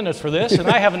had 10 minutes for this, and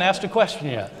I haven't asked a question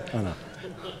yet. I know.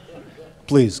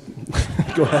 Please,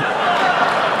 go ahead.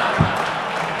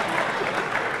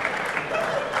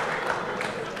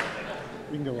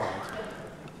 We can go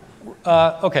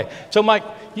on. Okay, so Mike,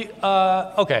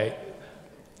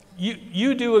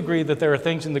 you do agree that there are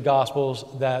things in the Gospels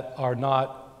that are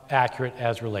not accurate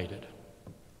as related.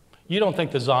 You don't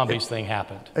think the zombies thing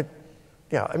happened?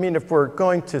 Yeah, I mean, if we're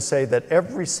going to say that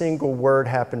every single word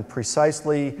happened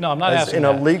precisely no, I'm not as asking in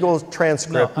that. a legal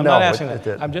transcript, I'm not asking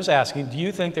that. I'm just asking, do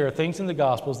you think there are things in the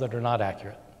Gospels that are not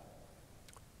accurate?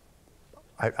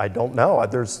 I don't know.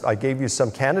 I gave you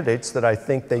some candidates that I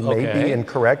think they may be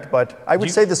incorrect, but I would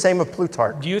say the same of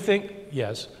Plutarch. Do you think,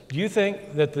 yes, do you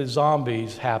think that the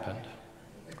zombies happened?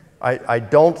 I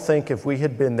don't think if we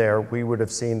had been there, we would have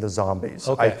seen the zombies.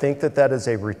 Okay. I think that is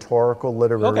a rhetorical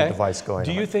literary device going on.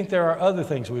 Do you think there are other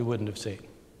things we wouldn't have seen?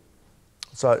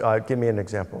 So give me an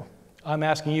example. I'm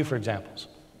asking you for examples.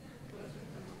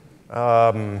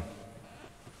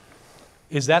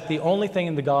 Is that the only thing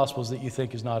in the Gospels that you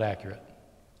think is not accurate?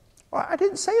 Well, I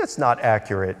didn't say it's not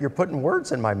accurate. You're putting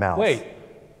words in my mouth. Wait.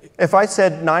 If I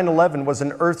said 9/11 was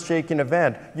an earth-shaking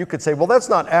event, you could say, well, that's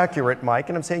not accurate, Mike.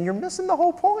 And I'm saying, you're missing the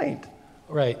whole point.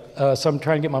 Right. So I'm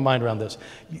trying to get my mind around this.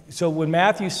 So when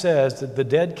Matthew says that the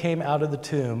dead came out of the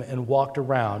tomb and walked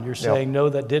around, you're saying, no,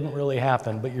 that didn't really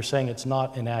happen, but you're saying it's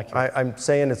not inaccurate. I'm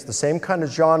saying it's the same kind of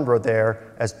genre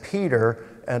there as Peter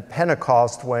at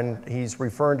Pentecost when he's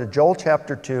referring to Joel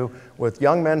chapter 2 with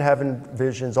young men having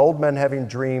visions, old men having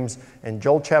dreams, and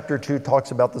Joel chapter 2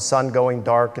 talks about the sun going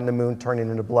dark and the moon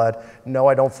turning into blood. No,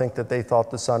 I don't think that they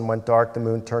thought the sun went dark, the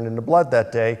moon turned into blood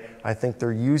that day. I think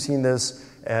they're using this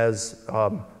as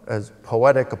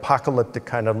poetic, apocalyptic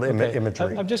kind of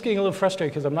imagery. I'm just getting a little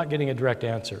frustrated because I'm not getting a direct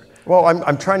answer. Well,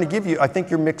 I'm trying to give you, I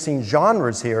think you're mixing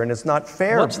genres here, and it's not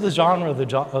fair. What's the genre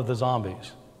of the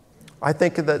zombies? I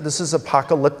think that this is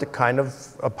apocalyptic kind of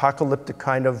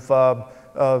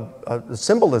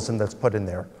symbolism that's put in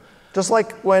there. Just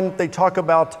like when they talk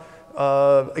about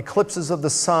eclipses of the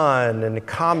sun and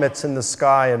comets in the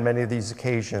sky on many of these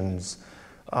occasions.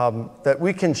 that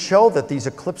we can show that these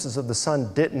eclipses of the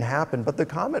sun didn't happen, but the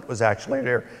comet was actually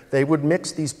there. They would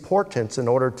mix these portents in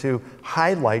order to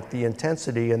highlight the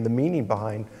intensity and the meaning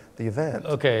behind the event.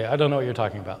 Okay, I don't know what you're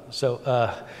talking about. So,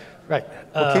 right.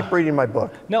 Well, keep reading my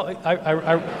book. No,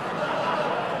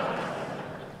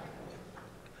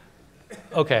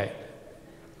 okay.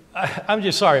 I'm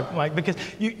just sorry, Mike, because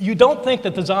you don't think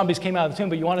that the zombies came out of the tomb,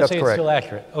 but you want to say correct. It's still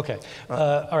accurate. Okay.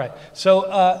 All right.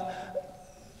 So,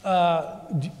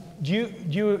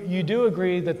 you do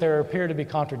agree that there appear to be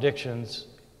contradictions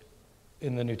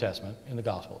in the New Testament, in the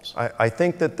Gospels? I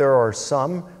think that there are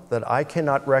some that I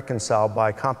cannot reconcile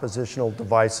by compositional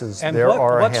devices. And there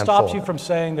are a what handful. stops you from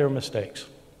saying there are mistakes?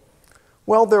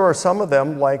 Well, there are some of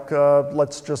them, like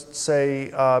let's just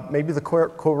say maybe the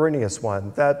Quirinius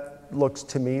one. That looks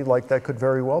to me like that could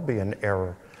very well be an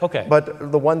error. Okay.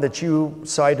 But the one that you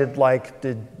cited, like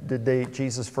did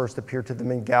Jesus first appear to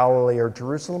them in Galilee or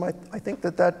Jerusalem, I think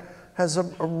that has a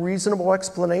reasonable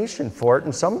explanation for it,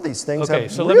 and some of these things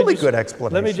have really good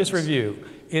explanations. Let me just review.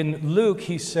 In Luke,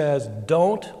 he says,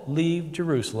 don't leave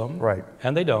Jerusalem. Right.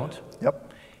 And they don't.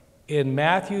 Yep. In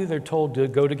Matthew, they're told to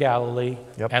go to Galilee.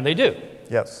 Yep. And they do.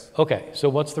 Yes. Okay, so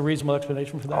what's the reasonable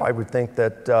explanation for that? I would think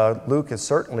that Luke is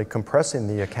certainly compressing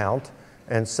the account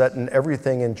and setting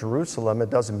everything in Jerusalem. It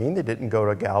doesn't mean they didn't go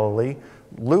to Galilee.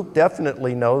 Luke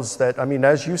definitely knows that. I mean,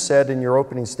 as you said in your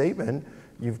opening statement,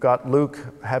 you've got Luke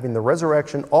having the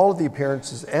resurrection, all of the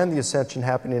appearances, and the ascension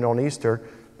happening on Easter.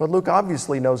 But Luke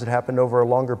obviously knows it happened over a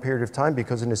longer period of time,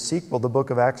 because in his sequel, the book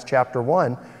of Acts chapter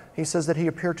 1, he says that he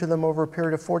appeared to them over a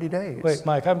period of 40 days. Wait,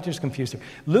 Mike, I'm just confused here.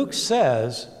 Luke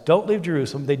says, don't leave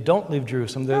Jerusalem. They don't leave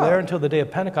Jerusalem. They're there until the day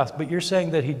of Pentecost. But you're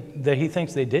saying that he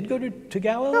thinks they did go to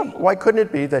Galilee? Yeah. Why couldn't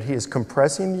it be that he is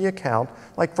compressing the account?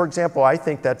 Like, for example, I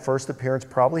think that first appearance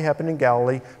probably happened in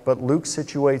Galilee, but Luke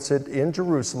situates it in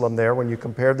Jerusalem there when you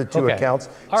compare the two accounts.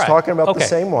 He's talking about the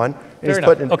same one, and he's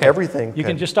putting everything. You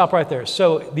can just stop right there.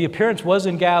 So the appearance was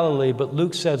in Galilee, but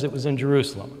Luke says it was in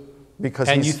Jerusalem.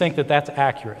 And you think that that's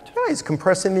accurate? Yeah, he's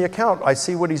compressing the account. I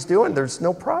see what he's doing. There's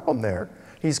no problem there.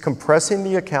 He's compressing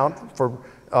the account for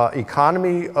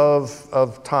economy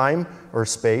of time or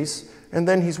space, and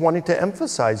then he's wanting to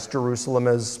emphasize Jerusalem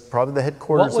as probably the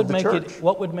headquarters of the church.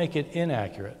 What would make it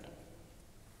inaccurate?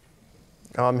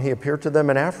 He appeared to them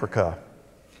in Africa.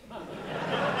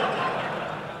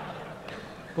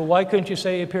 But why couldn't you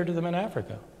say he appeared to them in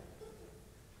Africa?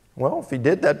 Well, if he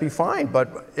did, that'd be fine.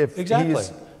 But if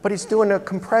he's doing a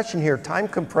compression here, time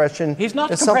compression. He's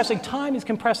not compressing time, he's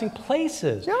compressing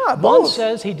places. Yeah, both. One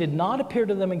says he did not appear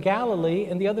to them in Galilee,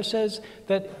 and the other says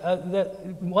that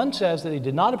one says that he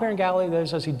did not appear in Galilee, the other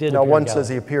says he did appear in Galilee. No, one says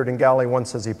he appeared in Galilee, one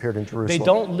says he appeared in Jerusalem. They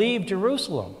don't leave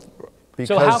Jerusalem.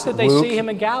 So how could they see him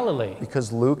in Galilee?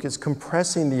 Because Luke is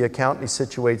compressing the account, and he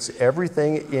situates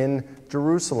everything in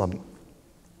Jerusalem.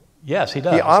 Yes, he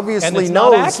does. He obviously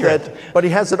knows that, but he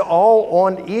has it all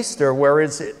on Easter,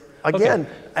 whereas, again,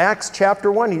 Acts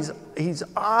chapter 1, he's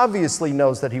obviously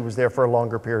knows that he was there for a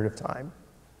longer period of time.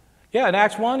 Yeah, in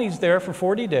Acts 1, he's there for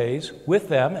 40 days with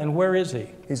them, and where is he?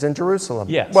 He's in Jerusalem.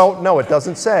 Yes. Well, no, it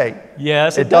doesn't say.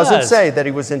 Yes, it does. It doesn't does. say that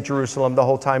he was in Jerusalem the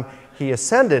whole time. He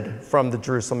ascended from the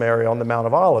Jerusalem area on the Mount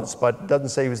of Olives, but it doesn't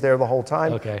say he was there the whole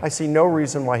time. Okay. I see no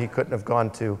reason why he couldn't have gone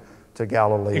to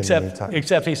Galilee in the meantime.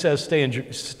 Except he says stay in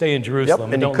Jerusalem.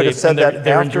 Yep, and he could have said that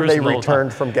after they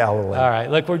returned from Galilee. All right,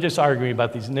 look, we're just arguing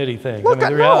about these nitty things. Look,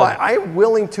 I'm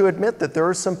willing to admit that there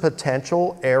are some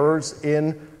potential errors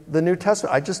in the New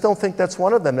Testament. I just don't think that's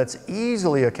one of them that's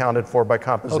easily accounted for by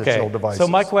compositional devices. So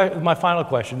my final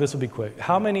question, this will be quick.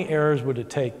 How many errors would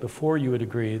it take before you would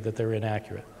agree that they're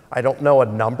inaccurate? I don't know a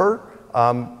number,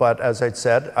 but as I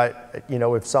said,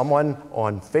 if someone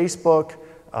on Facebook,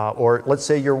 or let's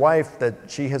say your wife, that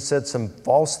she has said some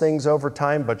false things over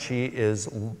time, but she is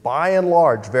by and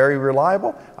large very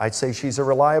reliable, I'd say she's a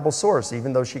reliable source,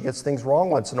 even though she gets things wrong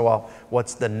once in a while.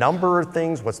 What's the number of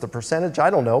things? What's the percentage? I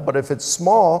don't know. But if it's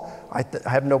small, I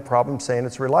have no problem saying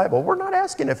it's reliable. We're not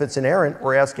asking if it's inerrant.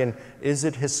 We're asking, is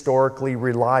it historically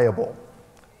reliable?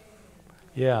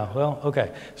 Yeah, well,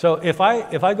 okay. So if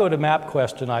I go to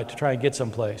MapQuest tonight to try and get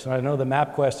someplace, and I know the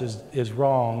MapQuest is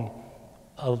wrong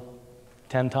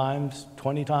 10 times,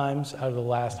 20 times out of the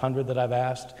last 100 that I've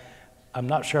asked, I'm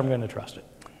not sure I'm going to trust it.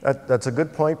 That's a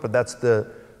good point, but that's the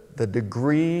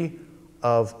degree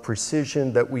of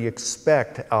precision that we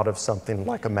expect out of something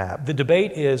like a map. The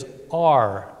debate is,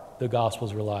 are the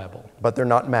Gospels reliable? But they're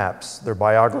not maps, they're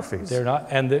biographies. They're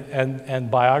not, and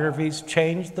biographies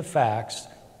change the facts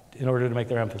in order to make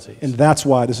their emphases. And that's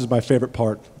why this is my favorite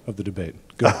part of the debate.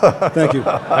 Good. Thank you.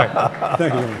 All right.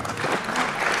 Thank you.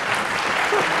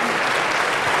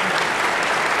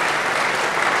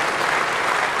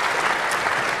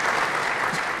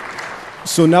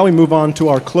 So now we move on to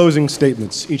our closing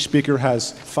statements. Each speaker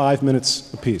has 5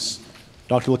 minutes apiece.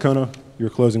 Dr. Licona, your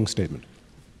closing statement.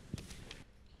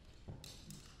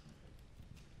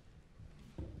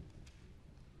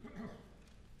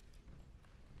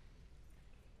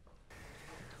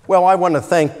 Well, I want to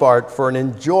thank Bart for an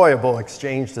enjoyable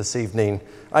exchange this evening.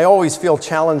 I always feel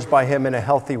challenged by him in a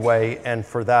healthy way, and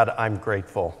for that I'm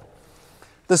grateful.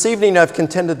 This evening I've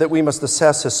contended that we must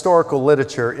assess historical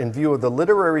literature in view of the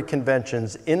literary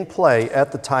conventions in play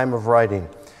at the time of writing.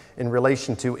 In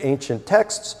relation to ancient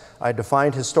texts, I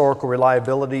defined historical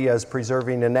reliability as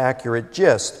preserving an accurate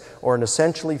gist or an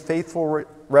essentially faithful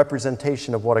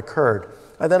representation of what occurred.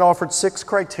 I then offered 6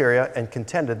 criteria and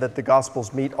contended that the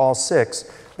Gospels meet all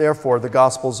 6. Therefore, the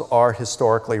Gospels are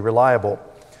historically reliable.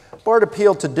 Bart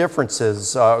appealed to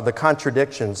differences, the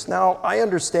contradictions. Now, I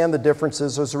understand the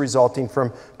differences as resulting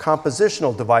from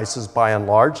compositional devices, by and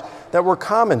large, that were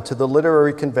common to the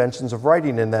literary conventions of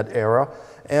writing in that era.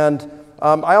 And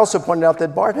I also pointed out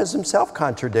that Bart has himself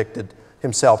contradicted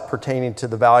himself pertaining to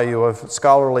the value of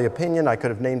scholarly opinion. I could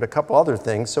have named a couple other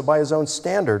things. So by his own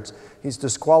standards, he's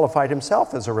disqualified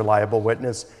himself as a reliable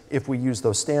witness if we use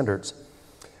those standards.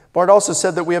 Bart also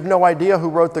said that we have no idea who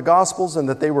wrote the Gospels and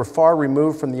that they were far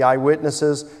removed from the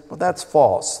eyewitnesses. Well, that's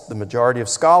false. The majority of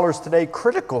scholars today,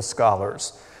 critical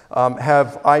scholars,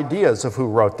 have ideas of who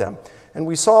wrote them. And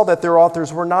we saw that their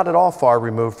authors were not at all far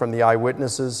removed from the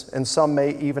eyewitnesses, and some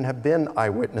may even have been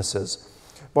eyewitnesses.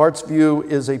 Bart's view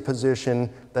is a position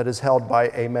that is held by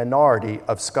a minority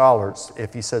of scholars.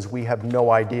 If he says we have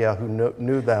no idea who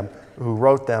knew them, who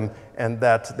wrote them, and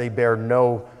that they bear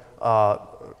no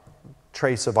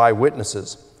trace of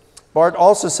eyewitnesses. Bart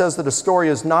also says that a story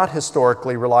is not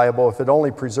historically reliable if it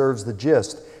only preserves the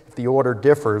gist, if the order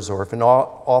differs, or if an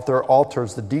author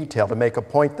alters the detail to make a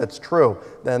point that's true,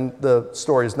 then the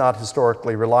story is not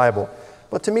historically reliable.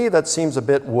 But to me, that seems a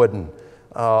bit wooden,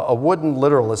 a wooden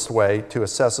literalist way to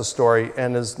assess a story,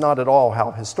 and is not at all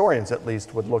how historians, at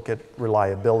least, would look at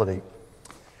reliability.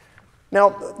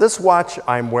 Now, this watch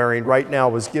I'm wearing right now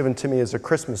was given to me as a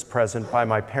Christmas present by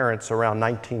my parents around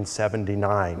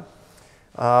 1979.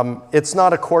 It's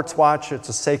not a quartz watch, it's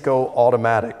a Seiko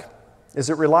automatic. Is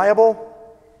it reliable?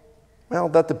 Well,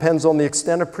 that depends on the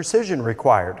extent of precision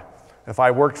required. If I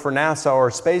worked for NASA or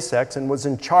SpaceX and was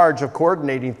in charge of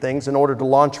coordinating things in order to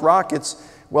launch rockets,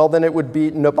 well, then it would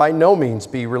by no means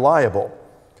be reliable.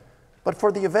 But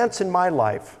for the events in my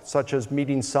life, such as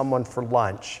meeting someone for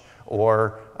lunch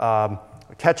or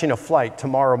catching a flight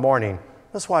tomorrow morning,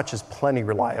 this watch is plenty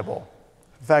reliable.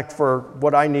 In fact, for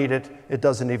what I need it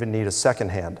doesn't even need a second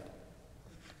hand.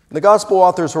 The gospel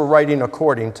authors were writing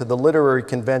according to the literary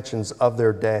conventions of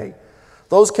their day.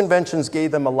 Those conventions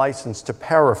gave them a license to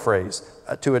paraphrase,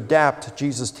 to adapt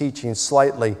Jesus' teachings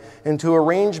slightly, and to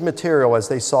arrange material as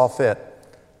they saw fit.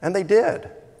 And they did.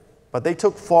 But they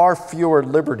took far fewer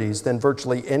liberties than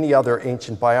virtually any other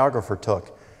ancient biographer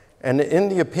took. And in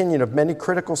the opinion of many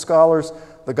critical scholars,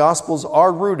 the Gospels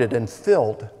are rooted and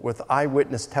filled with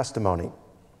eyewitness testimony.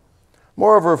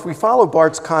 Moreover, if we follow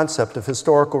Bart's concept of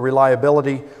historical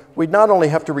reliability, we'd not only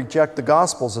have to reject the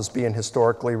Gospels as being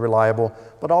historically reliable,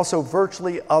 but also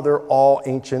virtually all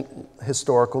ancient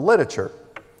historical literature.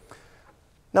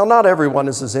 Now, not everyone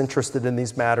is as interested in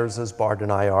these matters as Bart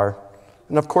and I are,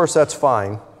 and of course that's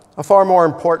fine. A far more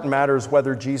important matter is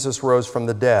whether Jesus rose from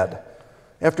the dead.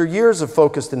 After years of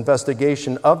focused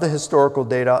investigation of the historical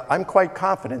data, I'm quite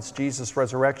confident Jesus'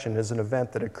 resurrection is an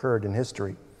event that occurred in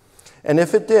history. And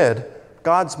if it did,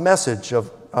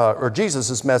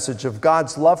 Jesus' message of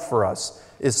God's love for us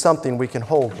is something we can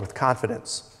hold with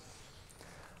confidence.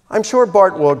 I'm sure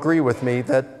Bart will agree with me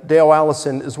that Dale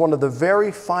Allison is one of the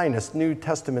very finest New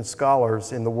Testament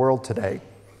scholars in the world today.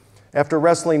 After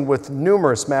wrestling with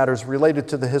numerous matters related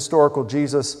to the historical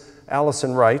Jesus,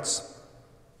 Allison writes,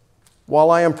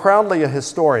 "While I am proudly a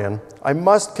historian, I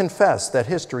must confess that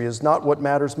history is not what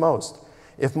matters most.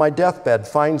 If my deathbed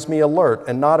finds me alert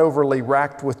and not overly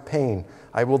racked with pain,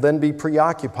 I will then be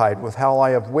preoccupied with how I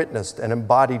have witnessed and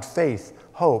embodied faith,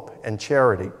 hope, and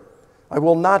charity. I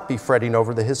will not be fretting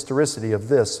over the historicity of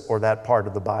this or that part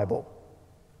of the Bible."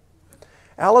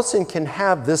 Allison can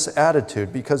have this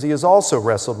attitude because he has also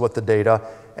wrestled with the data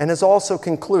and has also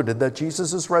concluded that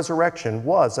Jesus' resurrection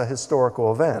was a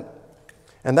historical event.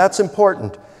 And that's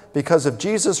important because if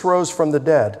Jesus rose from the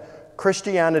dead,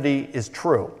 Christianity is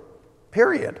true,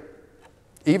 period.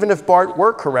 Even if Bart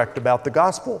were correct about the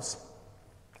Gospels,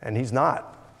 and he's not.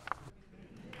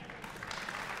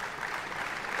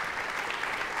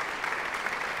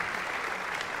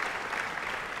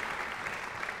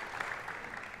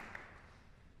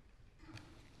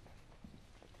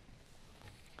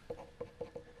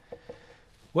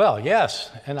 Well,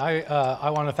 yes, and I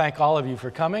want to thank all of you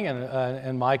for coming,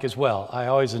 and Mike as well. I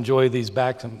always enjoy these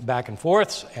back and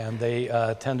forths, and they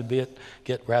tend to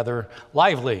get rather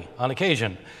lively on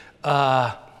occasion.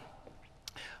 I'm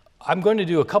going to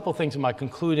do a couple things in my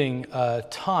concluding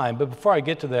time, but before I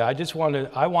get to that,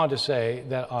 I want to say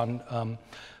that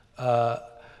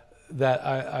that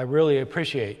I really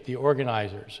appreciate the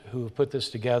organizers who have put this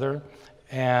together.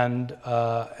 And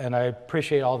I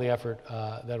appreciate all the effort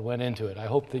that went into it. I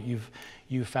hope that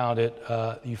you found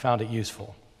it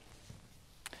useful.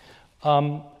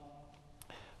 On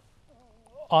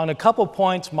a couple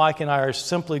points, Mike and I are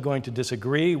simply going to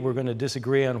disagree. We're going to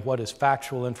disagree on what is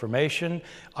factual information.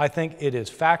 I think it is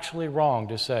factually wrong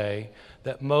to say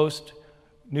that most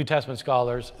New Testament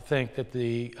scholars think that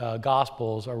the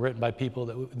Gospels are written by people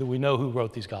that we know who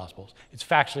wrote these Gospels. It's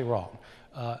factually wrong.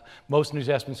 Most New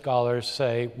Testament scholars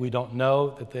say we don't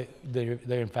know that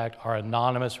they in fact are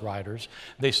anonymous writers.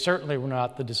 They certainly were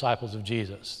not the disciples of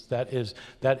Jesus. That is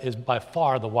by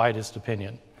far the widest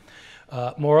opinion.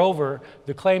 Moreover,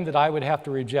 the claim that I would have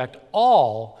to reject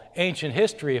all ancient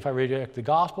history if I reject the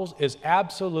Gospels is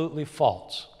absolutely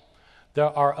false. There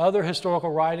are other historical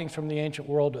writings from the ancient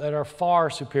world that are far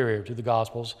superior to the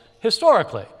Gospels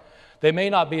historically. They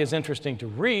may not be as interesting to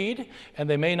read, and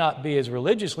they may not be as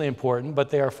religiously important,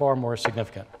 but they are far more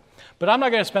significant. But I'm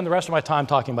not going to spend the rest of my time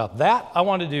talking about that. I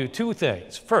want to do two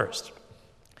things. First,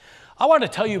 I want to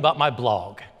tell you about my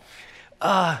blog.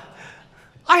 I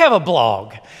have a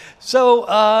blog. So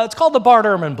it's called the Bart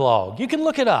Ehrman blog. You can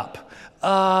look it up.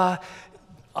 I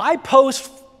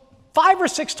post 5 or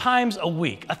 6 times a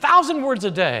week, 1,000 words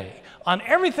a day, on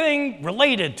everything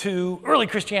related to early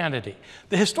Christianity,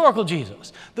 the historical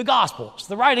Jesus, the Gospels,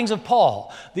 the writings of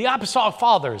Paul, the Apostolic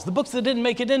Fathers, the books that didn't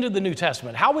make it into the New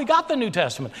Testament, how we got the New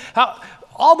Testament,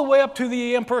 all the way up to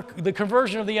the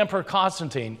conversion of the Emperor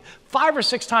Constantine, 5 or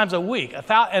 6 times a week.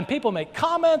 And people make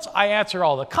comments. I answer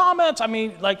all the comments. I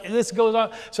mean, like, this goes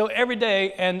on. So every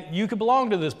day, and you could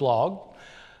belong to this blog.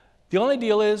 The only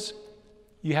deal is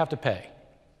you have to pay.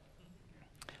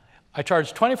 I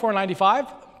charge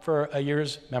 $24.95 for a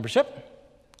year's membership,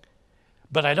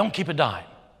 but I don't keep a dime.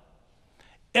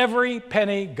 Every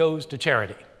penny goes to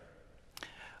charity.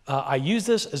 I use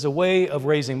this as a way of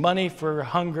raising money for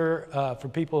hunger,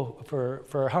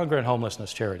 for hunger and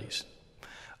homelessness charities.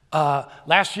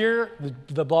 Last year,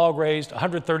 the blog raised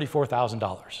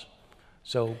 $134,000.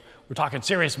 So we're talking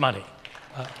serious money.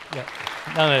 Yeah.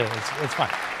 No, it's fine.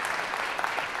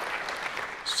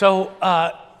 So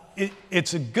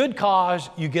it's a good cause.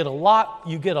 You get a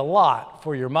lot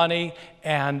for your money,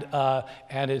 and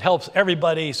it helps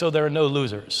everybody, so there are no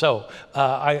losers. So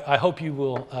I hope you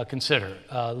will consider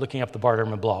looking up the Bart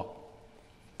Ehrman blog.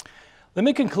 Let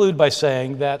me conclude by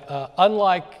saying that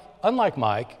unlike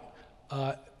Mike,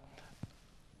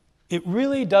 it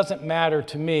really doesn't matter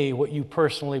to me what you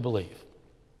personally believe.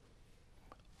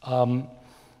 I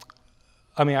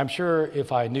mean, I'm sure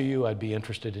if I knew you, I'd be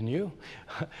interested in you.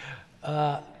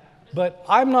 But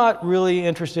I'm not really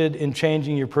interested in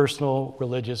changing your personal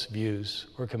religious views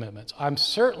or commitments. I'm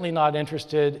certainly not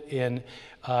interested in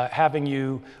having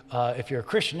you, if you're a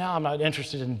Christian now, I'm not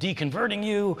interested in deconverting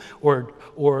you or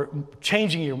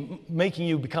making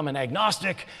you become an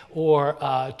agnostic or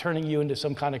turning you into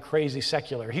some kind of crazy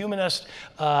secular humanist.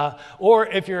 Or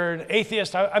if you're an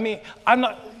atheist, I mean, I'm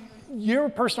not, your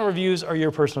personal views are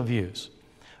your personal views.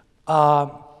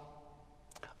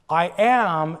 I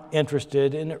am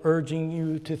interested in urging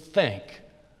you to think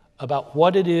about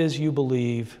what it is you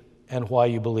believe and why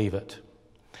you believe it.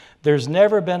 There's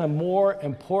never been a more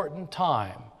important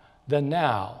time than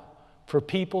now for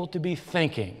people to be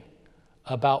thinking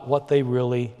about what they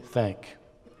really think.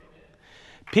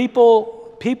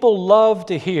 People love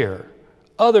to hear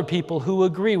other people who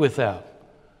agree with them,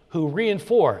 who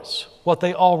reinforce what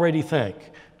they already think.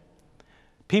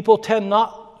 People tend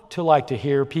not to like to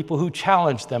hear people who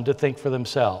challenge them to think for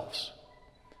themselves.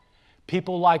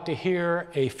 People like to hear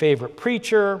a favorite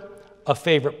preacher, a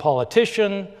favorite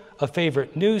politician, a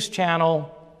favorite news channel.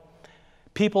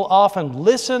 People often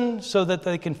listen so that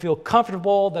they can feel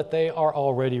comfortable that they are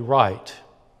already right.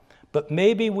 But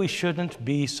maybe we shouldn't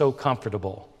be so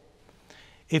comfortable.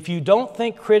 If you don't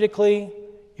think critically,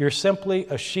 you're simply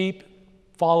a sheep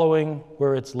following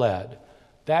where it's led.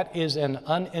 That is an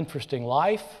uninteresting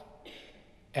life.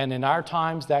 And in our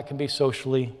times, that can be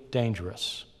socially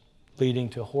dangerous, leading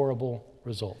to horrible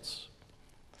results.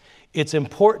 It's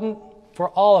important for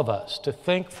all of us to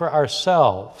think for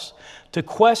ourselves, to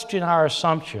question our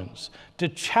assumptions, to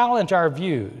challenge our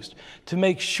views, to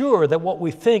make sure that what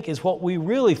we think is what we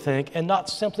really think and not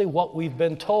simply what we've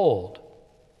been told.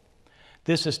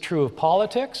 This is true of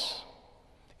politics.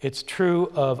 It's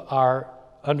true of our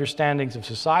understandings of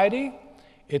society,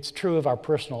 it's true of our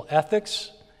personal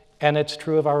ethics, and it's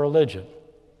true of our religion.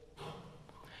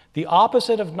 The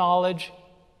opposite of knowledge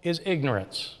is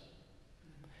ignorance.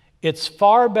 It's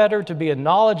far better to be a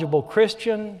knowledgeable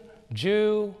Christian,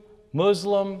 Jew,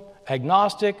 Muslim,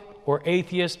 agnostic, or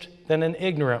atheist than an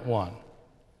ignorant one.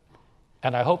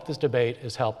 And I hope this debate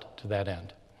has helped to that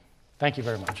end. Thank you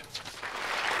very much.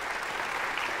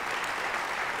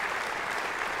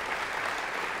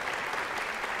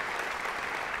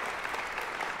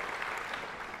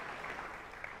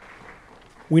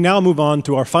 We now move on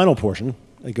to our final portion.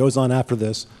 It goes on after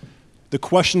this, the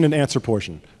question and answer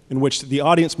portion, in which the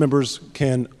audience members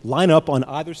can line up on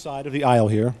either side of the aisle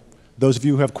here. Those of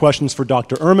you who have questions for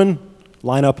Dr. Ehrman,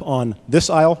 line up on this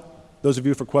aisle. Those of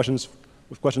you with questions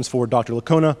for Dr.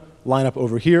 Licona, line up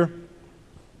over here.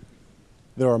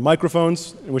 There are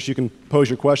microphones in which you can pose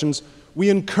your questions. We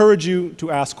encourage you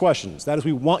to ask questions. That is,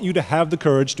 we want you to have the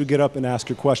courage to get up and ask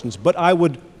your questions. But I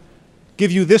would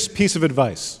give you this piece of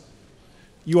advice.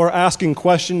 You are asking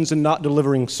questions and not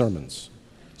delivering sermons.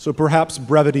 So perhaps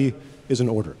brevity is in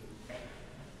order.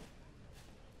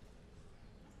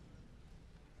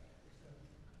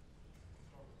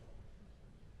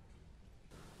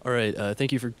 All right,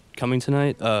 thank you for coming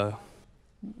tonight.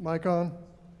 Mic on?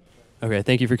 Okay,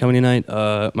 thank you for coming tonight.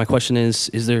 My question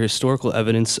is there historical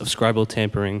evidence of scribal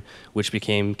tampering which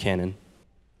became canon?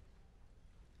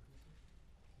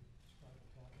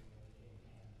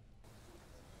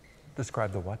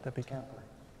 Describe the what that became?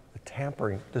 The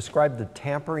tampering. Describe the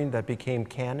tampering that became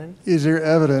canon? Is there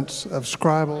evidence of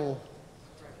scribal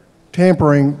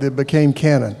tampering that became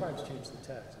canon?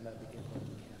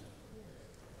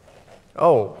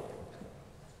 Oh.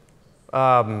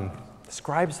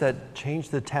 Scribes that changed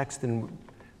the text and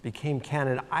became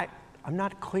canon. I'm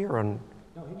not clear on...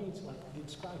 No, he means like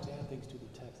the scribes add things to the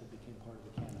text that became part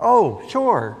of the canon. Oh,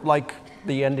 sure. Like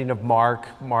the ending of Mark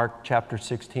chapter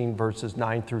 16, verses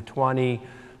 9 through 20.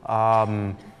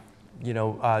 John,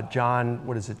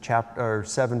 chapter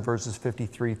 7, verses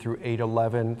 53 through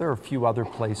 8:11. There are a few other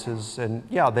places, and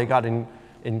yeah, they got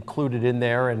included in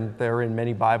there, and they're in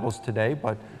many Bibles today.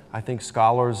 But I think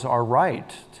scholars are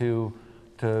right to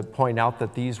point out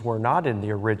that these were not in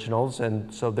the originals,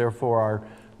 and so therefore our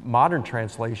modern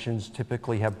translations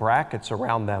typically have brackets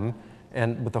around them,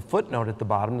 and with a footnote at the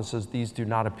bottom that says these do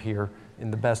not appear in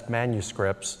the best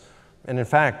manuscripts. And in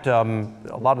fact, a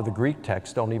lot of the Greek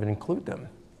texts don't even include them.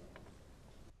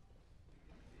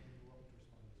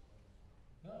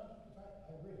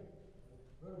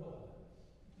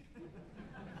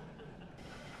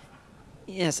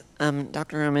 Yes,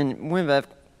 Dr. Ehrman, one of the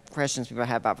questions people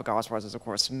have about the Gospels is, of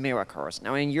course, miracles.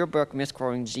 Now, in your book,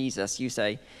 Misquoting Jesus, you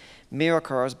say,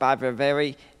 miracles, by their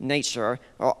very nature,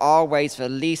 are always the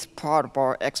least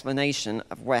probable explanation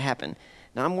of what happened.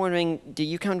 Now, I'm wondering, do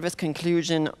you come to this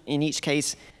conclusion in each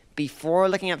case before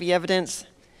looking at the evidence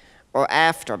or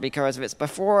after? Because if it's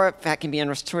before, that can be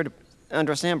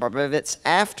understandable. But if it's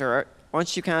after,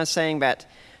 aren't you kind of saying that,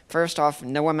 first off,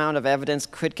 no amount of evidence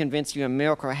could convince you a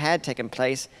miracle had taken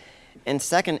place? And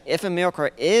second, if a miracle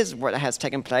is what has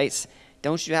taken place,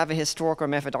 don't you have a historical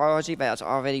methodology that's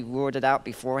already ruled it out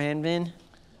beforehand then?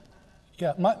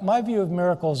 Yeah, my view of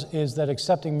miracles is that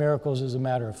accepting miracles is a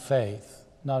matter of faith,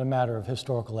 not a matter of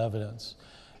historical evidence.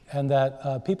 And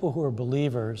that people who are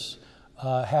believers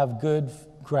have good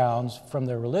grounds from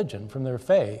their religion, from their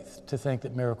faith, to think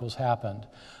that miracles happened.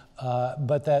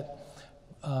 But that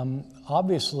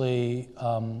obviously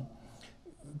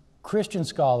Christian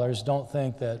scholars don't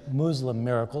think that Muslim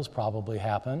miracles probably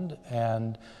happened,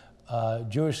 and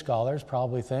Jewish scholars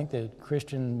probably think that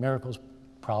Christian miracles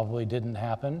probably didn't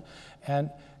happen. And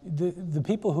the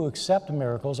people who accept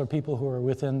miracles are people who are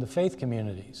within the faith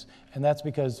communities, and that's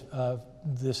because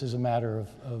this is a matter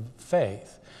of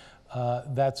faith.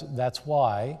 That's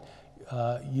why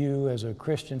you, as a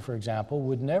Christian, for example,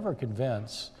 would never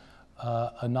convince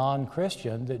a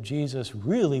non-Christian that Jesus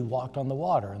really walked on the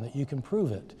water and that you can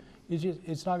prove it.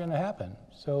 It's not going to happen.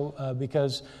 So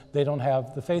because they don't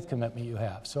have the faith commitment you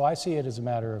have. So I see it as a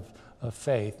matter of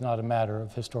faith, not a matter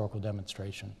of historical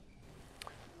demonstration.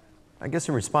 I guess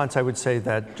in response, I would say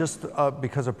that just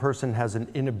because a person has an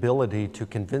inability to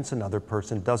convince another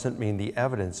person doesn't mean the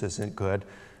evidence isn't good.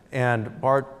 And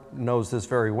Bart knows this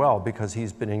very well because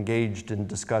he's been engaged in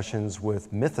discussions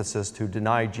with mythicists who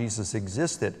deny Jesus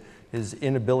existed. His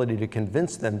inability to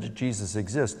convince them that Jesus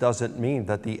exists doesn't mean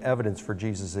that the evidence for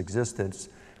Jesus' existence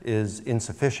is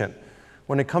insufficient.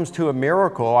 When it comes to a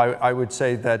miracle, I would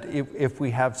say that if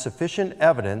we have sufficient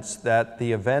evidence that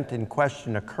the event in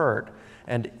question occurred,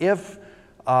 and if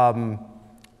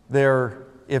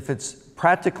it's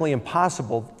practically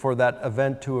impossible for that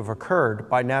event to have occurred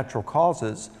by natural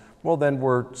causes, well, then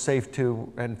we're safe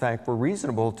to, in fact, we're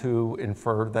reasonable to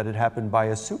infer that it happened by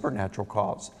a supernatural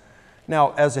cause.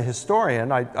 Now, as a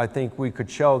historian, I think we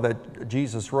could show that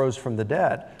Jesus rose from the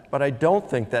dead, but I don't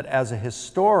think that as a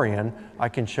historian I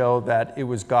can show that it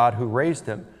was God who raised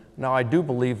him. Now, I do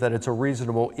believe that it's a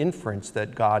reasonable inference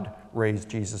that God raised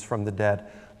Jesus from the dead,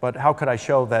 but how could I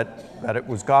show that it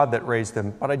was God that raised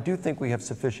him? But I do think we have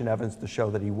sufficient evidence to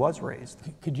show that he was raised.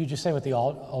 Could you just say what the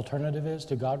alternative is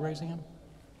to God raising him?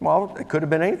 Well, it could have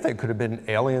been anything. It could have been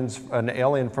an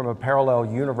alien from a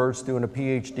parallel universe doing a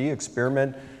PhD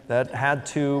experiment that had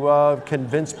to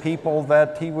convince people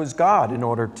that he was God in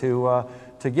order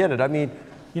to get it. I mean,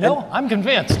 I'm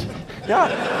convinced.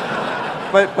 Yeah,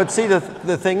 but see, the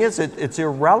thing is, it's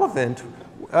irrelevant.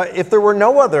 If there were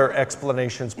no other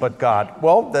explanations but God,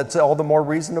 well, that's all the more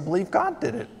reason to believe God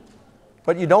did it.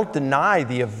 But you don't deny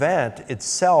the event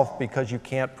itself because you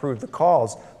can't prove the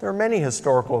cause. There are many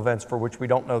historical events for which we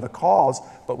don't know the cause,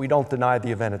 but we don't deny the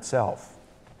event itself.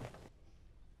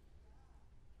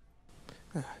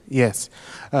 Yes.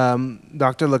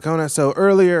 Dr. Licona, so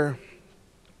earlier,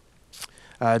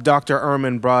 Dr.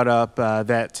 Ehrman brought up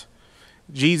that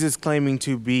Jesus claiming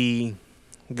to be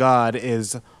God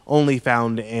is only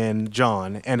found in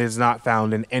John and is not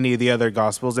found in any of the other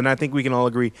Gospels. And I think we can all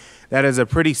agree that is a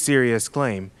pretty serious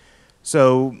claim.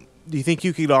 So do you think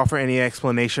you could offer any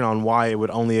explanation on why it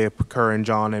would only occur in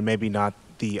John and maybe not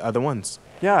the other ones?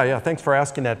 Yeah, thanks for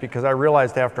asking that, because I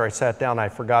realized after I sat down I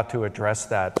forgot to address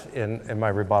that in my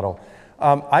rebuttal.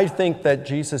 I think that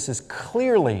Jesus is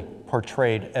clearly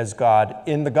portrayed as God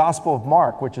in the Gospel of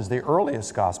Mark, which is the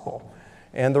earliest Gospel.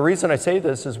 And the reason I say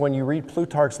this is when you read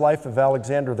Plutarch's Life of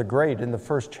Alexander the Great in the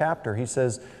first chapter, he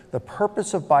says, the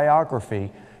purpose of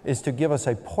biography is to give us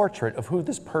a portrait of who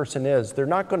this person is. They're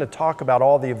not going to talk about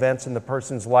all the events in the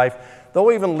person's life. He'll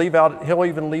even leave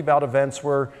out events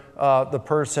where the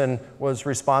person was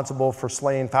responsible for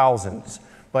slaying thousands.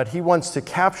 But he wants to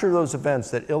capture those events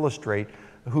that illustrate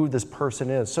who this person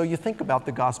is. So you think about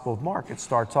the Gospel of Mark. It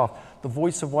starts off, the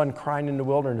voice of one crying in the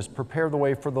wilderness, prepare the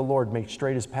way for the Lord, make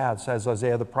straight his paths, as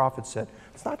Isaiah the prophet said.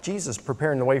 It's not Jesus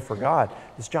preparing the way for God.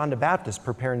 It's John the Baptist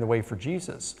preparing the way for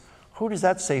Jesus. Who does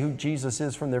that say who Jesus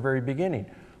is from the very beginning?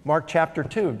 Mark chapter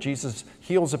 2, Jesus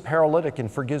heals a paralytic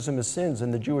and forgives him his sins,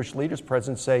 and the Jewish leaders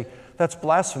present say, that's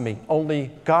blasphemy. Only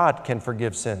God can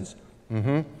forgive sins.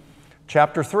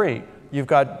 Chapter 3, you've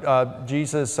got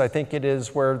Jesus, I think it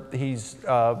is, where he's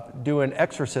doing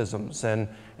exorcisms and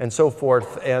so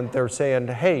forth, and they're saying,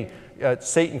 hey,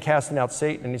 Satan casting out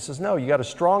Satan. And he says, no, you got a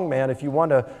strong man. If you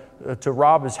want to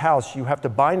rob his house, you have to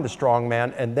bind the strong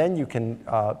man, and then you can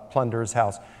plunder his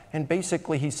house. And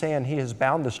basically he's saying he has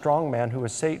bound the strong man who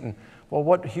is Satan. Well,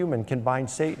 what human can bind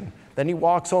Satan? Then he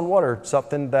walks on water,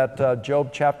 something that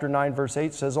Job chapter 9 verse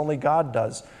 8 says only God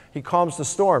does. He calms the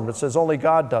storm, that says only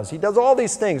God does. He does all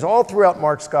these things all throughout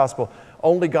Mark's gospel.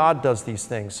 Only God does these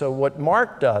things. So what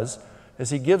Mark does is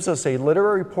he gives us a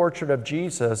literary portrait of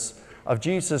Jesus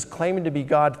claiming to be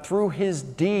God through his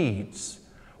deeds.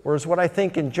 Whereas what I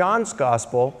think in John's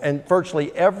gospel, and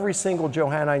virtually every single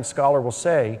Johannine scholar will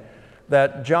say,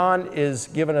 that John is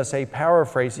giving us a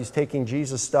paraphrase. He's taking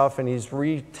Jesus' stuff and he's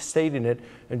restating it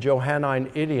in Johannine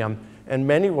idiom. And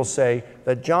many will say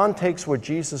that John takes what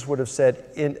Jesus would have said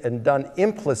and done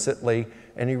implicitly,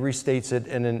 and he restates it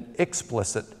in an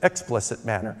explicit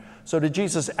manner. So did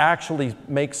Jesus actually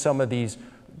make some of these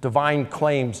divine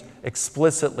claims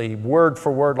explicitly, word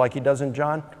for word, like he does in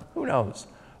John? Who knows?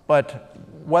 But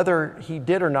whether he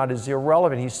did or not is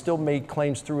irrelevant. He still made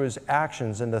claims through his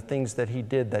actions and the things that he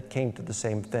did that came to the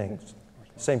same things,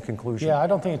 same conclusion. Yeah, I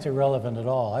don't think it's irrelevant at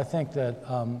all. I think that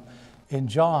in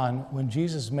John, when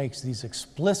Jesus makes these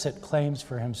explicit claims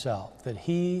for himself, that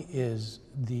he is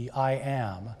the I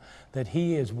am, that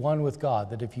he is one with God,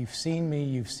 that if you've seen me,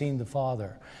 you've seen the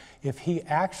Father. If he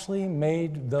actually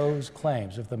made those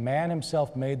claims, if the man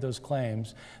himself made those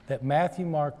claims, that Matthew,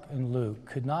 Mark, and Luke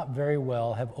could not very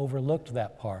well have overlooked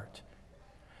that part.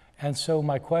 And so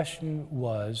my question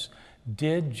was,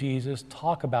 did Jesus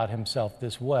talk about himself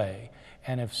this way?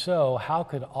 And if so, how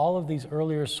could all of these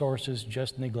earlier sources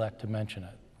just neglect to mention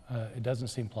it? It doesn't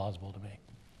seem plausible to me.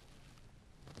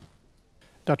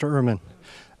 Dr. Ehrman,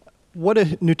 what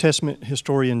do New Testament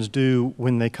historians do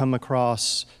when they come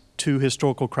across two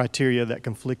historical criteria that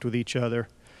conflict with each other?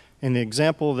 And the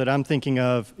example that I'm thinking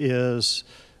of is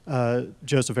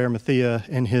Joseph Arimathea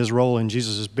and his role in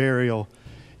Jesus' burial.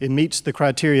 It meets the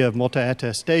criteria of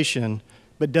multi-attestation,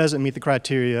 but doesn't meet the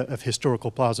criteria of historical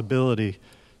plausibility,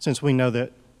 since we know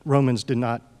that Romans did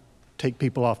not take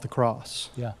people off the cross.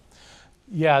 Yeah.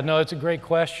 Yeah, no, it's a great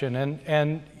question.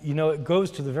 And you know, it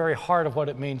goes to the very heart of what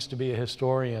it means to be a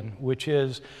historian, which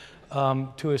is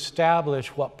to establish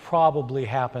what probably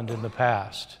happened in the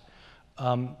past.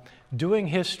 Doing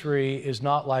history is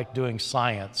not like doing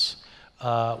science,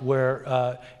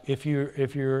 where if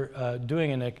you're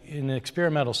doing an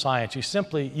experimental science,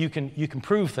 you can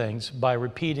prove things by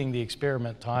repeating the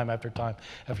experiment time after time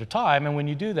after time, and when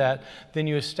you do that, then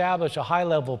you establish a high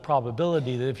level of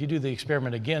probability that if you do the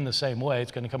experiment again the same way,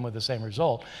 it's going to come with the same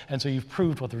result, and so you've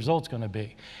proved what the result's going to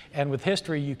be. And with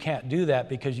history, you can't do that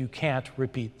because you can't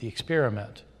repeat the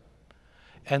experiment.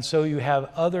 And so you have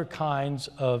other kinds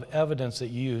of evidence that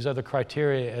you use, other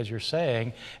criteria, as you're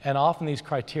saying, and often these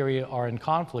criteria are in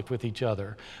conflict with each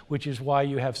other, which is why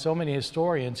you have so many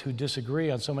historians who disagree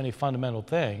on so many fundamental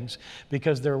things,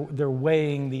 because they're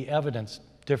weighing the evidence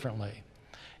differently.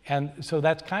 And so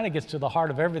that kind of gets to the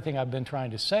heart of everything I've been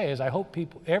trying to say, is I hope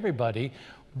everybody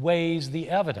weighs the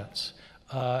evidence.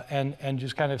 And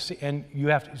just kind of see, and you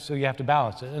have to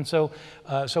balance it. And so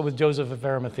with Joseph of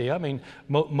Arimathea, I mean,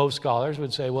 most scholars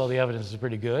would say, well, the evidence is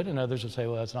pretty good, and others would say,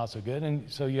 well, that's not so good.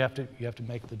 And so you have to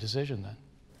make the decision then.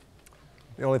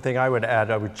 The only thing I would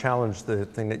add, I would challenge the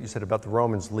thing that you said about the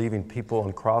Romans leaving people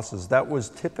on crosses. That was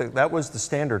the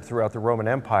standard throughout the Roman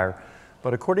Empire.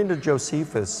 But according to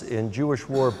Josephus in Jewish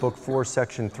War, Book 4,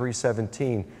 Section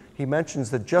 317, he mentions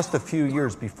that just a few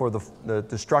years before the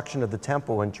destruction of the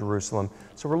temple in Jerusalem,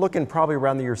 so we're looking probably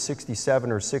around the year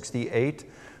 67 or 68,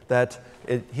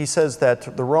 he says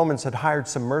that the Romans had hired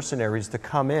some mercenaries to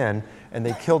come in, and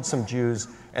they killed some Jews,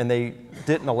 and they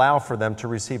didn't allow for them to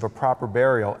receive a proper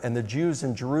burial. And the Jews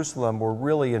in Jerusalem were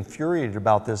really infuriated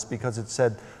about this, because it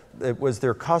said it was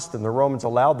their custom. The Romans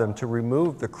allowed them to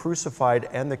remove the crucified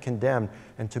and the condemned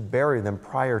and to bury them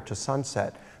prior to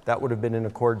sunset. That would have been in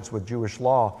accordance with Jewish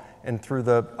law. And through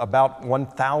the about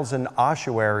 1,000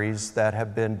 ossuaries that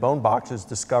have been bone boxes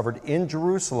discovered in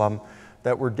Jerusalem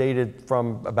that were dated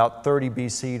from about 30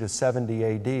 BC to 70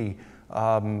 AD,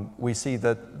 we see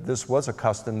that this was a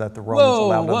custom that the Romans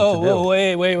allowed them to do.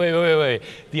 Wait.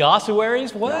 The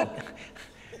ossuaries? What? No.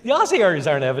 The ossuaries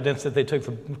aren't evidence that they took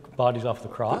the bodies off the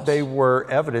cross. They were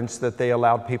evidence that they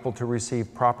allowed people to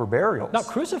receive proper burials. Not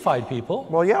crucified people.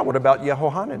 Well, yeah, what about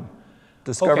Yehohanan?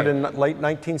 Discovered in late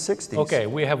 1960s. Okay,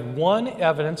 we have one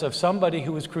evidence of somebody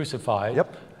who was crucified.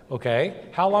 Yep. Okay,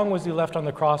 how long was he left on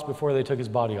the cross before they took his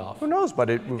body off? Who knows,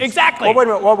 but it was... Exactly! Oh, wait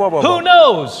a minute, whoa. Who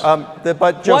knows? But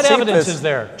what evidence is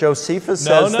there? Josephus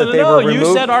says that they were removed...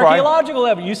 You said archaeological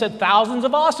evidence. You said thousands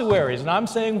of ossuaries, and I'm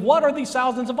saying, what are these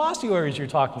thousands of ossuaries you're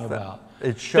talking about?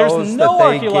 It shows There's no that they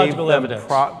archaeological gave them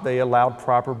evidence. They allowed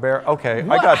proper burial. Okay,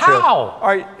 What? I got you. How? All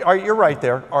right, you're right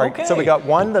there. All right, Okay. So we got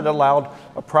one that allowed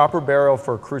a proper burial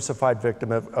for a crucified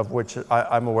victim, of which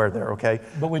I'm aware there, okay?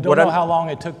 But we don't know how long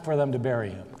it took for them to bury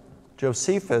him.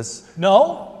 Josephus...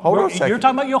 No. Hold on a second. You're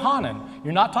talking about Yohanan.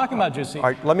 You're not talking about Josephus.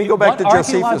 All right, let me go back to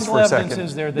Josephus for a second,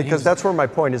 is there that because that's where my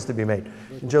point is to be made.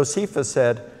 Josephus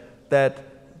said that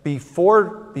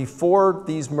before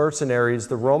these mercenaries,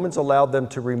 the Romans allowed them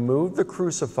to remove the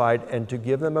crucified and to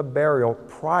give them a burial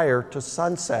prior to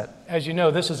sunset. As you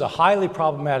know, this is a highly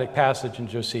problematic passage in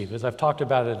Josephus. I've talked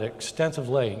about it at extensive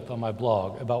length on my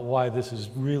blog about why this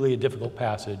is really a difficult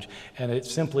passage, and it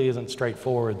simply isn't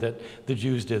straightforward that the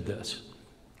Jews did this.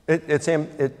 It is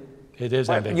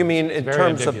ambiguous. You mean in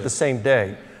terms of the same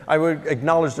day? I would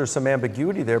acknowledge there's some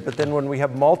ambiguity there, but then when we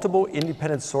have multiple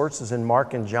independent sources in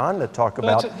Mark and John that talk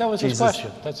about that was Jesus, his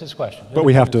question. That's his question. But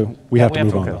we have to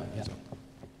move on. Yeah.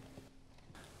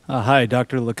 Hi,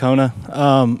 Dr.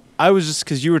 Licona. I was just,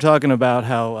 because you were talking about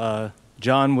how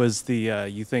John was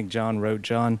you think John wrote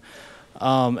John.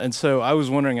 And so I was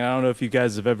wondering, I don't know if you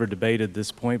guys have ever debated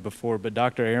this point before, but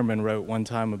Dr. Ehrman wrote one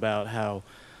time about how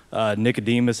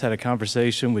Nicodemus had a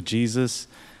conversation with Jesus,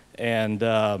 and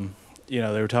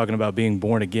they were talking about being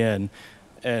born again.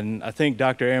 And I think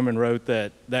Dr. Ehrman wrote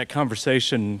that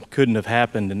conversation couldn't have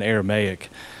happened in Aramaic.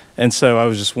 And so I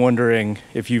was just wondering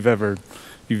if you've ever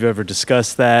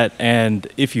discussed that, and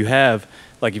if you have,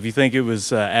 like if you think it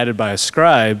was added by a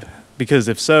scribe, because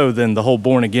if so, then the whole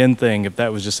born again thing, if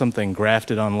that was just something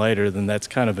grafted on later, then that's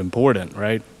kind of important,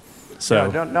 right? So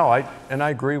I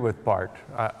agree with Bart.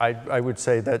 I would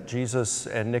say that Jesus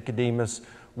and Nicodemus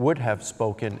would have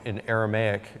spoken in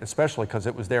Aramaic, especially because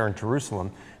it was there in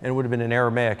Jerusalem, and it would have been in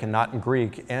Aramaic and not in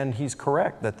Greek. And he's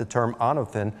correct that the term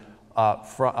anothen,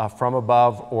 from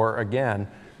above or again,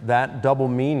 that double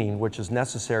meaning which is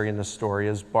necessary in the story,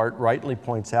 as Bart rightly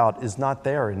points out, is not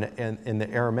there in the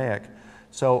Aramaic.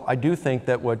 So I do think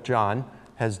that what John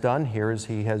has done here is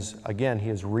he has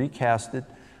recasted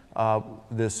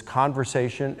this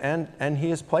conversation, and he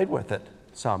has played with it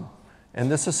some.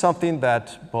 And this is something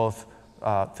that both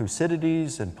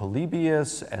Thucydides and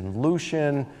Polybius and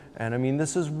Lucian, and I mean,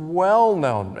 this is well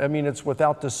known. I mean, it's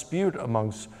without dispute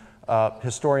amongst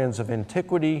historians of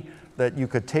antiquity that you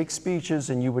could take speeches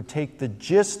and you would take the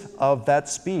gist of that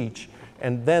speech,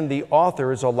 and then the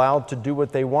author is allowed to do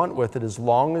what they want with it as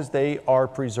long as they are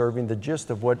preserving the gist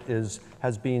of what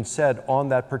has been said on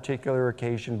that particular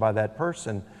occasion by that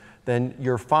person. Then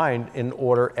you're fine in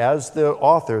order, as the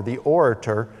author, the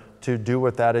orator, to do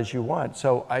with that as you want.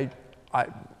 So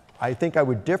I think I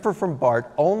would differ from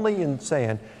Bart only in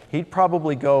saying he'd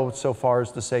probably go so far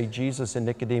as to say Jesus and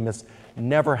Nicodemus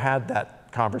never had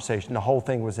that conversation. The whole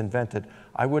thing was invented.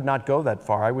 I would not go that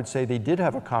far. I would say they did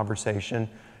have a conversation,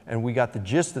 and we got the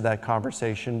gist of that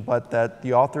conversation, but that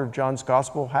the author of John's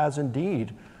Gospel has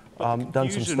indeed done some stuff.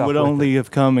 Confusion would only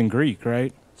have come in Greek,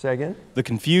 right? Say again? The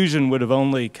confusion would have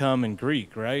only come in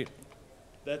Greek, right?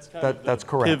 That's kind of that's the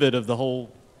correct. Pivot of the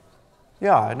whole.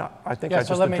 Yeah, and I think I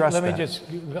just addressed that. Let me just,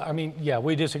 I mean, yeah,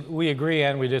 we agree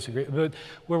and we disagree. But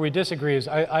where we disagree is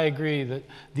I agree that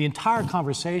the entire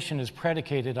conversation is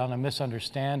predicated on a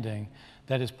misunderstanding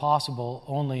that is possible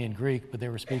only in Greek, but they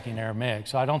were speaking Aramaic.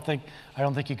 So I don't think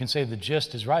you can say the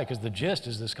gist is right, because the gist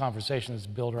is this conversation that's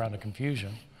built around a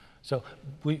confusion. So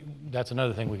that's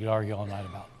another thing we could argue all night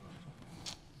about.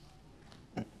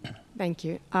 Thank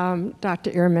you. Dr.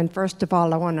 Ehrman, first of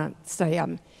all, I want to say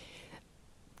I'm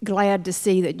glad to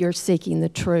see that you're seeking the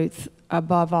truth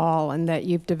above all, and that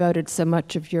you've devoted so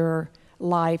much of your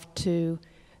life to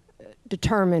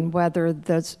determine whether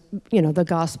the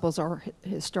Gospels are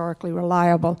historically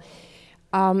reliable.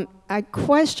 I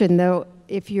question, though,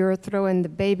 if you're throwing the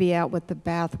baby out with the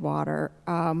bathwater,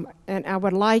 and I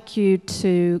would like you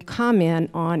to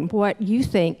comment on what you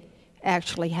think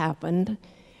actually happened,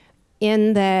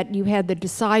 in that you had the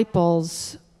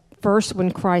disciples, first when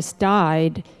Christ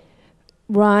died,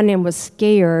 run and was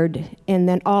scared, and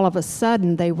then all of a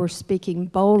sudden they were speaking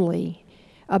boldly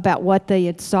about what they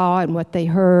had saw and what they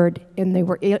heard, and they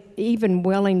were even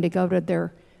willing to go to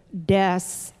their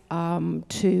deaths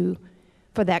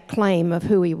for that claim of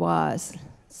who he was.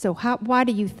 So why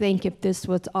do you think, if this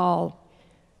was all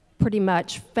pretty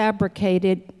much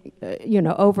fabricated,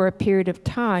 over a period of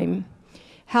time,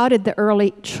 how did the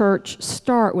early church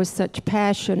start with such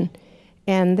passion,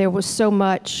 and there was so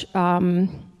much,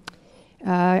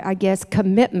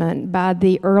 commitment by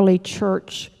the early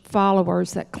church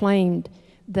followers that claimed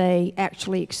they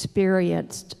actually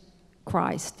experienced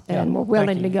Christ and were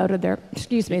willing to go to their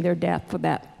death for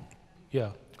that? Yeah,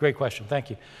 great question.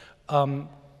 Thank you.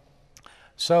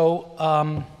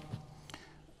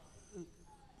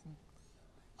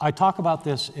 I talk about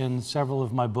this in several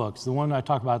of my books. The one I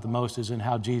talk about the most is in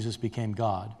How Jesus Became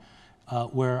God,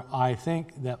 where I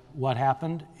think that what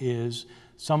happened is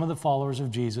some of the followers of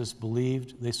Jesus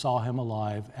believed they saw him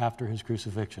alive after his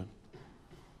crucifixion.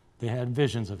 They had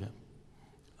visions of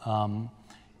him.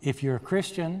 If you're a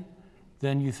Christian,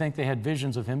 then you think they had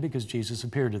visions of him because Jesus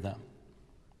appeared to them.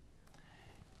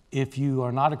 If you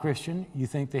are not a Christian, you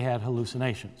think they had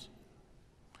hallucinations.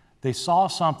 They saw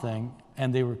something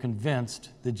and they were convinced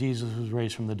that Jesus was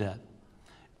raised from the dead.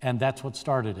 And that's what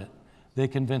started it. They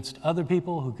convinced other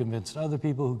people who convinced other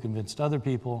people who convinced other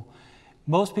people.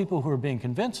 Most people who were being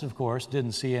convinced, of course,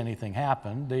 didn't see anything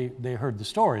happen. They heard the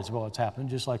stories about what's happened,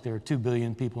 just like there are 2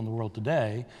 billion people in the world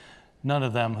today, none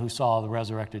of them who saw the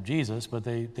resurrected Jesus, but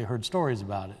they heard stories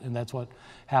about it. And that's what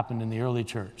happened in the early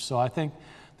church. So I think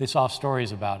they saw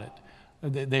stories about it.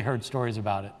 They heard stories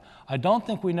about it. I don't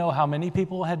think we know how many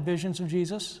people had visions of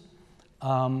Jesus.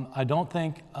 I don't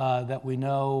think that we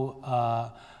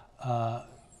know,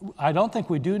 I don't think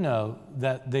we do know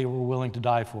that they were willing to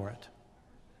die for it.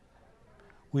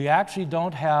 We actually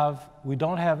don't have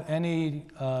any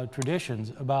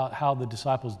traditions about how the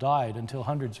disciples died until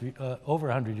over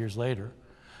 100 years later.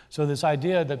 So this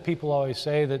idea that people always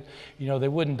say that, they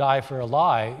wouldn't die for a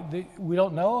lie, we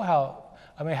don't know how.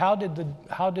 I mean, how did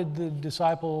the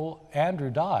disciple Andrew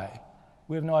die?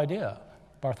 We have no idea.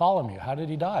 Bartholomew, how did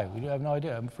he die? We have no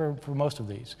idea for most of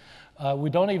these. We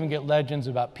don't even get legends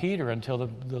about Peter until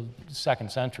the 2nd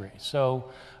century.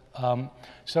 So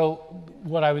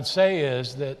what I would say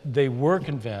is that they were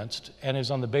convinced, and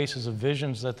is on the basis of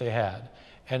visions that they had.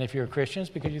 And if you're a Christian, it's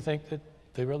because you think that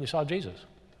they really saw Jesus.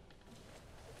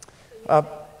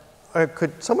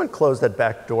 Could someone close that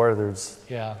back door? There's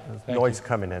noise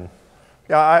coming in.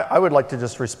 Yeah, I would like to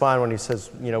just respond when he says,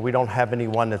 we don't have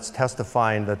anyone that's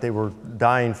testifying that they were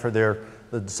dying for the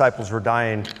disciples were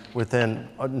dying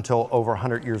until over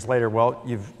 100 years later. Well,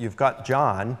 you've got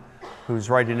John, who's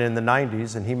writing in the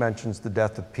 90s, and he mentions the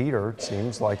death of Peter, it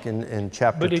seems like, in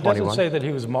chapter 21. But he doesn't say that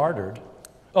he was martyred.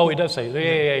 Oh, he does say,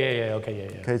 yeah, okay,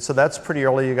 yeah. Okay, so that's pretty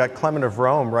early. You got Clement of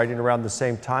Rome writing around the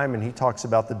same time, and he talks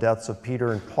about the deaths of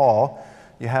Peter and Paul.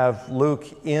 You have Luke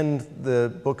in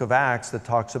the book of Acts that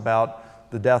talks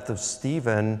about the death of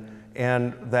Stephen,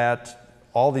 and that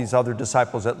all these other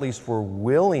disciples at least were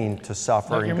willing to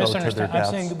suffer and go to their deaths. I'm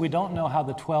saying that we don't know how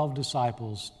the 12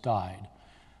 disciples died.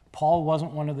 Paul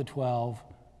wasn't one of the 12.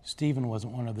 Stephen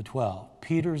wasn't one of the 12.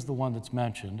 Peter's the one that's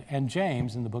mentioned, and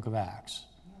James in the book of Acts.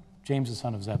 James, the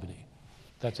son of Zebedee.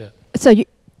 That's it. So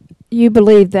you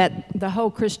believe that the whole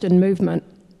Christian movement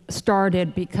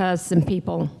started because some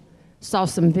people saw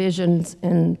some visions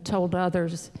and told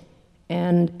others,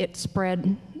 and it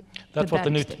spread? That's what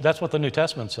the New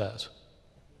Testament says.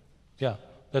 Yeah,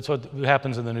 that's what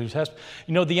happens in the New Testament.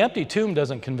 You know, the empty tomb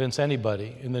doesn't convince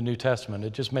anybody in the New Testament.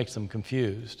 It just makes them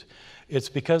confused. It's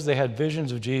because they had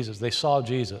visions of Jesus, they saw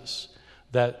Jesus,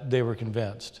 that they were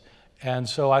convinced. And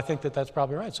so I think that that's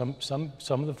probably right. Some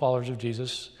of the followers of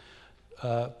Jesus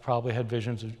probably had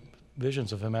visions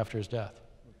of him after his death.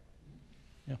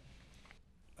 Yeah.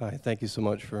 Hi, thank you so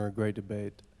much for a great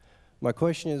debate. My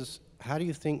question is, how do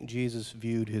you think Jesus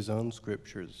viewed his own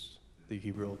scriptures, the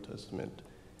Hebrew Old Testament?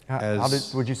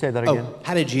 Would you say that again?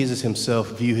 How did Jesus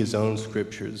himself view his own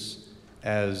scriptures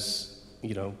as,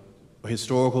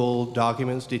 historical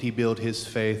documents? Did he build his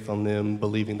faith on them,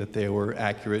 believing that they were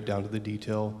accurate down to the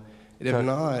detail? And if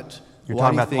not, you're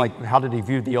talking about how did he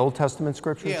view the Old Testament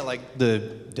scriptures? Yeah, like the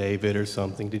David or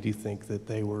something. Did you think that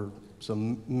they were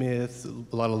some myth,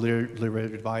 a lot of literary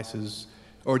devices,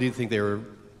 or do you think they were,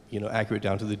 accurate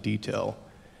down to the detail?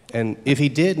 And if he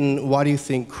didn't, why do you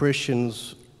think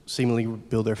Christians seemingly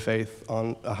build their faith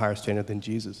on a higher standard than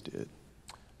Jesus did?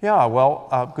 Yeah,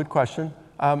 well, good question.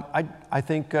 I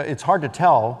think it's hard to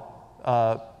tell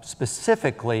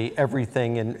specifically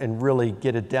everything and really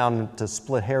get it down to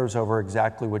split hairs over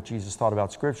exactly what Jesus thought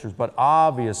about scriptures. But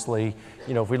obviously,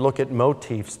 if we look at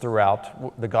motifs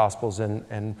throughout the Gospels,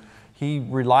 and he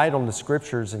relied on the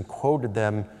scriptures and quoted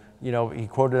them. He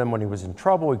quoted them when he was in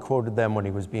trouble. He quoted them when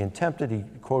he was being tempted. He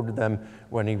quoted them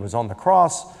when he was on the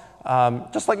cross.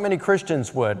 Just like many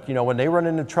Christians would, when they run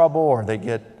into trouble or they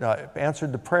get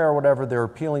answered to prayer or whatever, they're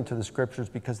appealing to the scriptures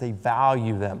because they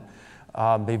value them.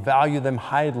 They value them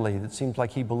highly. It seems like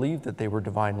he believed that they were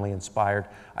divinely inspired.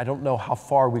 I don't know how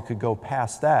far we could go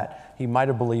past that. He might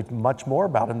have believed much more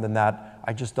about him than that.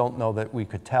 I just don't know that we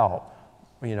could tell,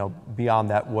 beyond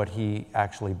that what he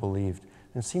actually believed.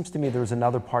 And it seems to me there was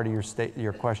another part of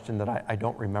your question that I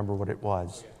don't remember what it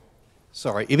was.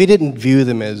 Sorry, if he didn't view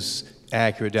them as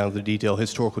accurate down to the detail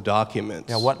historical documents.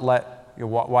 Yeah,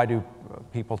 why do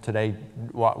people today,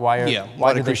 why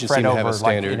do they spread over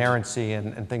like inerrancy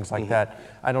and things like that?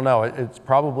 I don't know. It's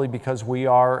probably because we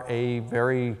are a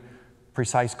very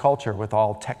precise culture with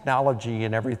all technology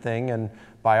and everything, and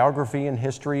biography and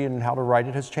history and how to write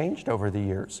it has changed over the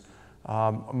years.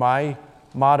 My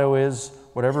motto is,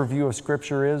 whatever view of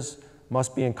Scripture is,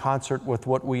 must be in concert with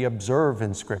what we observe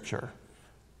in Scripture.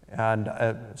 And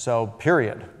so,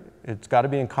 period. It's got to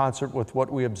be in concert with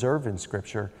what we observe in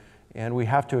Scripture. And we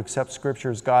have to accept Scripture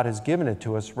as God has given it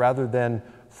to us rather than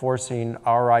forcing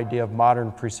our idea of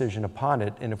modern precision upon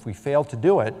it. And if we fail to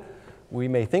do it, we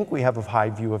may think we have a high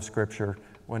view of Scripture,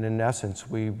 when in essence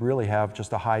we really have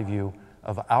just a high view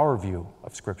of our view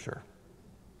of Scripture.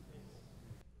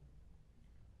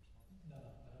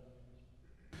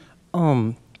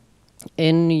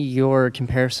 In your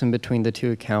comparison between the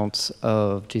two accounts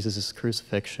of Jesus'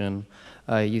 crucifixion,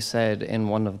 you said in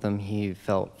one of them he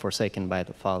felt forsaken by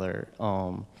the Father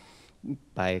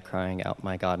by crying out,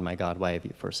 my God, why have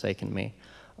you forsaken me?"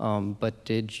 But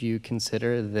did you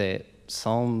consider that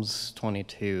Psalms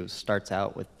 22 starts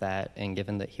out with that, and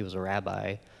given that he was a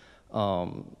rabbi,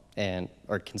 or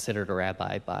considered a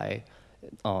rabbi by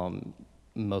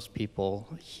most people,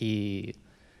 he,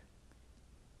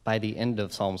 by the end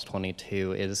of Psalms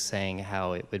 22, is saying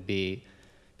how it would be,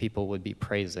 people would be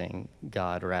praising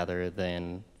God rather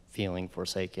than feeling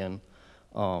forsaken.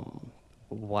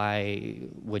 Why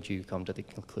would you come to the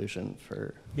conclusion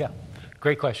for? Yeah,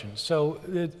 great question. So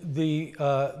the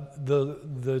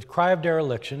cry of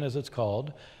dereliction, as it's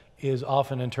called, is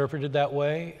often interpreted that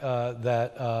way,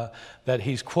 that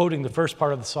he's quoting the first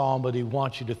part of the psalm, but he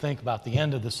wants you to think about the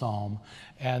end of the psalm.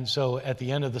 And so at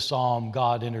the end of the psalm,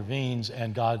 God intervenes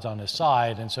and God's on his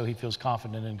side, and so he feels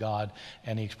confident in God,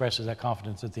 and he expresses that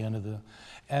confidence at the end of the...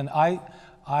 And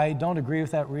I don't agree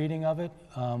with that reading of it.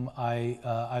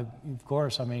 Of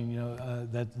course, I mean,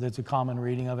 that's a common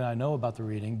reading of it. I know about the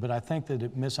reading, but I think that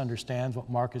it misunderstands what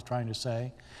Mark is trying to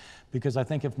say. Because I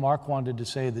think if Mark wanted to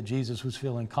say that Jesus was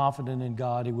feeling confident in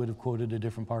God, he would have quoted a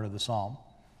different part of the psalm.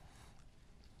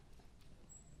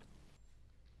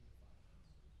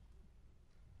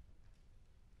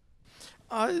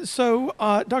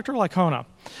 Dr. Licona,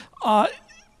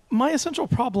 my essential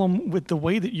problem with the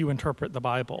way that you interpret the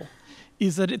Bible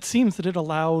is that it seems that it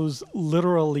allows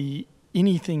literally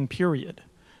anything, period,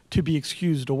 to be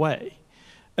excused away.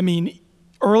 I mean,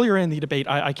 earlier in the debate,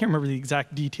 I can't remember the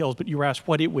exact details, but you were asked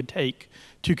what it would take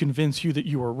to convince you that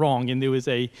you were wrong, and there was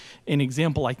an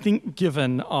example, I think,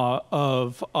 given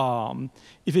of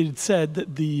if it had said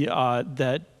that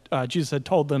that Jesus had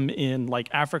told them in like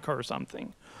Africa or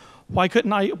something. Why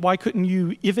couldn't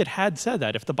you, if it had said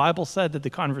that, if the Bible said that the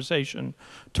conversation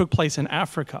took place in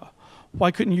Africa,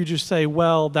 why couldn't you just say,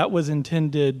 well, that was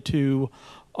intended to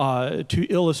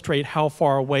illustrate how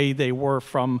far away they were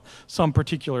from some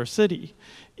particular city?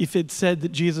 If it said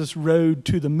that Jesus rode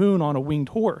to the moon on a winged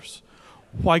horse,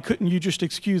 why couldn't you just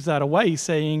excuse that away,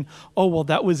 saying, oh, well,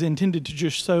 that was intended to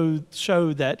just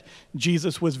show that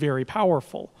Jesus was very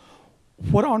powerful?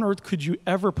 What on earth could you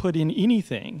ever put in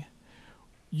anything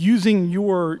using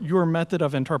your method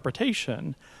of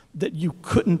interpretation that you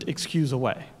couldn't excuse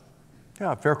away?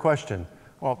 Yeah, fair question.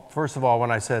 Well, first of all,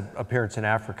 when I said appearance in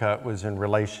Africa, it was in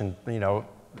relation,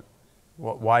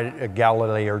 why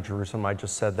Galilee or Jerusalem, I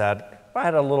just said that. If I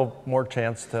had a little more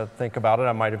chance to think about it,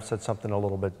 I might have said something a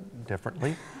little bit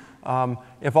differently.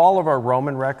 If all of our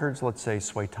Roman records, let's say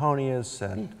Suetonius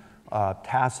and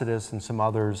Tacitus and some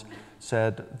others,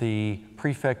 said the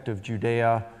prefect of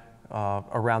Judea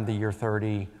around the year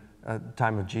 30,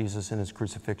 time of Jesus and his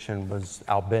crucifixion, was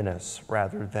Albinus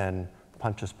rather than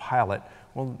Pontius Pilate,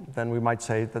 well, then we might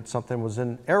say that something was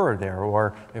in error there.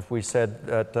 Or if we said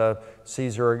that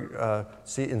Caesar,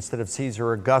 instead of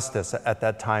Caesar Augustus at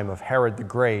that time of Herod the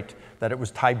Great, that it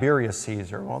was Tiberius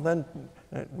Caesar, well, then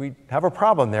we'd have a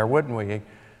problem there, wouldn't we?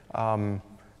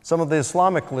 Some of the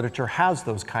Islamic literature has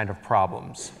those kind of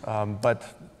problems,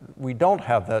 but we don't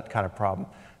have that kind of problem.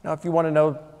 Now, if you want to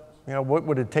know, what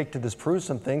would it take to disprove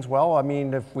some things? Well, I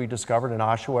mean, if we discovered an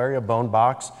ossuary, a bone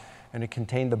box, and it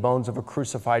contained the bones of a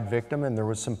crucified victim, and there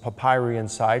was some papyri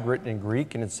inside written in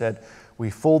Greek, and it said, "We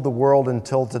fooled the world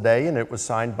until today," and it was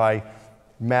signed by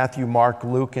Matthew, Mark,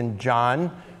 Luke, and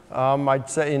John. I'd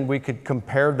say, and we could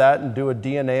compare that and do a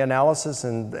DNA analysis,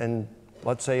 and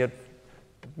let's say it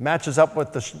matches up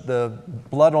with the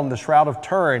blood on the Shroud of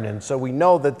Turin, and so we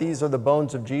know that these are the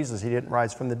bones of Jesus. He didn't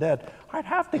rise from the dead. I'd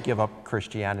have to give up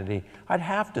Christianity. I'd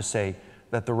have to say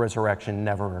that the resurrection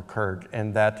never occurred,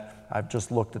 and that I've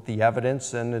just looked at the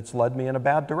evidence and it's led me in a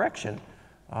bad direction.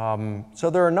 So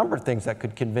there are a number of things that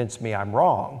could convince me I'm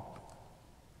wrong.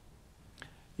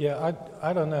 Yeah,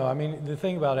 I don't know. I mean, the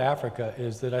thing about Africa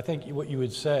is that I think what you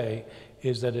would say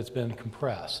is that it's been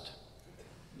compressed.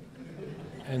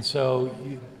 And so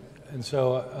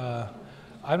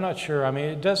I'm not sure. I mean,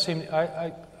 it does seem,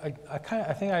 I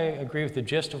think I agree with the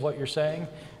gist of what you're saying.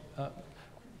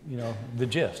 The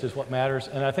gist is what matters.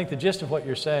 And I think the gist of what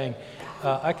you're saying,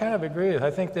 I kind of agree with.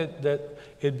 I think that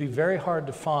it'd be very hard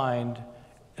to find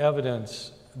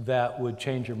evidence that would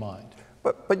change your mind.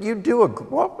 But you do agree.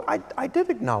 Well, I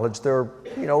did acknowledge there are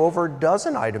over a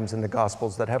dozen items in the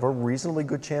Gospels that have a reasonably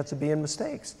good chance of being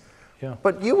mistakes. Yeah.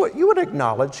 But you would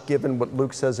acknowledge, given what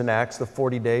Luke says in Acts, the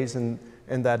 40 days, and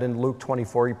that in Luke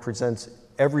 24 he presents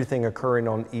everything occurring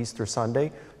on Easter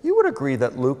Sunday, you would agree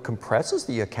that Luke compresses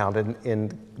the account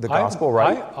in the Gospel,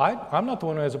 right? I'm not the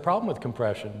one who has a problem with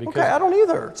compression. Because okay, I don't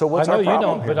either. So what's our problem? I know you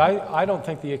don't, here? but I don't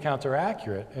think the accounts are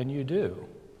accurate, and you do.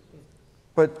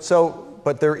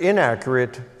 But they're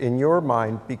inaccurate in your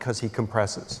mind because he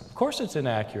compresses. Of course it's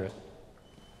inaccurate.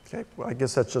 Okay, well, I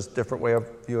guess that's just a different way of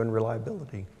viewing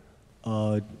reliability.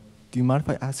 Do you mind if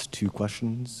I ask two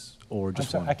questions or just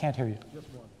I'm sorry, one? I can't hear you. Just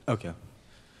one. Okay.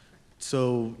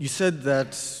 So you said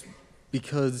that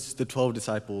because the 12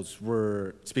 disciples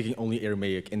were speaking only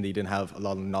Aramaic and they didn't have a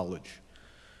lot of knowledge,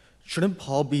 shouldn't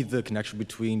Paul be the connection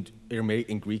between Aramaic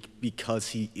and Greek because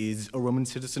he is a Roman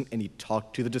citizen and he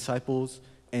talked to the disciples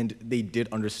and they did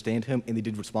understand him and they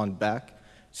did respond back?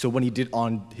 So when he did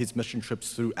on his mission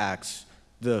trips through Acts,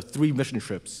 the 3 mission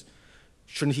trips,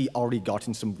 shouldn't he already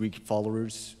gotten some Greek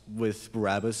followers with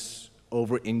Barabbas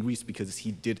over in Greece because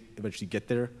he did eventually get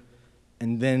there?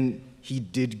 And then he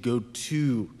did go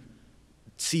to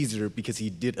Caesar because he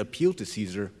did appeal to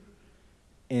Caesar,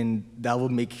 and that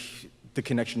would make the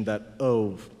connection that,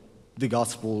 oh, the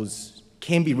Gospels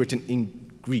can be written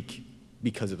in Greek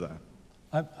because of that.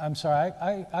 I'm sorry,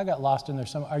 I got lost in there.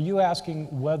 Are you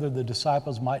asking whether the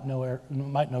disciples might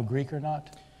know Greek or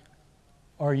not?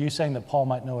 Or are you saying that Paul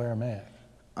might know Aramaic?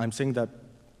 I'm saying that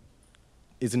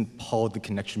isn't Paul the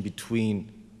connection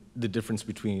between the difference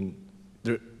between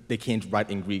they can't write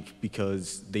in Greek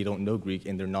because they don't know Greek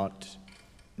and they're not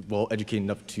well educated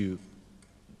enough to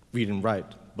read and write,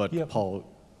 but Yeah. Paul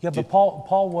Yeah, but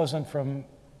Paul wasn't from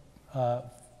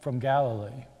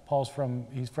Galilee.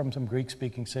 He's from some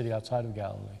Greek-speaking city outside of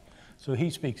Galilee. So he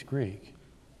speaks Greek.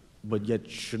 But yet,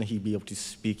 shouldn't he be able to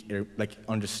speak, like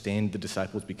understand the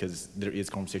disciples because there is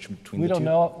conversation between the two?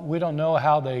 We don't know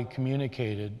how they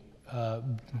communicated,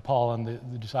 Paul and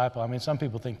the disciple. I mean, some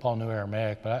people think Paul knew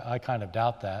Aramaic, but I kind of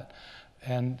doubt that.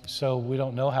 And so we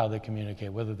don't know how they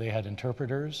communicate, whether they had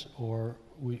interpreters or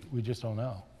we just don't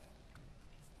know.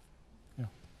 Yeah.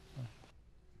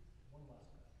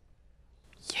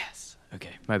 Yes.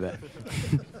 Okay, my bad.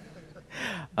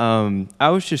 I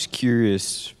was just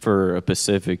curious, for a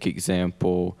specific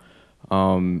example,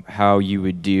 how you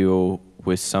would deal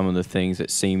with some of the things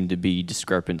that seem to be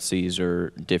discrepancies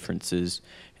or differences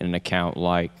in an account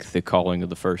like the calling of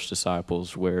the first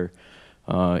disciples, where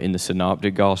in the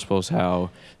Synoptic Gospels, how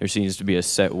there seems to be a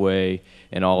set way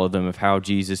in all of them of how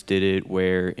Jesus did it,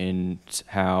 where and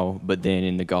how, but then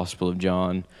in the Gospel of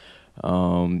John,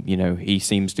 he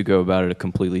seems to go about it a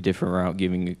completely different route,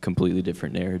 giving a completely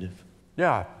different narrative.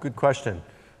 Yeah, good question.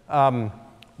 The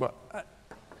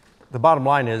bottom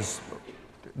line is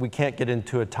we can't get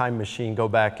into a time machine, go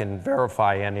back and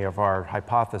verify any of our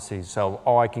hypotheses. So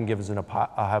all I can give is a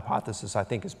hypothesis I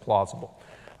think is plausible.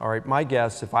 All right, my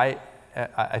guess,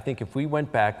 I think if we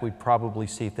went back, we'd probably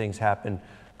see things happen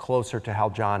closer to how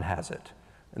John has it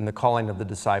in the calling of the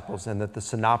disciples, and that the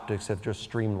synoptics have just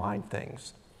streamlined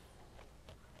things.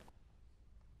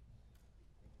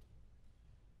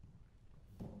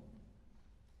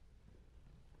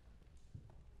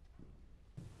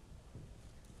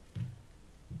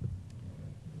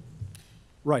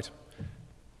 Right.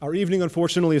 Our evening,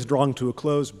 unfortunately, is drawing to a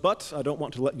close, but I don't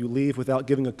want to let you leave without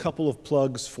giving a couple of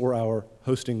plugs for our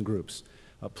hosting groups.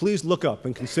 Please look up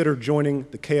and consider joining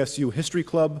the KSU History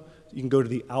Club. You can go to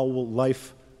the Owl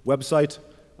Life website,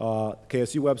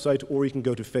 KSU website, or you can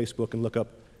go to Facebook and look up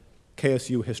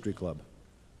KSU History Club.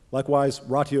 Likewise,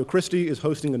 Ratio Christi is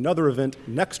hosting another event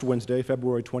next Wednesday,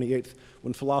 February 28th,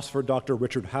 when philosopher Dr.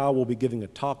 Richard Howe will be giving a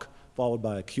talk, followed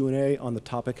by a Q&A on the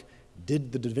topic,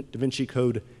 Did the Da Vinci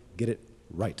Code Get It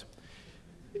Right?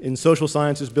 In Social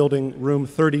Sciences Building, room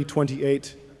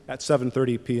 3028 at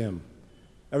 7:30 p.m.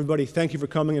 Everybody, thank you for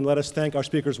coming, and let us thank our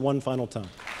speakers one final time.